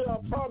 this thing I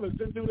promise,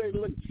 this dude ain't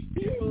look.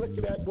 He ain't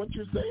looking at what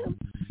you're saying.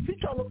 He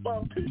trying to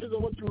find pictures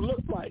of what you look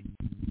like.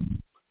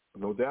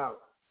 No doubt.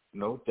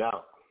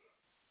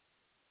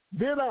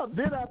 Then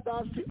after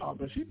I see, oh,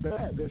 but she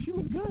bad. Man. She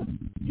was good.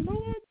 You know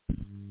what?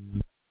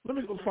 Let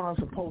me go find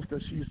some posts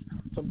that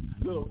some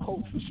little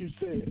quotes that she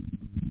said.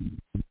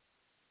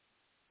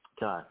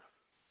 God.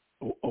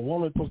 A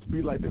woman's supposed to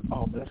be like this.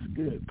 Oh, that's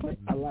good. Click.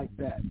 I like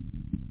that.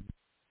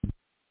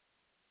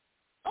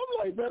 I'm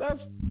like,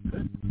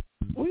 man,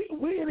 we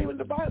ain't even in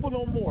the Bible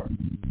no more.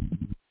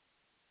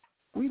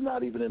 We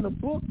not even in the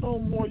book no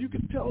more. You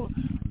can tell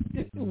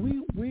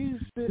we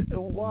sit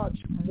and watch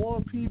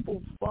more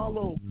people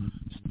follow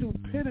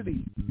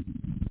stupidity.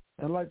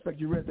 And like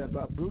you read that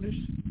about Brutus,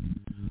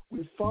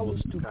 we follow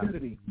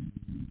stupidity.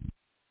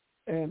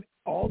 And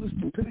all the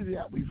stupidity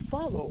that we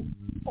follow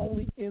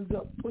only ends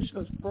up pushing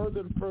us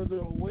further and further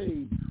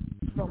away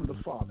from the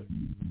Father.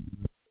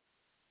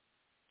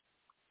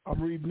 I'm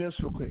reading this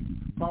real quick.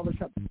 Proverbs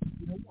chapter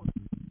 1.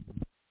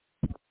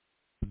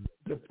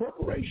 The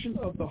preparation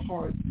of the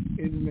heart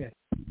in men,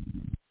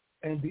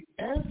 and the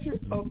answer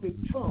of the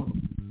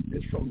tongue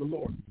is from the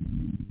Lord.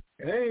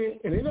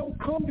 And they don't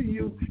come to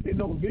you in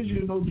no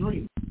vision, no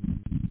dream.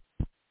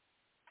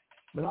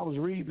 But I was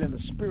reading in the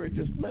spirit,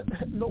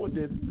 no, it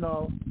didn't.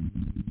 No,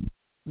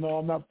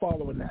 I'm not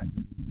following that.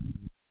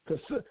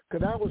 Because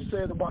that was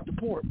said about the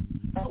pork.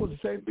 That was the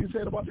same thing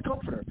said about the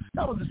Comforter.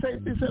 That was the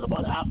same thing said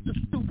about half the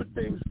stupid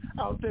things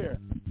out there.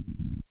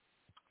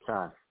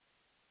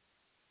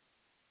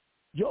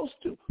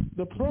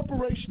 The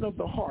preparation of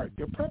the heart,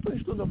 the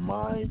preparation of the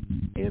mind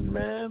in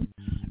man,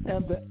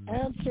 and the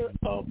answer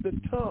of the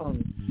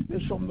tongue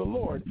is from the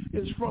Lord,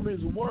 is from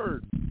his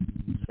word.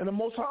 And the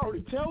Most High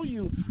already tell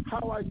you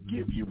how I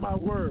give you my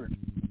word.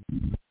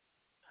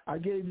 I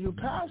gave you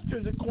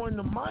pastors according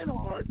to mine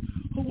heart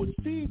who would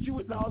feed you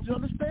with knowledge and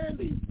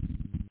understanding.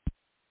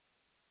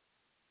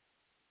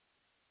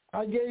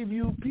 I gave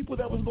you people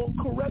that was going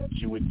to correct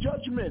you with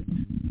judgment.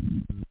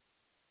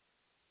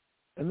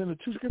 And then the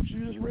two scriptures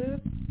you just read,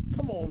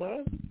 come on,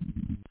 man.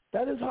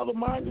 That is how the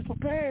mind is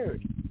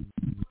prepared.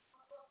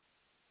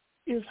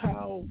 Is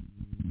how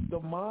the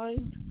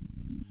mind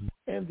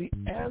and the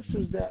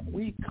answers that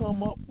we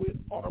come up with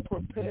are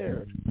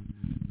prepared.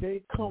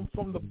 They come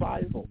from the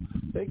Bible.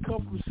 They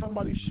come from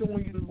somebody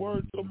showing you the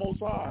words of the Most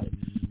High.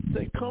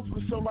 They come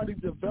from somebody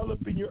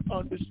developing your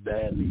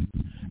understanding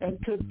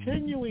and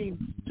continuing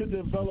to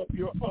develop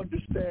your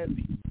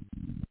understanding.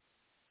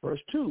 Verse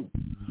 2,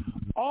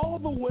 all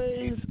the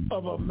ways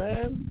of a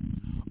man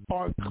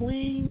are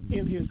clean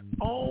in his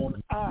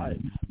own eyes,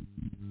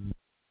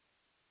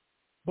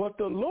 but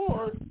the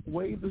Lord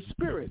weighs the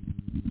Spirit.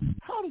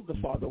 How does the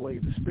Father weigh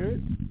the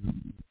Spirit?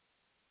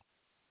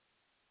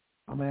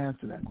 I'm going to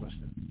answer that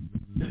question.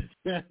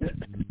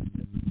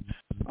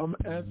 I'm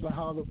going to answer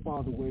how the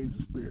Father weighs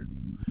the Spirit.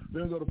 We're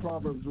going to go to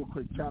Proverbs real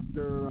quick,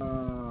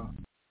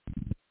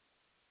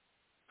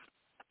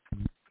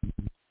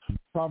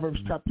 Proverbs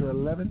chapter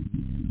 11.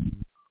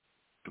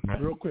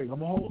 Real quick, I'm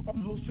going to hold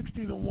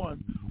 16:1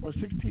 or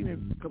 16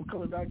 and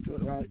coming back to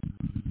it, right?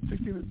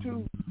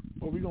 16:2,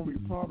 but we're going to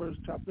read Proverbs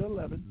chapter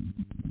 11.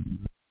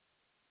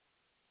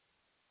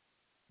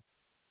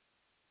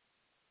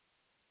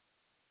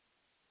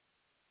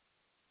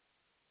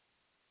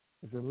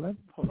 Is it 11?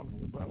 Hold on.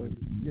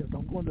 Yes,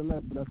 I'm going to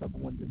 11, but that's not the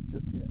one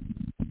just yet.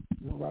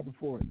 No, right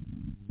before it.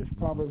 It's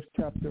Proverbs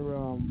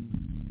chapter,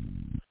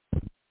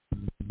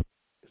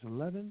 it's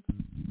 11.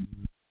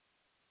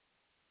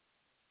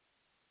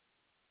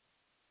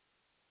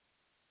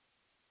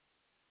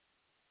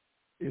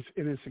 It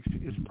is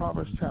 16. It's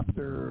Proverbs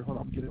chapter, hold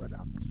on, I'm getting it right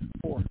now.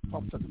 4.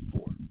 Proverbs chapter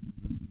 4.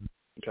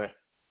 Okay.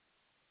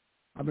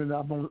 I mean,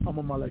 I'm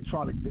on my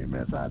electronic thing,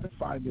 man, so I had to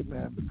find it,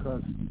 man,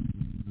 because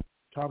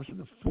Proverbs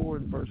chapter 4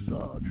 and verse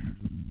 18.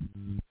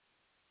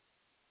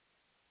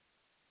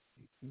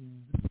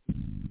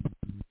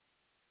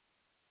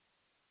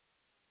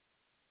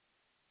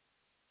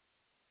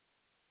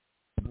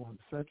 One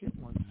second.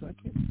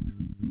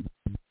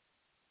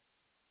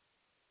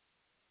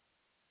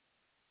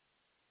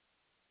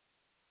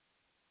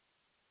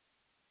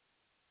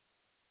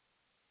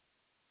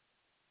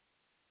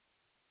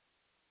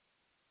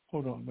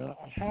 Hold on, man.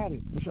 I had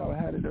it. Wish I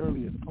had it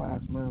earlier in the class,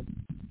 man.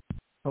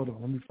 Hold on,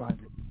 let me find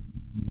it.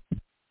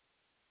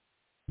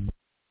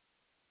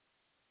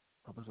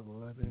 Proverbs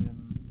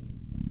 11.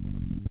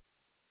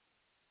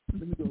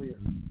 Let me go here.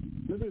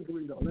 Let me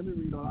read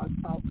on.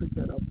 I'll pick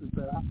that up.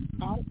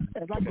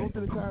 As I go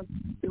through the class,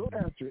 it'll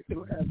answer it.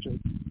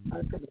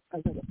 I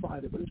gotta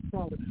find it, but it's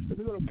Proverbs. Let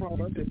me go to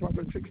Proverbs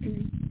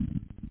 16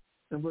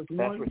 and verse 1.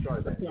 That's what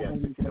started that. Yeah,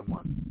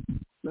 16:1.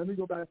 Let me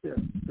go back there.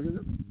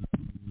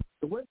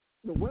 The way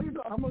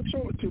I'm going to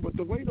show it to you, but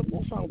the way the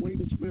Most High weighs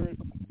the Spirit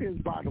is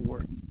by the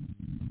Word.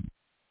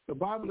 The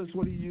Bible is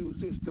what he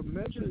uses. The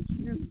measure is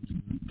used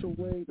to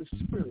weigh the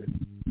Spirit.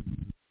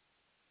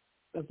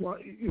 That's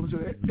why it was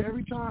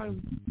every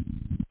time,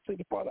 say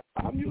the Father,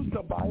 I'm using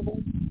the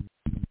Bible.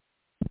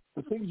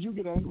 The things you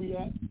get angry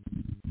at,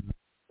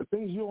 the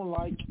things you don't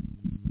like,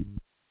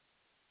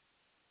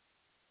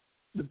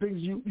 the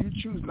things you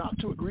choose not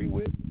to agree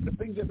with, the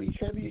things that be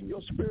heavy in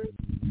your spirit,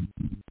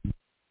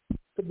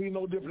 could be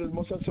no different than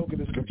most of the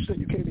scripture said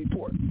you can't eat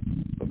pork.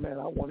 But man,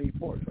 I want to eat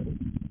pork.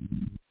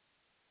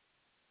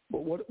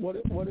 But what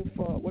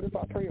if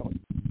I pray on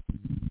it?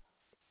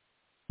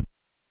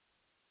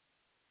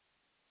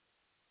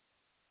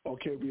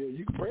 Okay, yeah,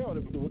 you can pray on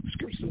it, but the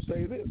scriptures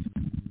say this.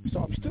 So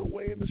I'm still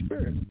weighing the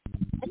Spirit.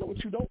 I know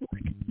what you don't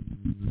like.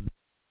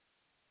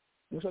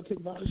 Once I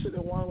take vodka, sit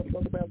and wine with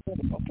another bad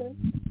woman, okay.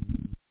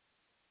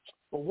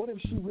 But what if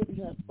she really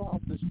had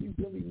problems? She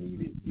really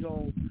needed,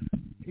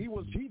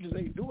 he just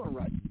ain't doing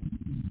right.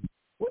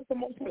 What's the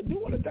most part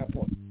doing at that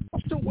point?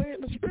 I'm still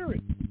weighing the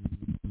Spirit.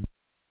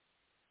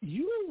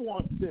 You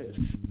want this.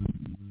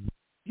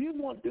 You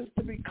want this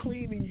to be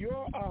clean in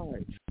your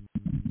eyes.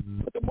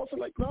 But the most are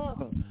like, nah.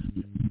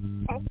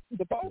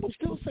 The Bible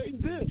still says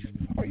this.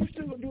 Are you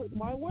still going to do it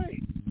my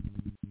way?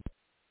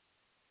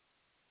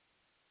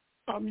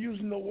 I'm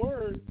using the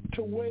word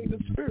to weigh the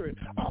Spirit.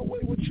 I'll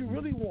weigh what you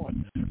really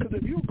want. Because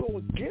if you go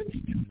against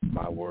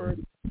my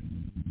word,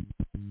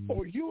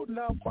 or you will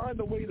now find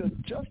a way to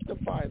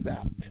justify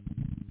that,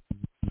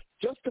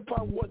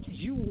 justify what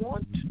you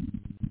want,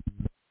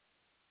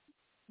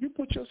 you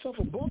put yourself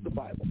above the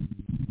Bible.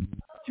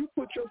 You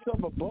put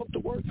yourself above the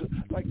words.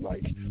 Like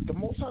the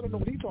Most High, I don't know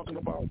what he's talking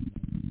about.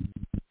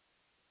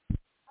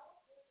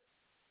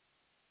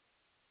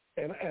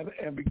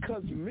 And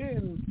because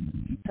men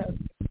have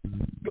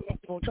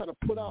try to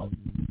put out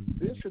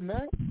this and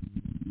that,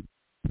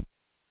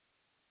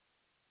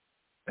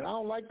 and I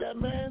don't like that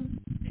man,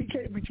 he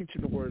can't be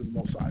teaching the word of the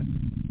Most High.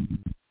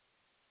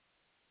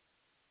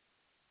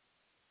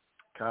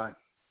 God.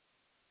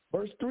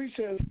 Verse 3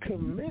 says,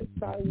 commit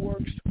thy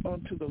works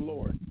unto the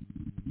Lord,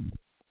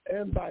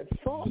 and thy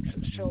thoughts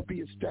shall be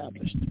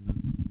established.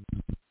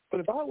 But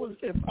if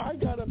I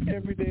got up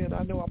every day and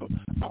I know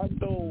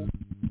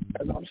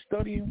as I'm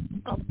studying,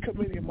 I'm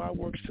committing my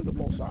works to the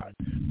Most High.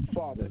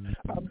 Father,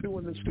 I'm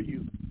doing this for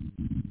you.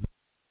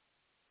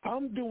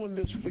 I'm doing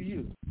this for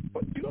you.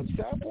 But you know what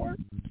that for?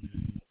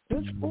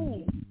 This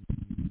fool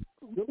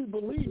really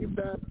believed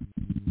that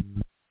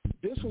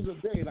this was a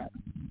day, like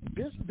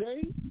this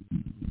day,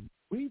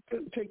 we've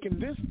been taking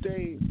this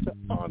day to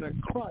honor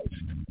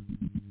Christ.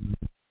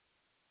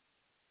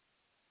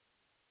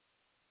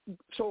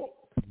 So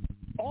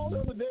all the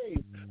other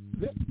days,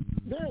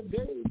 there are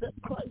days that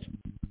Christ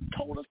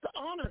told us to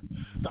honor.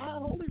 The high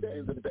holy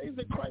days are the days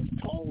that Christ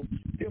told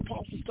the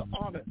apostles to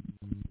honor.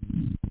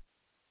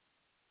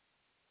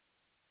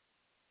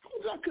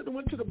 I could have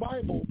went to the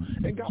Bible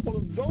and got one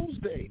of those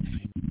days.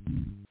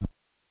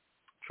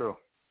 True.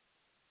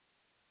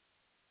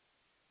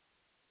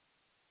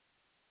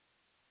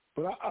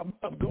 But I'm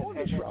going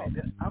this route.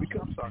 I'm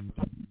sorry.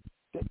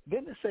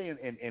 Didn't it say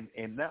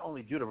in not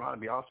only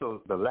Deuteronomy,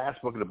 also the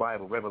last book of the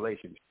Bible,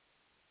 Revelation,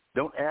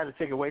 don't add or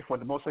take away from what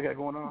the Most High got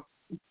going on?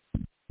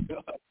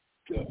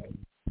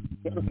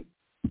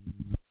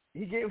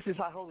 He gave us his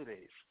high holy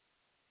days.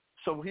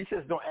 So he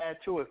says don't add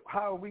to it.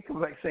 How are we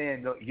come back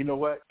saying, you know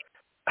what?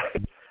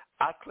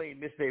 I claim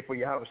this day for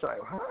Yahweh Shai.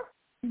 Huh?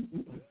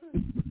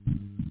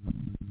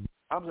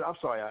 I'm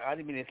sorry. I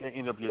didn't mean to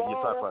interrupt your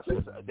thought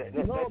process.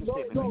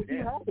 No, you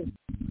haven't.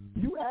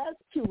 You add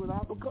to it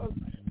because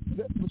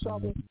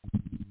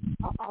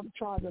I'm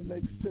trying to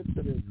make sense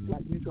of this,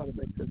 like you trying to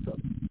make sense of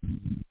it.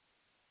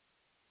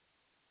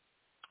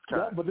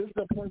 Yeah, but this is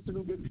the person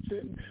who gets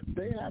sitting.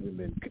 They haven't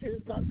been.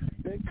 It's not.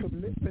 Their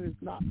commitment is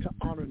not to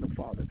honoring the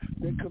Father.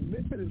 Their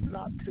commitment is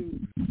not to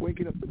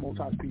waking up the Most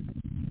High people.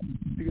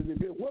 Because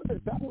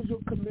if that was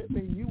your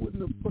commitment, you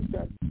wouldn't have put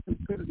that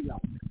stupidity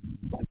out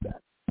like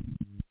that.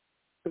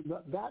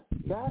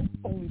 That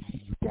only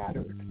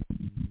scattered.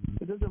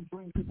 It doesn't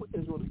bring people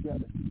Israel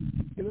together.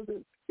 It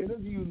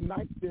doesn't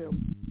unite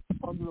them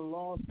under the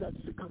law,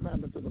 statutes, and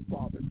commandments of the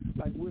Father,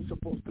 like we're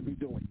supposed to be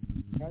doing,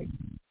 right?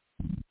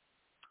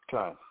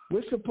 Okay.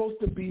 We're supposed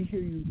to be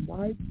here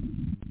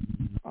uniting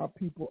our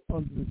people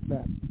under this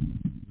banner,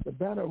 the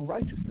banner of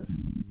righteousness,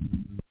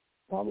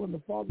 following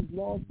the Father's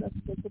laws,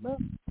 statutes, and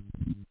commandments.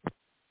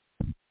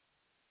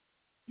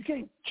 You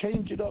can't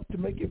change it up to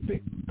make it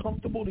fit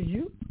comfortable to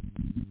you.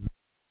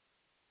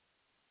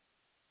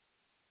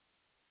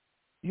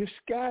 You're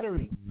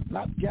scattering,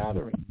 not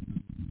gathering.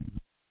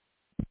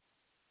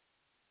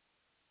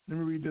 Let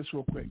me read this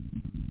real quick.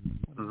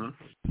 20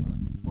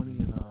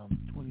 and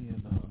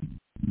 24.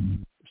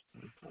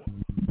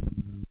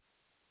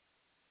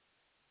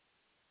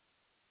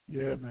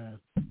 Yeah, man.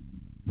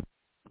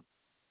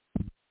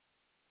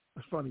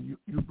 It's funny.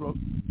 You broke.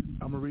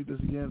 I'm gonna read this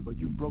again, but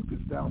you broke this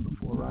down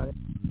before, right?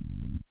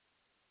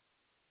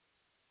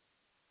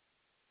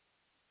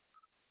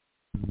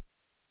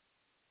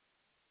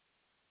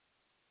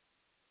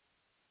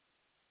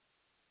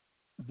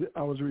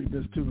 I was reading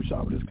this too,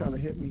 Rashad, but this kind of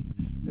hit me.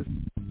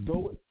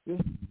 Don't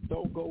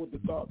go with the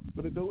thought,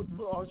 but it don't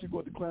also go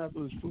with the class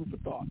of this food for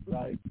thought,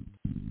 right?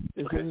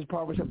 It says in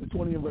Proverbs chapter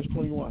 20 and verse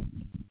 21.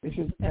 It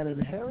says, an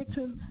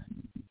inheritance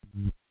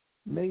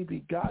may be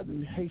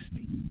gotten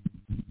hasty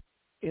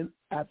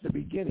at the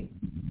beginning,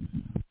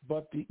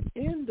 but the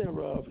end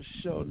thereof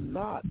shall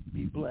not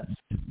be blessed.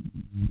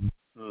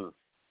 That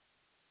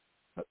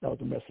was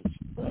the message.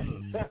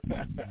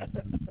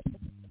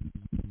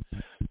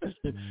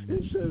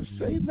 It says,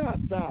 say not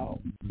thou,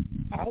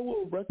 I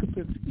will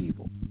recompense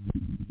evil,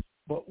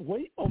 but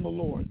wait on the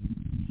Lord,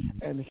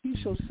 and he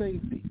shall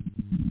save thee.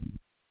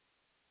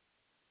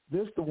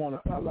 This is the one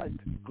I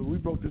liked, because we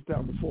broke this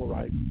down before,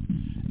 right?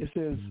 It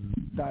says,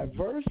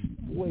 diverse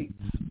weights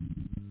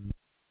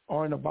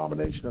are an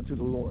abomination unto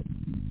the Lord,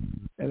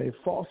 and a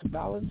false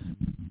balance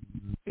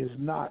is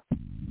not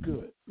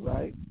good,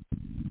 right?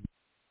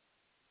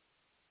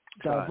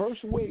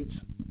 Diverse weights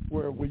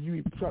where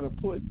you try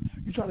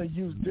to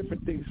use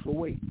different things for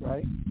weight,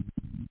 right?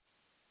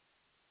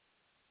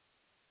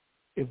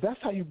 If that's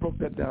how you broke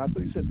that down, I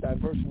thought you said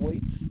diverse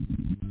weights.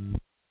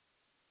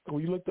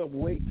 When you looked up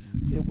weights,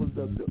 it was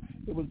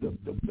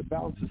the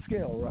balance of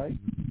scale, right?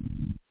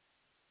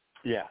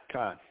 Yeah,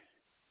 kind.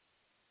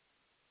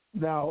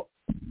 Now,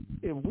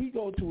 if we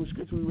go to a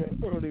scripture we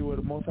read earlier where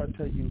the Most High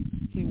tell you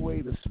he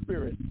weighed the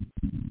spirit,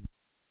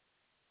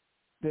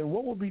 then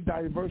what would be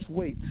diverse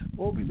weights?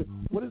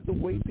 What is the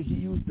weight that he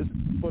used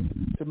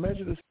to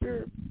measure the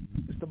spirit?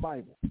 It's the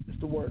Bible. It's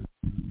the Word.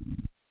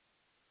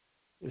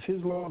 It's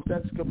his law,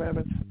 statutes,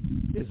 commandments.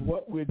 It's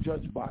what we're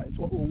judged by. It's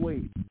what we're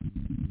weighed.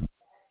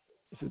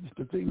 It's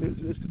the thing.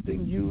 It's the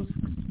thing used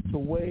to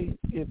weigh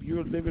if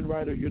you're living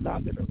right or you're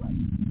not living right.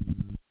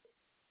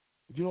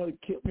 You know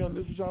what kept me on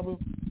this, Shabu?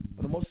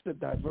 When the most of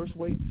the diverse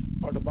weights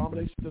are the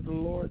abominations of the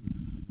Lord,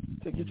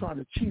 it's like you're trying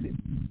to cheat it.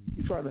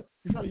 You're trying to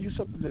use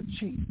something to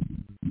cheat.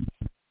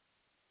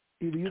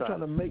 Either you're trying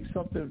to make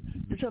something,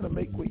 you're trying to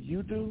make what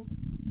you do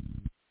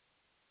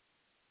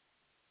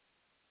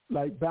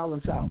like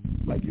balance out.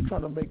 Like you're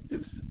trying to make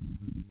this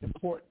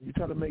important. You're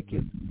trying to make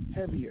it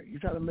heavier.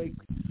 You're trying to make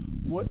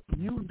what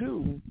you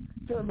do,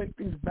 you're trying to make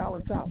things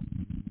balance out.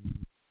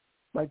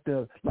 Like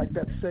that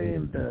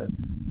saying, the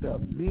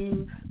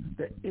means,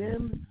 the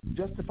end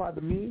justify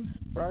the means,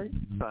 right?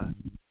 Right.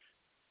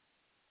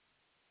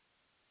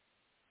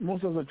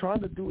 Most of us are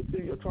trying to do a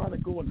thing, you're trying to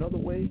go another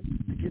way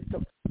to get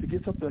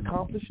something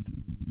accomplished.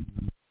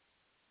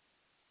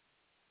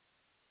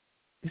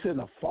 He said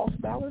a false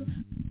balance.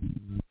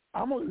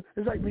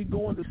 It's like me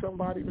going to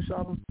somebody,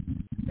 Mashaba,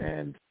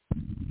 and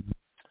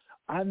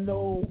I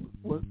know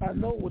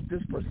what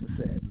this person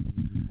said.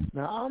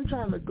 Now I'm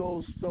trying to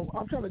go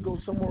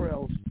somewhere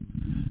else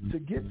to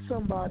get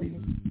somebody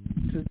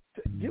to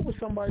get with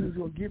somebody who's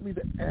going to give me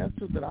the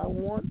answer that I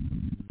want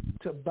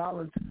to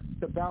balance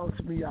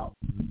me out.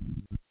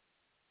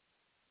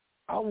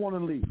 I want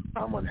to leave.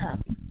 I'm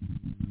unhappy,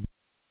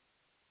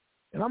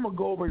 and I'm gonna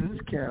go over to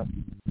this camp.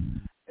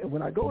 And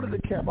when I go to the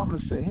camp, I'm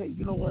going to say, hey,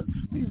 you know what?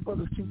 These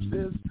brothers teach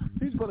this.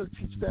 These brothers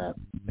teach that.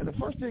 And the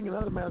first thing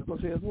another man is going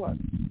to say is what?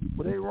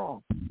 Well, they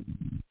wrong.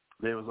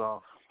 They was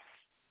off.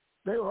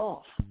 They were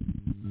off.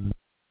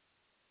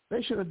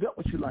 They should have dealt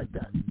with you like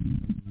that.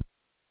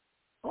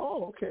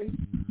 Oh, okay.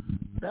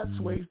 That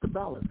sways the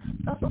balance.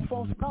 That's a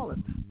false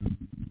balance.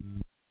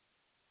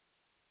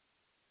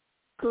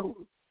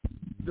 So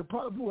the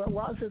part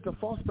why I say it's a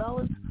false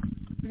balance,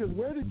 because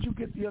where did you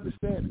get the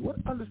understanding? What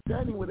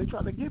understanding were they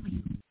trying to give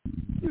you?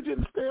 You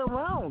didn't stay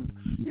around.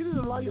 You didn't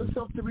allow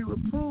yourself to be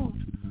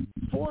reproved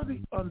for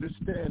the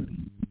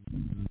understanding.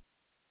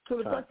 So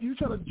the fact that you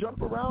try to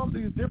jump around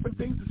these different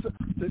things to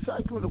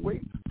decide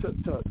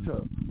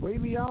to weigh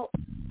me out,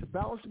 to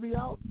balance me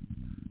out,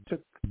 to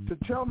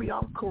tell me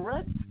I'm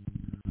correct,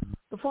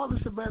 the Father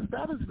said, man,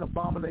 that is an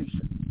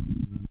abomination.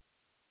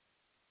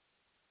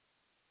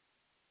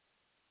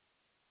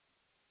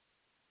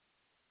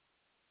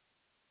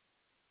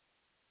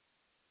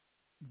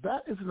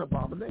 That is an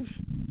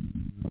abomination.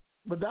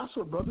 But that's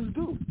what brothers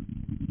do.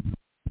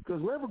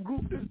 Because whatever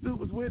group this dude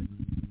was with,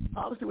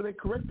 obviously when they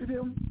corrected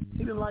him, he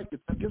didn't like it.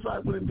 I guess I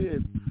would have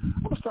did.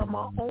 I'm going to start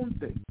my own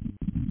thing.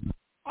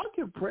 I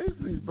give praise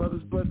to these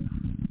brothers, but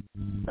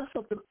that's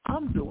something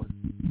I'm doing.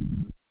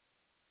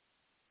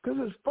 Because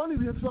it's funny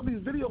because some of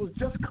these videos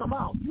just come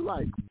out. You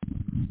like,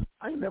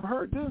 I ain't never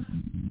heard this.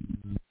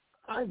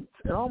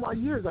 In all my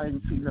years, I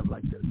ain't seen nothing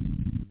like this.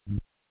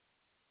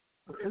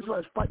 It's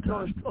like fighting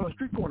on a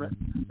street corner.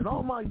 In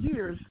all my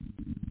years,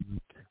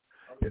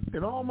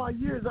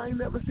 I ain't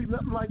never seen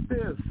nothing like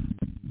this.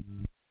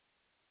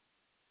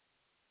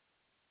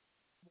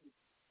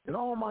 In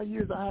all my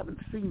years, I haven't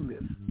seen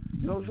this.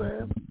 You know what I'm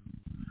saying?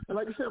 And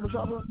like I said,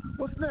 Mashaba,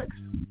 what's next?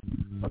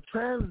 A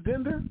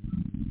transgender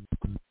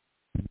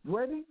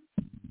wedding?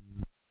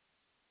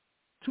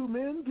 2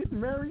 men getting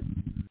married?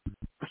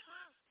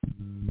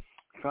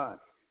 Fine.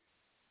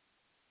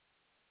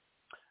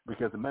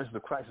 Because the message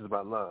of Christ is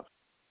about love.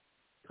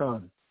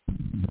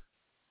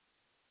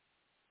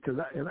 Because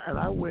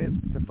I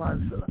went to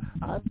find,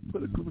 I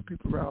put a group of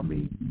people around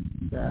me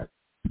that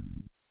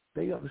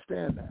they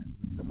understand that.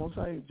 The Most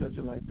High ain't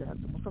judging like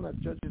that. The Most High not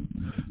judging.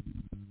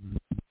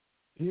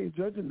 He ain't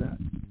judging that.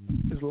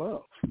 It's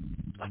love.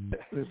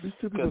 If these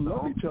two people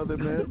love each other,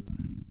 man.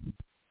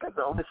 That's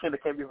the only sin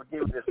that can't be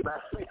forgiven is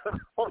blasphemy of the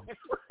Holy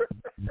Spirit.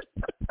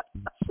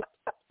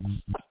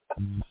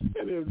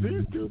 And if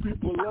these two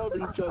people love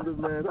each other,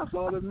 man, that's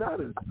all that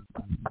matters.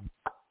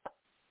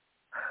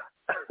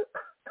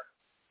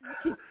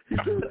 He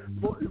said,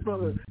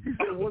 brother,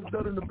 what's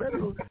done in the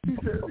bedroom? He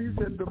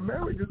said, the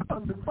marriage is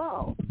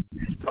undefiled.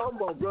 He's talking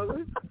about,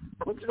 brother.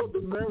 But you know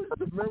the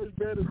marriage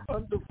bed is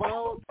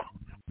undefiled?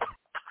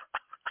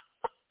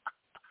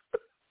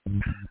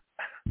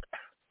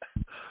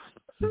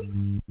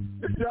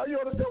 Yeah, you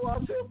understand what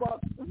I'm saying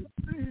about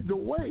the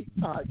weight?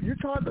 You're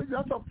trying to,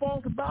 that's a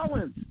false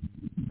balance.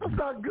 That's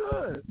not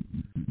good.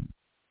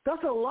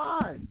 That's a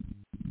lie.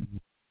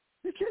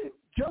 You can't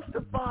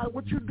justify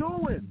what you're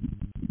doing.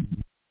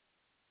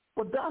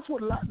 But that's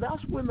when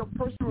the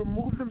person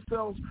removes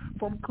themselves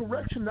from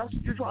correction. That's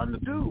what you're trying to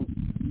do.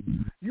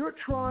 You're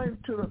trying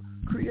to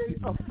create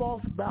a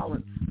false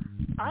balance.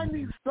 I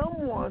need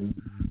someone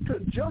to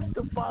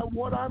justify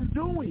what I'm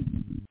doing.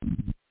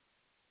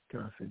 Can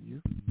I send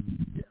you?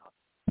 Yeah.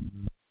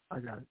 I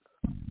got it.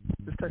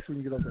 Just text me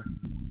when you get over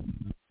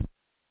there.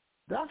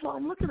 That's how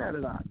I'm looking at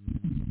it on.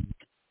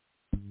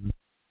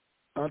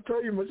 I'll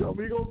tell you, Michelle,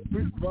 we're going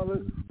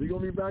to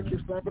be back here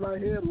slapping our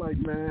head like,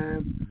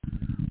 man,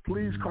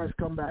 please, Christ,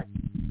 come back.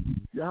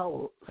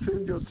 Yahweh,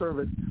 send your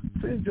servant.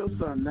 Send your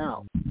son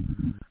now.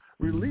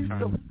 Release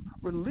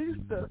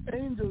the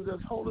angels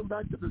that's holding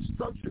back the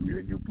destruction.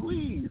 You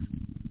please.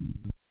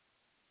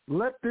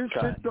 Let this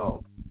shit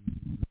go.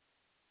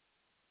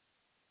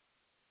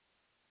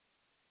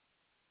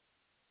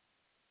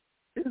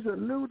 It's It's a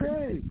new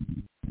day.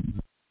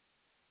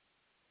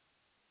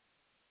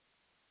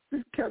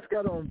 These cats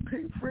got on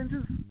pink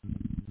fringes.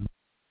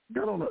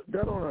 Got on a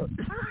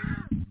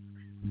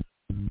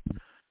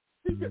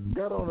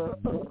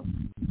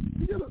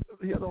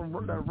he had on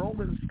that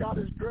Roman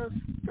Scottish dress.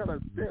 Got a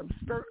damn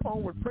skirt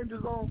on with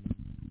fringes on.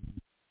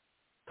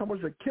 How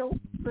much a kilt,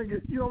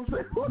 nigga? You know what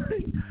I'm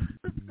saying?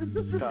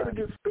 This is gonna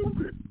get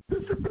stupid.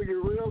 This is gonna get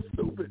real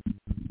stupid.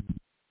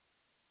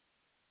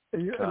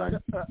 And you know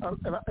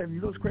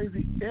what's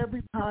crazy?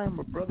 Every time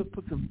a brother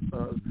puts a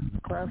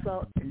class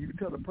out, and you can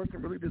tell the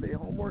person really did their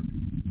homework,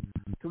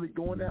 till they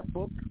go in that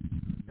book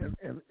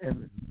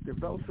and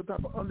develop some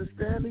type of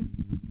understanding,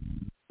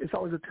 it's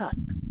always attacked.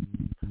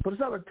 But it's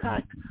not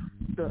attacked.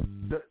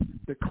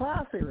 The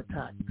class ain't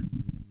attacked.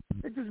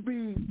 It just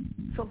be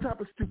some type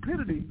of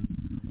stupidity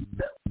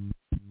that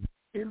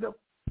end up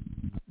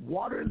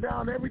watering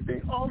down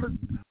everything. All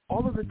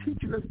of the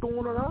teaching that's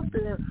going on out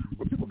there,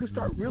 where people can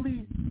start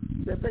really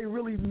that they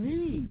really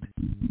need.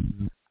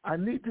 I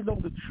need to know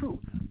the truth.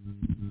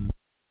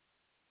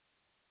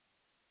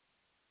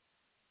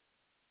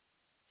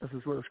 This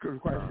is what the scripture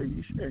Christ says,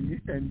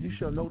 and you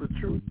shall know the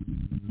truth,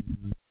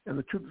 and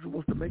the truth is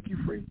supposed to make you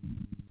free.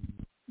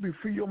 You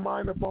free your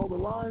mind of all the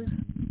lies.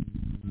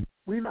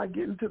 We're not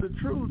getting to the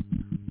truth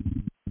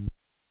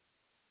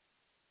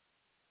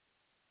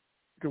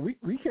because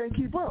we can't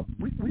keep up.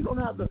 We don't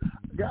have the.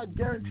 God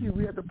guarantee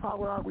we had the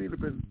power out. We'd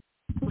have been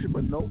pushing,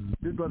 but nope.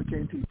 This brother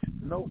can't teach.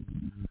 Nope.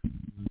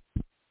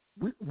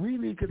 We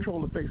need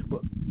control of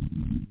Facebook,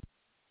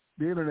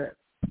 the internet.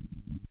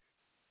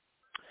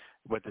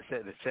 But the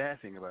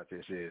sad thing about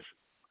this is,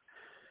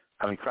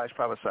 Christ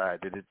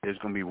prophesied that there's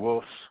going to be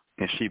wolves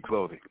in sheep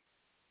clothing,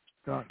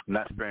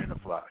 not sparing the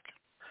flock.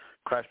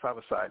 Christ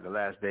prophesied in the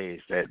last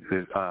days that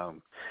there's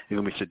going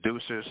to be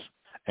seducers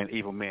and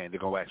evil men.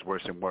 They're going to wax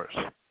worse and worse.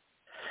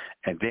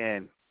 And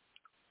then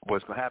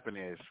what's going to happen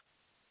is,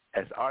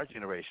 as our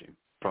generation,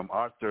 from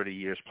our 30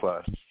 years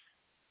plus,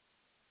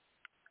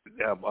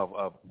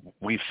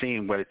 we've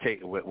seen what it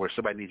takes, where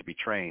somebody needs to be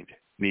trained,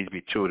 needs to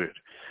be tutored,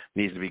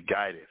 needs to be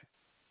guided.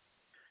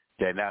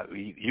 That now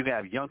you can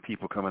have young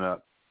people coming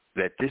up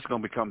that this is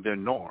going to become their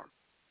norm.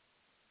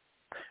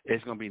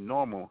 It's going to be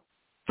normal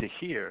to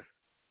hear.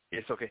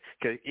 It's okay.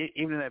 Because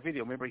even in that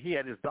video, remember, he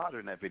had his daughter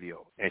in that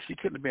video, and she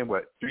couldn't have been,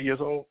 3 years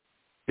old?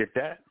 Did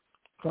that?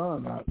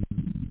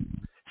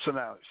 So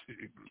now,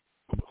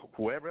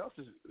 whoever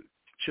else's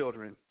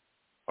children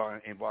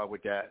are involved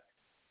with that,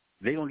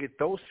 they're going to get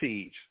those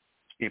seeds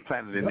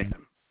implanted in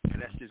them.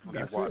 And that's just going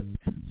to be water.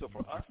 So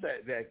for us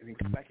that can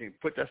come back and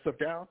put that stuff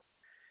down,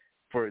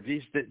 for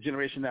these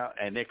generation now,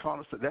 and they're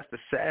calling us, that's the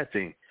sad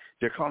thing,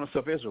 they're calling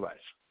themselves Israelites.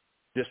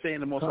 They're saying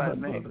the Most High's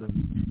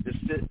name.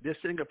 They're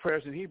saying the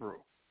prayers in Hebrew.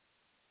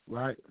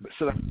 Right.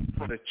 So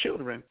for the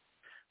children,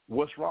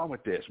 what's wrong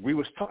with this? We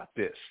was taught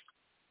this,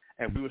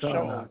 and we were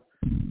shown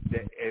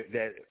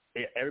that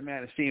every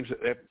man esteems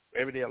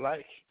every day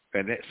alike,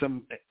 and that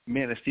some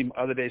men esteem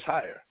other days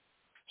higher.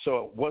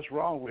 So what's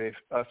wrong with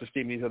us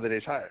esteeming these other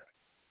days higher?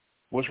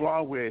 What's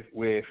wrong with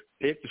if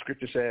the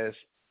scripture says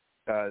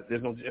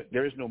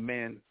there is no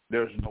men,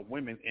 there's no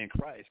women in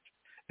Christ,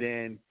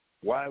 then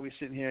why are we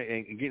sitting here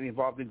and getting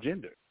involved in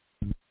gender?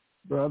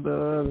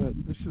 Brother,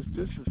 this is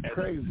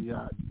crazy.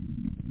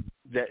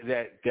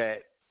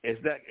 That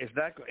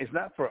it's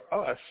not for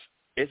us.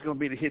 It's going to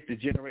be to hit the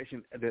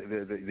generation,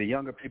 the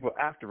younger people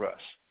after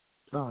us.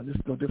 No, this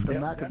is no different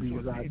than Maccabees.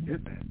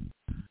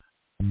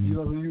 You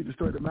know, when you read the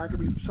story of the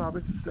Maccabees, it's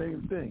the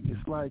same thing.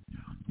 It's like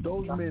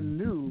those men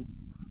knew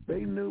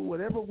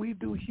whatever we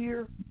do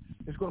here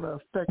is going to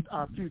affect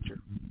our future.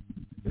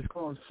 It's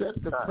going to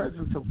set the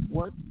presence of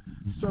what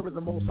serving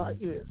the Most High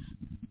is.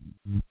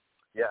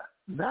 Yeah.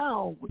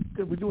 Now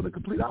we're doing the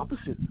complete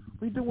opposite.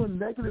 We're doing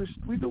negative.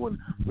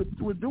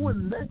 We're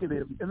doing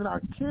negative, and then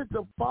our kids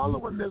are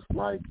following this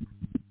like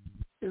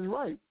is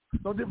right.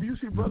 No different. You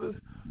see brother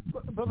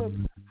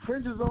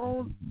fringes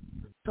on,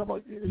 talking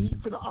about he's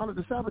finna honor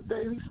the Sabbath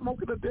day, and he's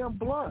smoking a damn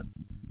blunt.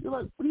 You're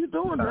like, what are you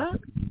doing, man?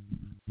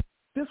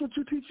 This what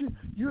you're teaching.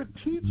 You're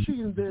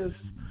teaching this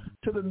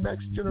to the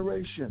next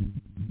generation.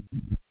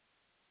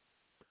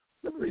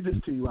 Let me read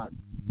this to you out.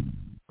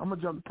 I'm going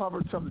to jump to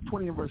Proverbs chapter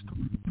 20 and verse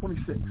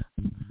 26.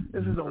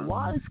 It says, a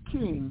wise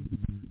king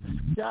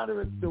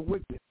scattereth the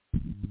wicked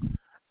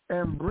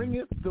and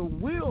bringeth the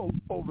will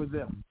over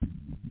them.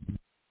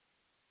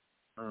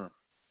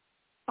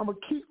 A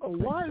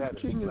wise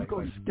king is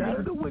going to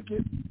scatter the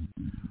wicked.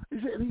 He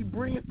said, and he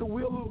bringeth the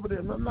will over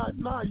them. I'm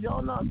not,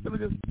 y'all not going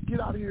to just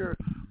get out here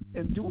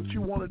and do what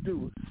you want to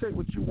do, say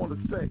what you want to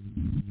say.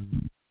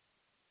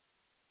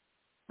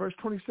 Verse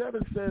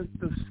 27 says,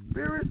 the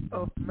spirit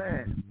of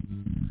man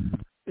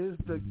is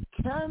the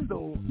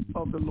candle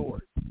of the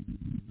Lord.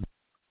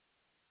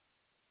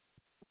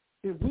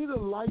 If we the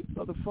light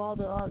of the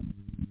Father are,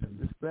 and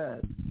it's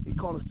bad, he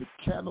called us the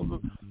candle.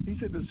 He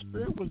said the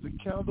spirit was the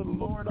candle of the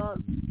Lord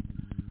on.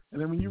 And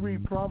then when you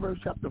read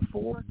Proverbs chapter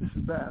 4, this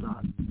is bad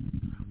on.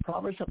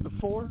 Proverbs chapter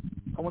 4,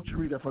 I want you to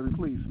read that for me,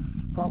 please.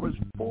 Proverbs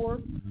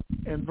 4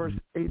 and verse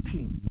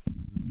 18.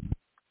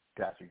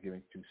 Pastor, give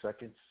me 2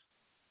 seconds.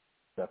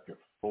 Chapter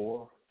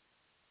 4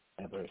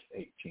 and verse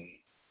 18.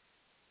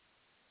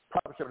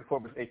 Proverbs chapter 4,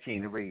 verse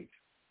 18, it reads,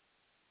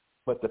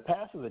 "But the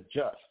path of the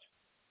just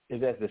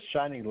is as the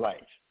shining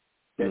light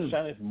that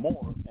shineth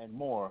more and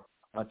more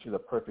unto the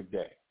perfect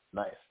day."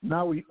 Nice.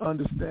 Now we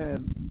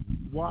understand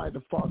why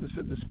the Father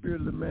said the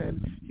spirit of the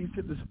man. He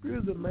said the spirit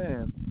of the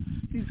man.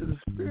 He said the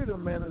spirit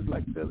of man is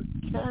like the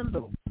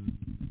candle.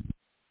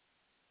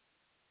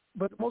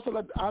 But most of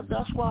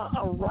that's why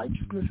our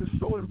righteousness is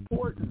so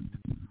important,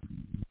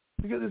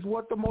 because it's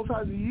what the Most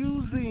High is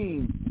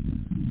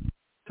using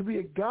to be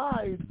a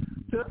guide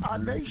to our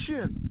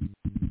nation.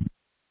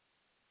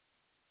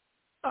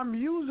 I'm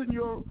using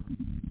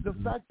the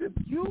fact that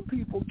you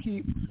people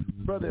keep,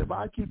 brother, if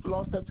I keep the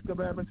law, statutes, and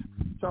commandments,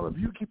 so if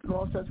you keep the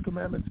law, statutes, and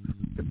commandments,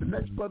 if the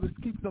next brother's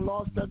keeping the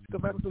law, statutes, and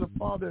commandments of the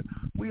Father,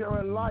 we are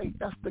a light.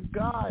 That's the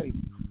guide.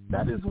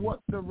 That is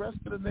what the rest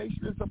of the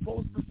nation is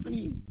supposed to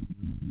see.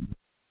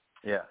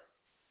 Yeah.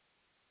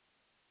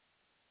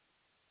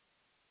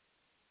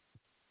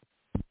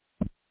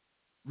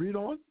 Read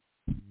on.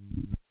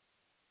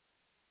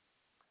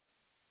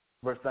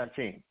 Verse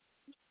 19.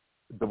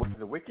 The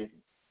wicked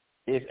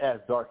is as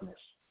darkness.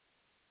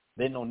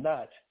 They know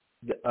not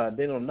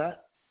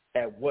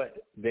at what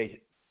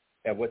they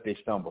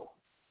stumble.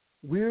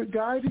 We're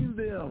guiding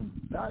them.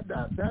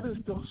 That is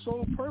the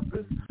sole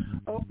purpose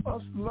of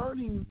us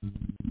learning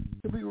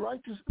to be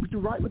righteous, to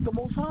right with the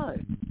Most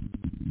High.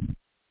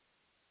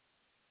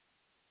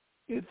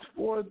 It's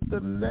for the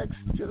next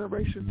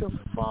generation to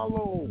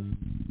follow.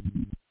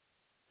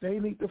 They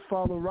need to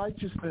follow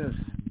righteousness.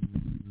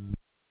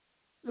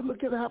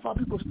 Look at how far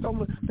people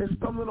stumbling. They're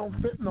stumbling on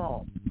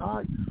fentanyl. All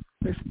right?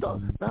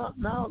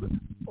 Now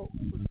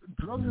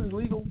drugs is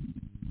legal.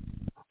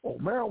 Oh,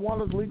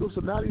 marijuana is legal,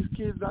 so now these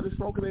kids now they're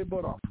smoking their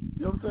butt off.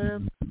 You know what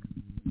I'm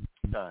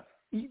saying?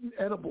 Eating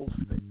edibles.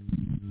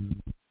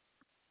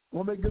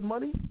 Want to make good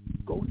money?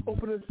 Go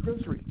open a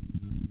dispensary.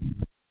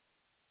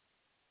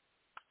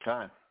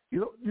 You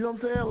know what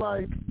I'm saying?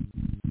 Like,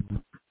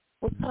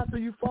 what path are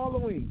you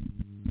following?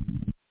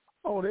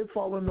 Oh, they're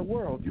following the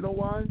world. You know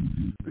why?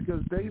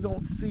 Because they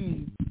don't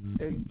see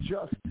a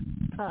just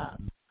path.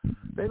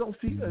 They don't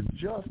see a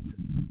just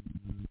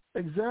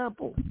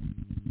example.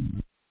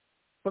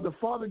 But the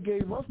Father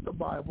gave us the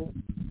Bible,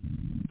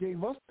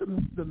 gave us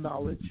the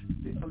knowledge,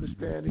 the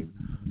understanding,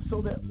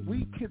 so that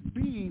we could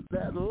be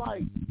that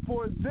light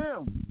for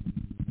them,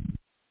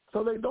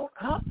 so they don't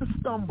have to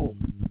stumble.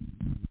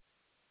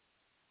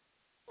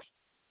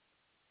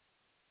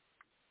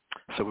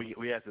 So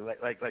we have to,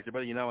 like the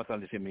brother Yunus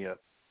on just hit me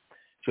up.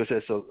 So it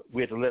says, so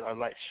we have to let our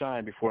light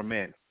shine before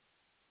men.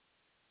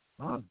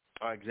 Our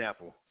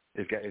example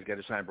is got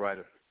to shine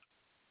brighter.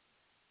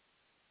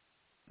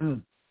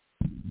 That's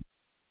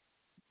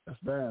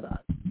bad.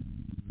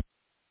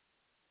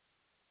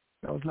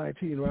 That was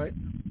 19, right?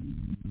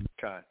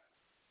 Okay.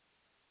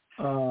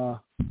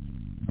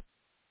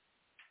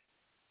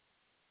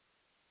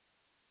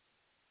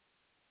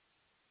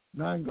 Now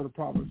I can go to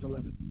Proverbs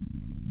 11,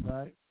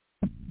 right?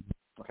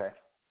 Okay.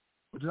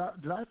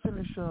 Did I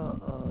finish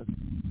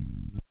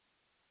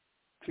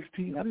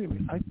 16? I didn't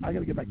even. I got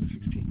to get back to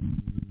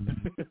 16.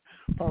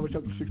 Proverbs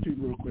chapter 16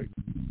 real quick.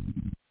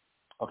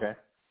 Okay.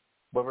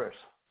 What verse?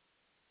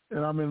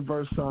 And I'm in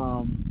verse.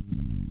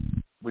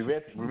 We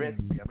read. I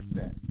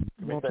understand.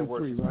 We read that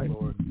word, right?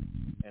 Lord,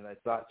 and thy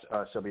thoughts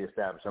shall be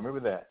established. I remember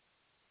that.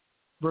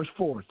 Verse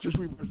 4. Just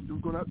read. We're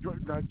going to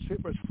hit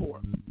verse 4.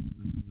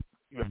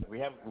 We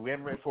haven't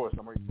read 4, so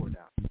I'm reading 4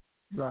 now.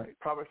 Right.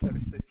 Proverbs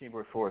 16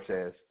 verse 4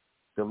 says,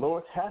 "The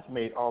Lord hath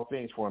made all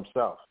things for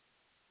himself.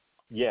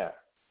 Yeah,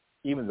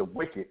 even the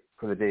wicked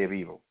for the day of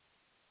evil."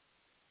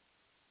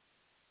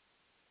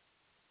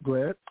 Go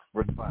ahead.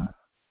 Verse 5.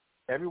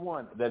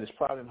 "Everyone that is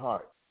proud in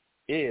heart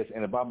is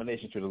an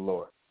abomination to the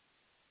Lord.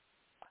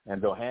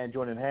 And though hand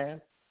join in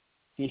hand,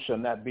 he shall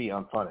not be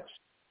unpunished."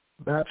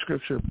 That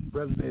scripture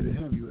resonated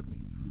heavy with me.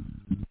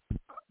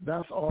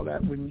 That's all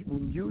that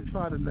when you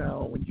try to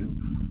now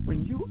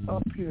when you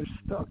up here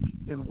stuck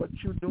in what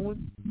you're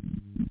doing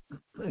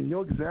and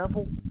your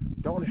example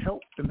don't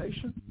help the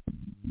nation,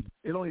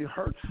 it only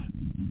hurts.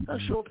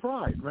 That's your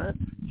pride, man.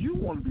 You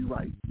want to be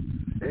right.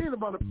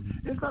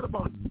 It's not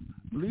about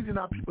leading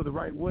our people the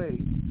right way.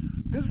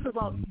 This is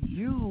about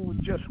you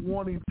just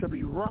wanting to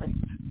be right.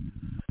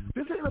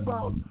 This ain't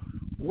about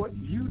what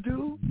you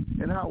do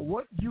and how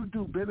what you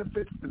do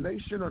benefits the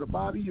nation or the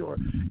body or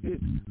it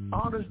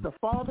honors the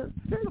Father.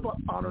 It ain't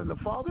about honoring the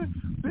Father.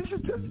 This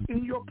is just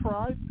in your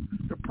pride,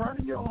 the pride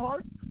in your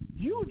heart.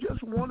 You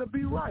just want to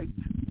be right.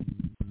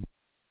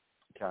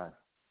 Okay.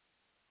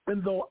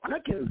 And though I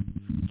can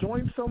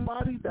join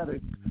somebody that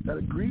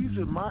agrees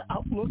with my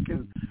outlook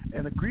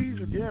and agrees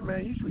with, yeah,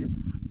 man, you should be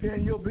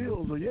paying your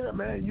bills, or yeah,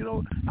 man, I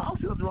don't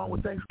see nothing wrong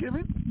with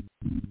Thanksgiving.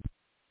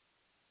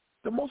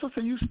 The most I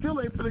say, you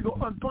still ain't finna go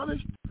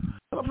unpunished.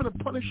 I'm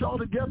finna punish y'all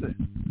together.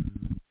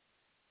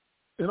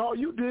 And all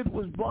you did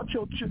was brought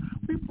your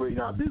we bring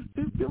out them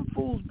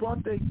fools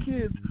brought their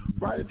kids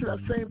right into that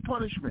same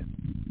punishment.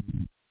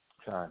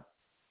 Time.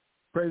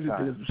 Praise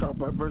it.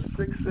 Verse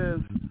 6 says,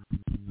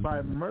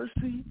 by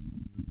mercy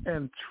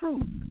and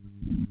truth,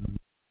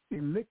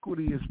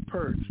 iniquity is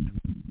purged.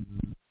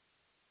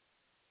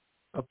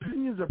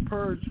 Opinions are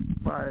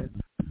purged by,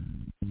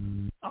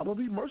 I'm going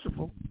to be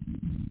merciful,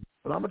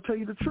 but I'm going to tell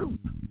you the truth.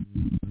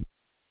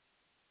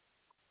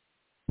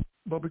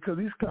 But because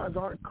these guys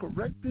aren't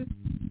corrected,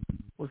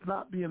 what's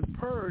not being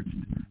purged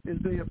is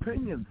their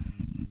opinions.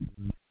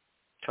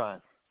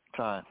 Time.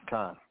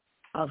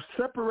 I've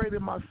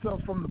separated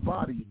myself from the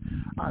body.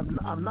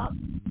 I'm not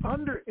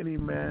under any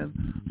man,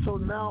 so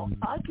now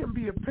I can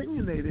be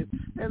opinionated,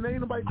 and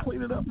ain't nobody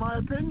cleaning up my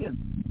opinion.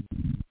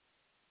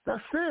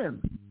 That's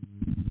sin.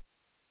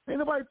 Ain't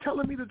nobody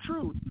telling me the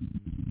truth.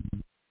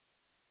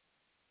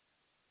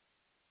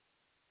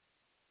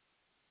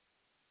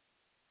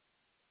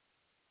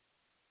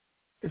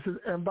 It says,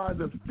 and by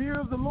the fear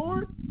of the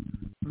Lord,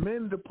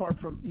 men depart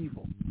from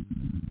evil.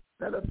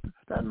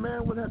 That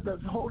man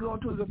that's holding on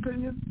to his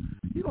opinion,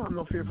 he don't have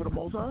no fear for the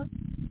Most High.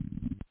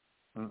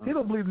 Mm-hmm. He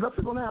don't believe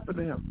nothing's going to happen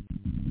to him.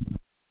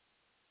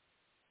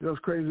 You know,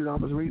 it's crazy that I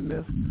was reading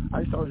this. I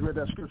used to always read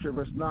that scripture,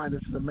 verse 9.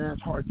 This is a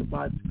man's heart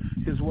divides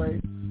his way,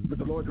 but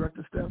the Lord directs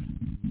his steps.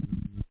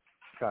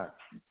 Okay.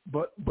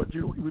 But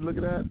we look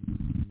at that.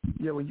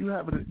 Yeah, when you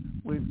have it,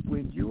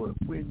 when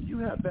you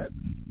have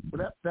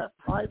that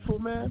prideful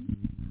man,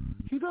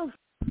 he does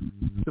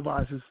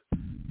devise his.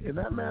 In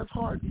that man's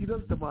heart, he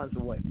does devise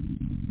a way.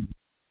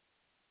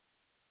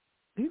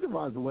 He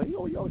devised a way. He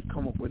always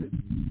come up with it.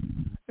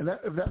 And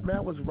if that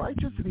man was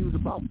righteous and he was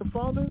about the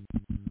Father,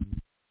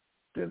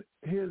 then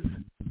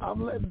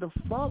I'm letting the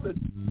Father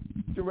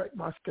direct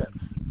my steps,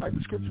 like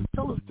the scriptures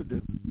tell us to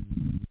do.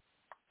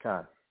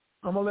 God.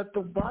 I'm gonna let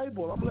the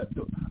Bible. I'm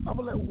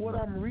gonna let what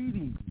I'm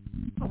reading.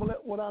 I'm gonna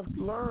let what I've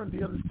learned,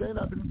 the understanding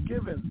I've been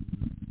given.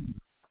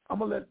 I'm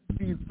gonna let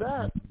be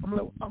that. I'm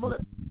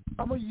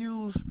gonna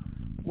use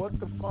what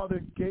the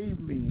Father gave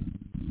me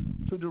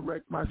to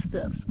direct my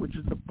steps, which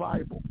is the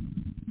Bible.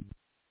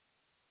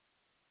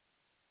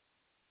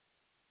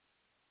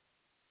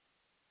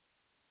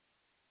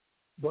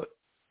 But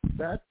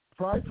that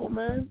prideful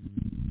man,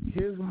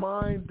 his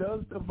mind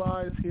does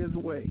devise his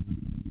way.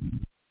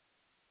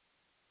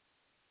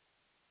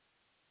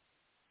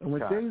 And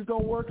when things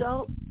don't work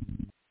out,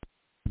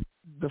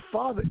 the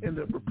Father ends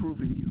up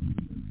reproving you.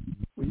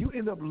 When you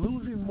end up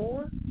losing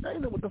more, that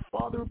ain't what the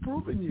Father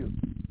reproving you.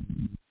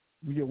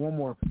 We get one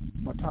more.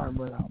 My time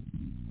ran out.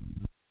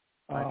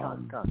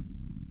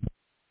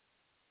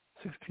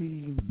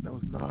 16, that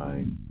was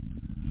 9.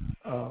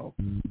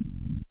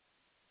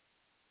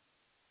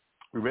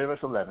 We read verse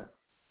 11.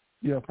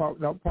 Yeah,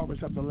 Proverbs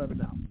chapter 11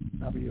 now.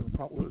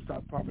 We'll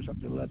start Proverbs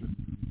chapter 11.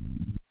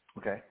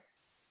 Okay.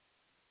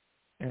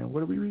 And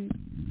what do we read?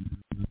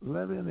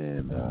 11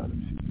 and, let's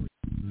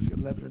see,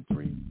 11 and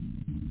 3.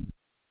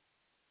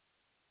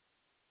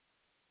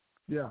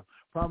 Yeah,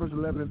 Proverbs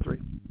 11 and 3.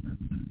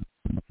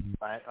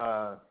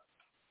 All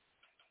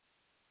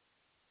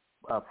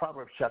right.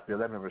 Proverbs chapter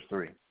 11, verse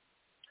 3.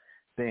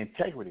 The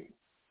integrity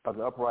of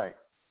the upright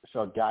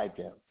shall guide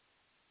them,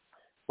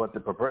 but the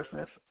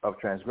perverseness of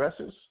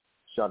transgressors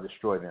shall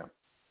destroy them.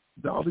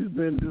 All these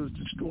men do is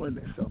destroying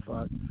themselves.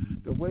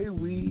 The way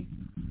we,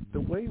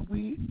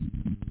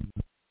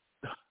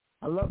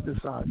 I love this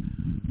side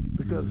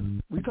because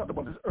we talked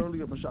about this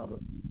earlier, Mashaba,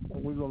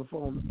 when we were on the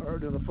phone,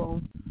 earlier on the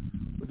phone.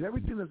 With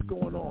everything that's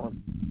going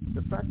on,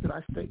 the fact that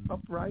I stay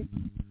upright,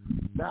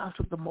 that's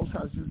what the Most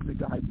High is using to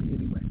guide me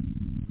anyway.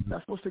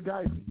 That's supposed to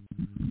guide me.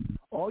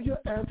 All your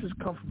answers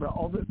come from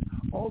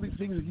all these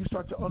things that you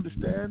start to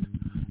understand,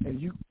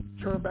 and you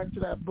turn back to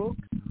that book.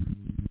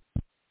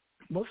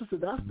 Moses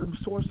said that's the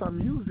source I'm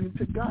using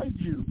to guide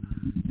you.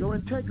 Your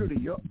integrity,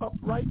 your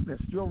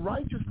uprightness, your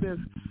righteousness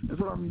is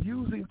what I'm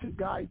using to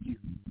guide you.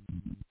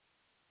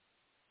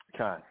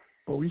 Okay.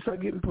 But when you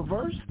start getting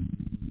perverse,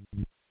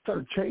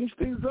 start to change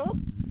things up,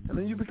 and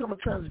then you become a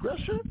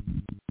transgressor,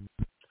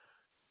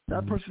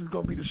 that person's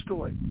going to be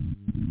destroyed.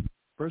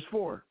 Verse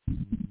 4.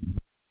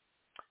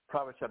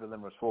 Proverbs chapter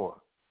 11, verse 4.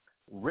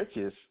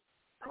 Riches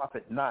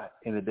profit not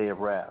in the day of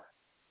wrath,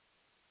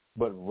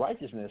 but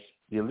righteousness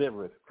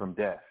delivereth from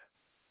death.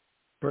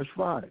 Verse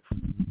 5.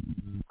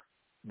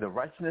 The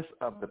righteousness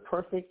of the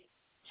perfect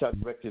shall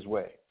direct his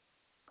way,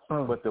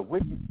 but the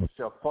wicked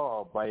shall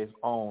fall by his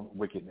own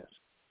wickedness.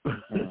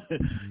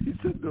 He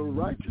said the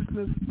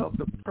righteousness of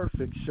the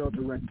perfect shall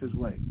direct his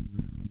way.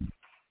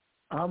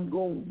 I'm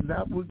going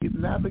to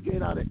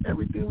navigate out of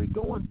everything we're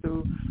going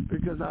through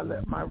because I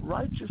let my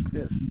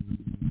righteousness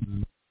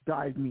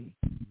guide me.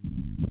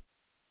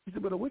 He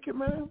said, but a wicked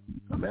man,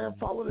 a man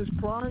following his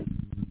pride,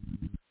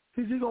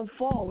 he's going to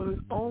fall in his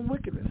own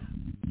wickedness.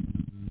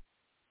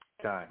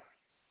 God.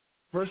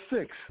 Verse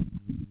 6.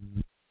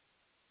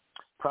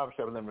 Proverbs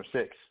 11, verse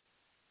 6.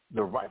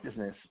 The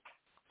righteousness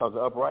of the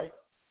upright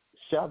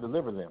shall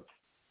deliver them,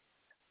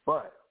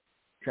 but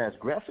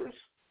transgressors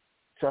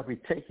shall be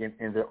taken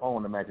in their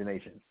own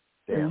imagination.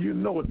 Damn. And you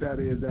know what that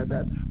is.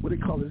 That what they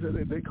call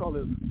it? They call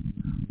it.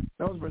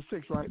 That was verse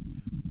 6, right?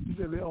 You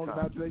said their own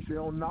imagination, their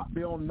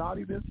own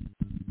naughtiness.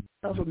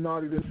 That's what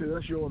naughtiness is.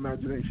 That's your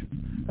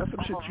imagination. That's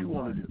some shit you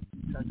want to do.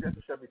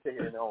 transgressors shall be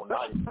taken in their own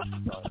body.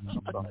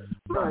 I'm sorry.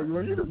 Right,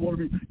 well, you just want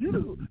to be. You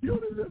know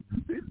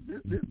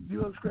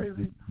what's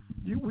crazy?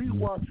 We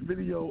watch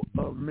video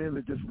of men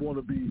that just want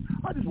to be.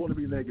 I just want to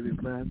be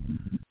negative, man.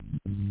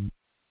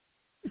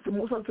 It's the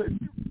most I said.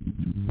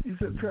 He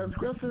said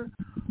transgressor.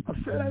 I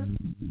said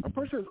a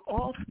person is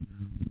off.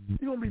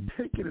 You're gonna be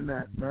taken in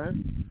that,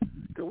 man.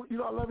 You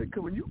know, I love it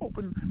because when you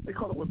open, they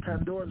call it with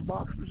Pandora's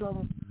box or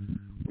something.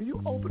 When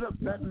you open up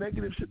that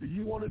negative shit that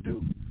you want to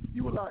do,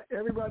 you allow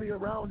everybody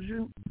around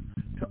you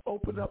to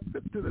open up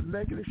to the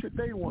negative shit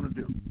they want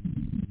to do.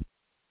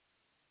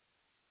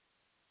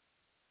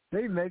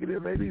 They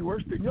negative may be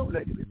worse than your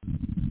negative.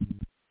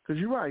 Because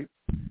you're right.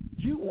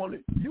 You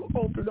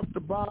opened up the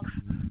box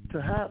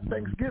to have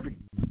Thanksgiving.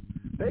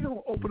 They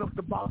don't open up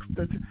the box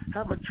to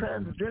have a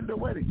transgender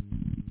wedding.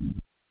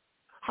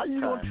 How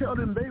you gonna tell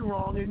them they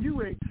wrong and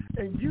you ain't?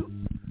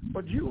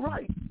 But you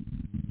right.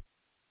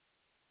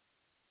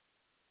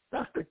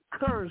 That's the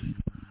curse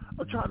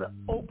of trying to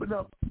open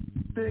up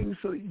things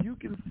so that you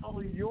can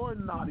follow your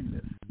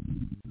naughtiness.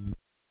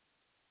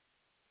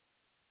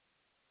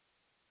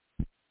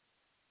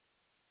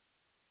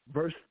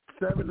 Verse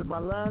 7 is my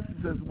last.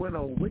 It says, when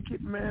a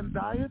wicked man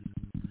dieth,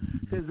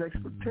 his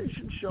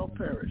expectation shall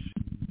perish.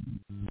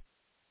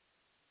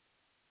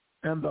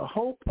 And the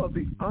hope of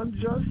the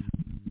unjust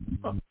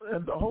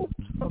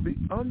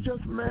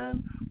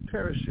man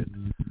perisheth.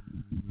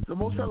 The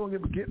Most High gonna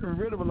get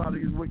rid of a lot of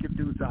these wicked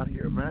dudes out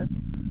here, man.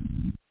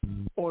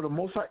 Or the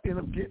Most High end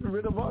up getting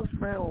rid of us,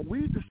 man, when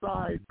we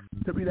decide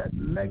to be that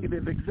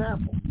negative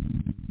example.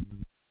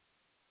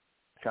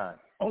 God.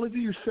 Only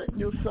thing you're setting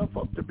yourself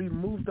up to be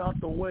moved out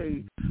the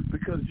way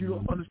because you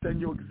don't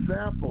understand your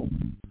example.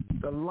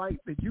 The light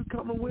that you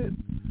coming with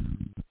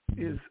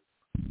is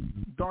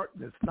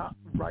darkness, not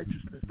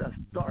righteousness. That's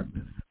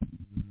darkness.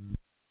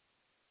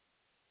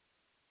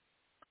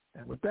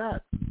 And with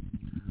that,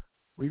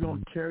 we're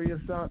going to carry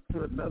us out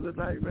to another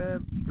night,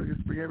 man.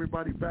 Bring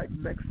everybody back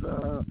next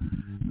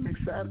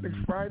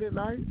Friday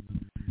night.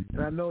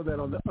 And I know that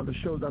on the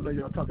shows, I know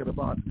you're talking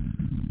about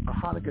a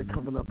Hanukkah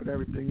coming up and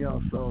everything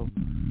else. So,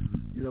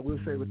 you know, we'll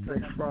say with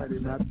next Friday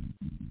night.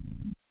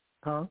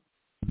 Huh?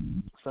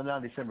 Sunday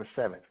on December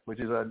 7th, which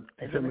is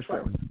December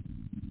 7th.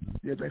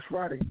 Yeah, next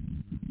Friday.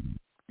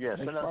 Yeah,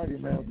 next Friday,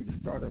 man, will be the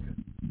start of it.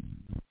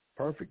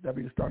 Perfect. That'll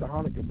be the start of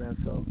Hanukkah, man.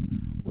 So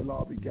we'll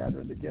all be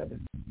gathering together.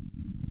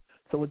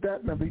 So with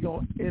that, man, we're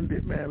going to end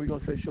it, man. We're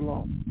going to say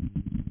shalom.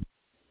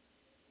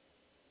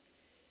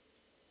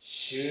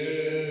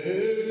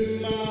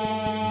 Shema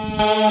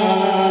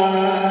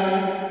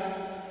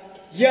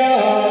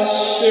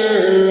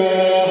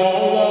Yasharallah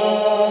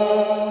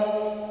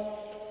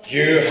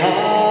Yahweh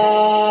Allah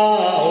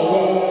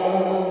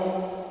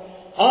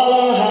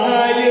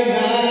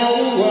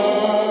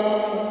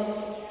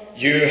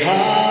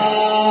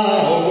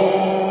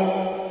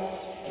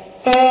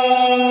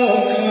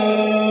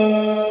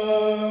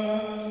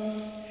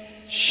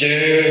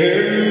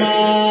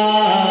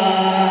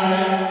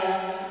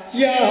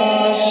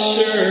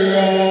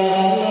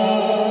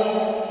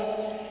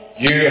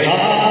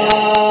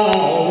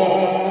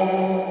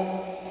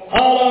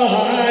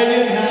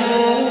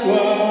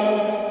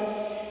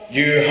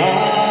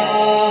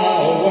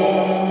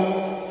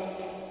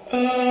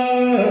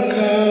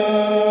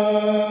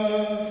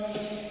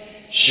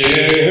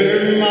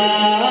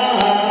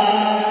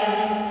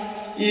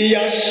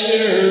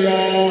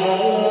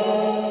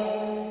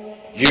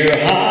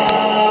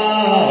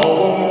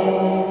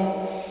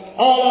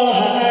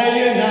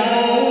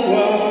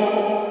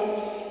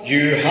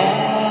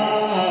Yahweh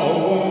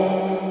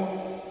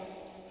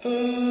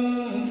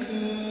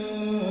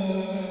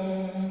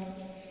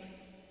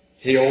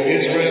Hear, O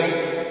Israel,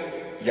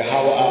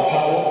 Yahweh our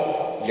power,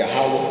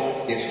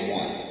 Yahweh is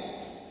one.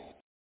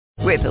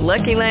 With the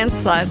Lucky Land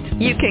Slots,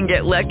 you can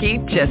get lucky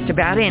just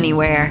about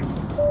anywhere.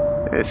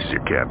 This is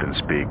your captain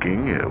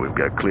speaking. We've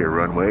got clear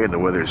runway and the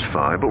weather's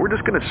fine, but we're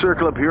just going to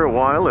circle up here a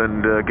while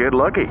and get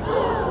lucky.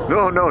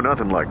 No,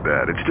 nothing like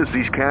that. It's just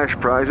these cash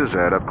prizes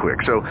add up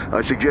quick. So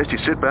I suggest you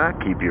sit back,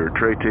 keep your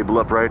tray table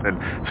upright, and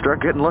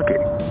start getting lucky.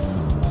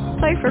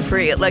 Play for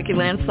free at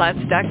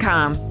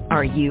LuckyLandSlots.com.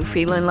 Are you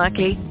feeling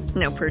lucky?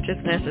 No purchase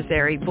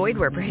necessary. Void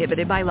where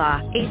prohibited by law.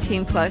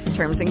 18+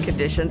 terms and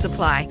conditions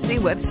apply. See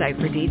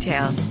website for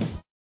details.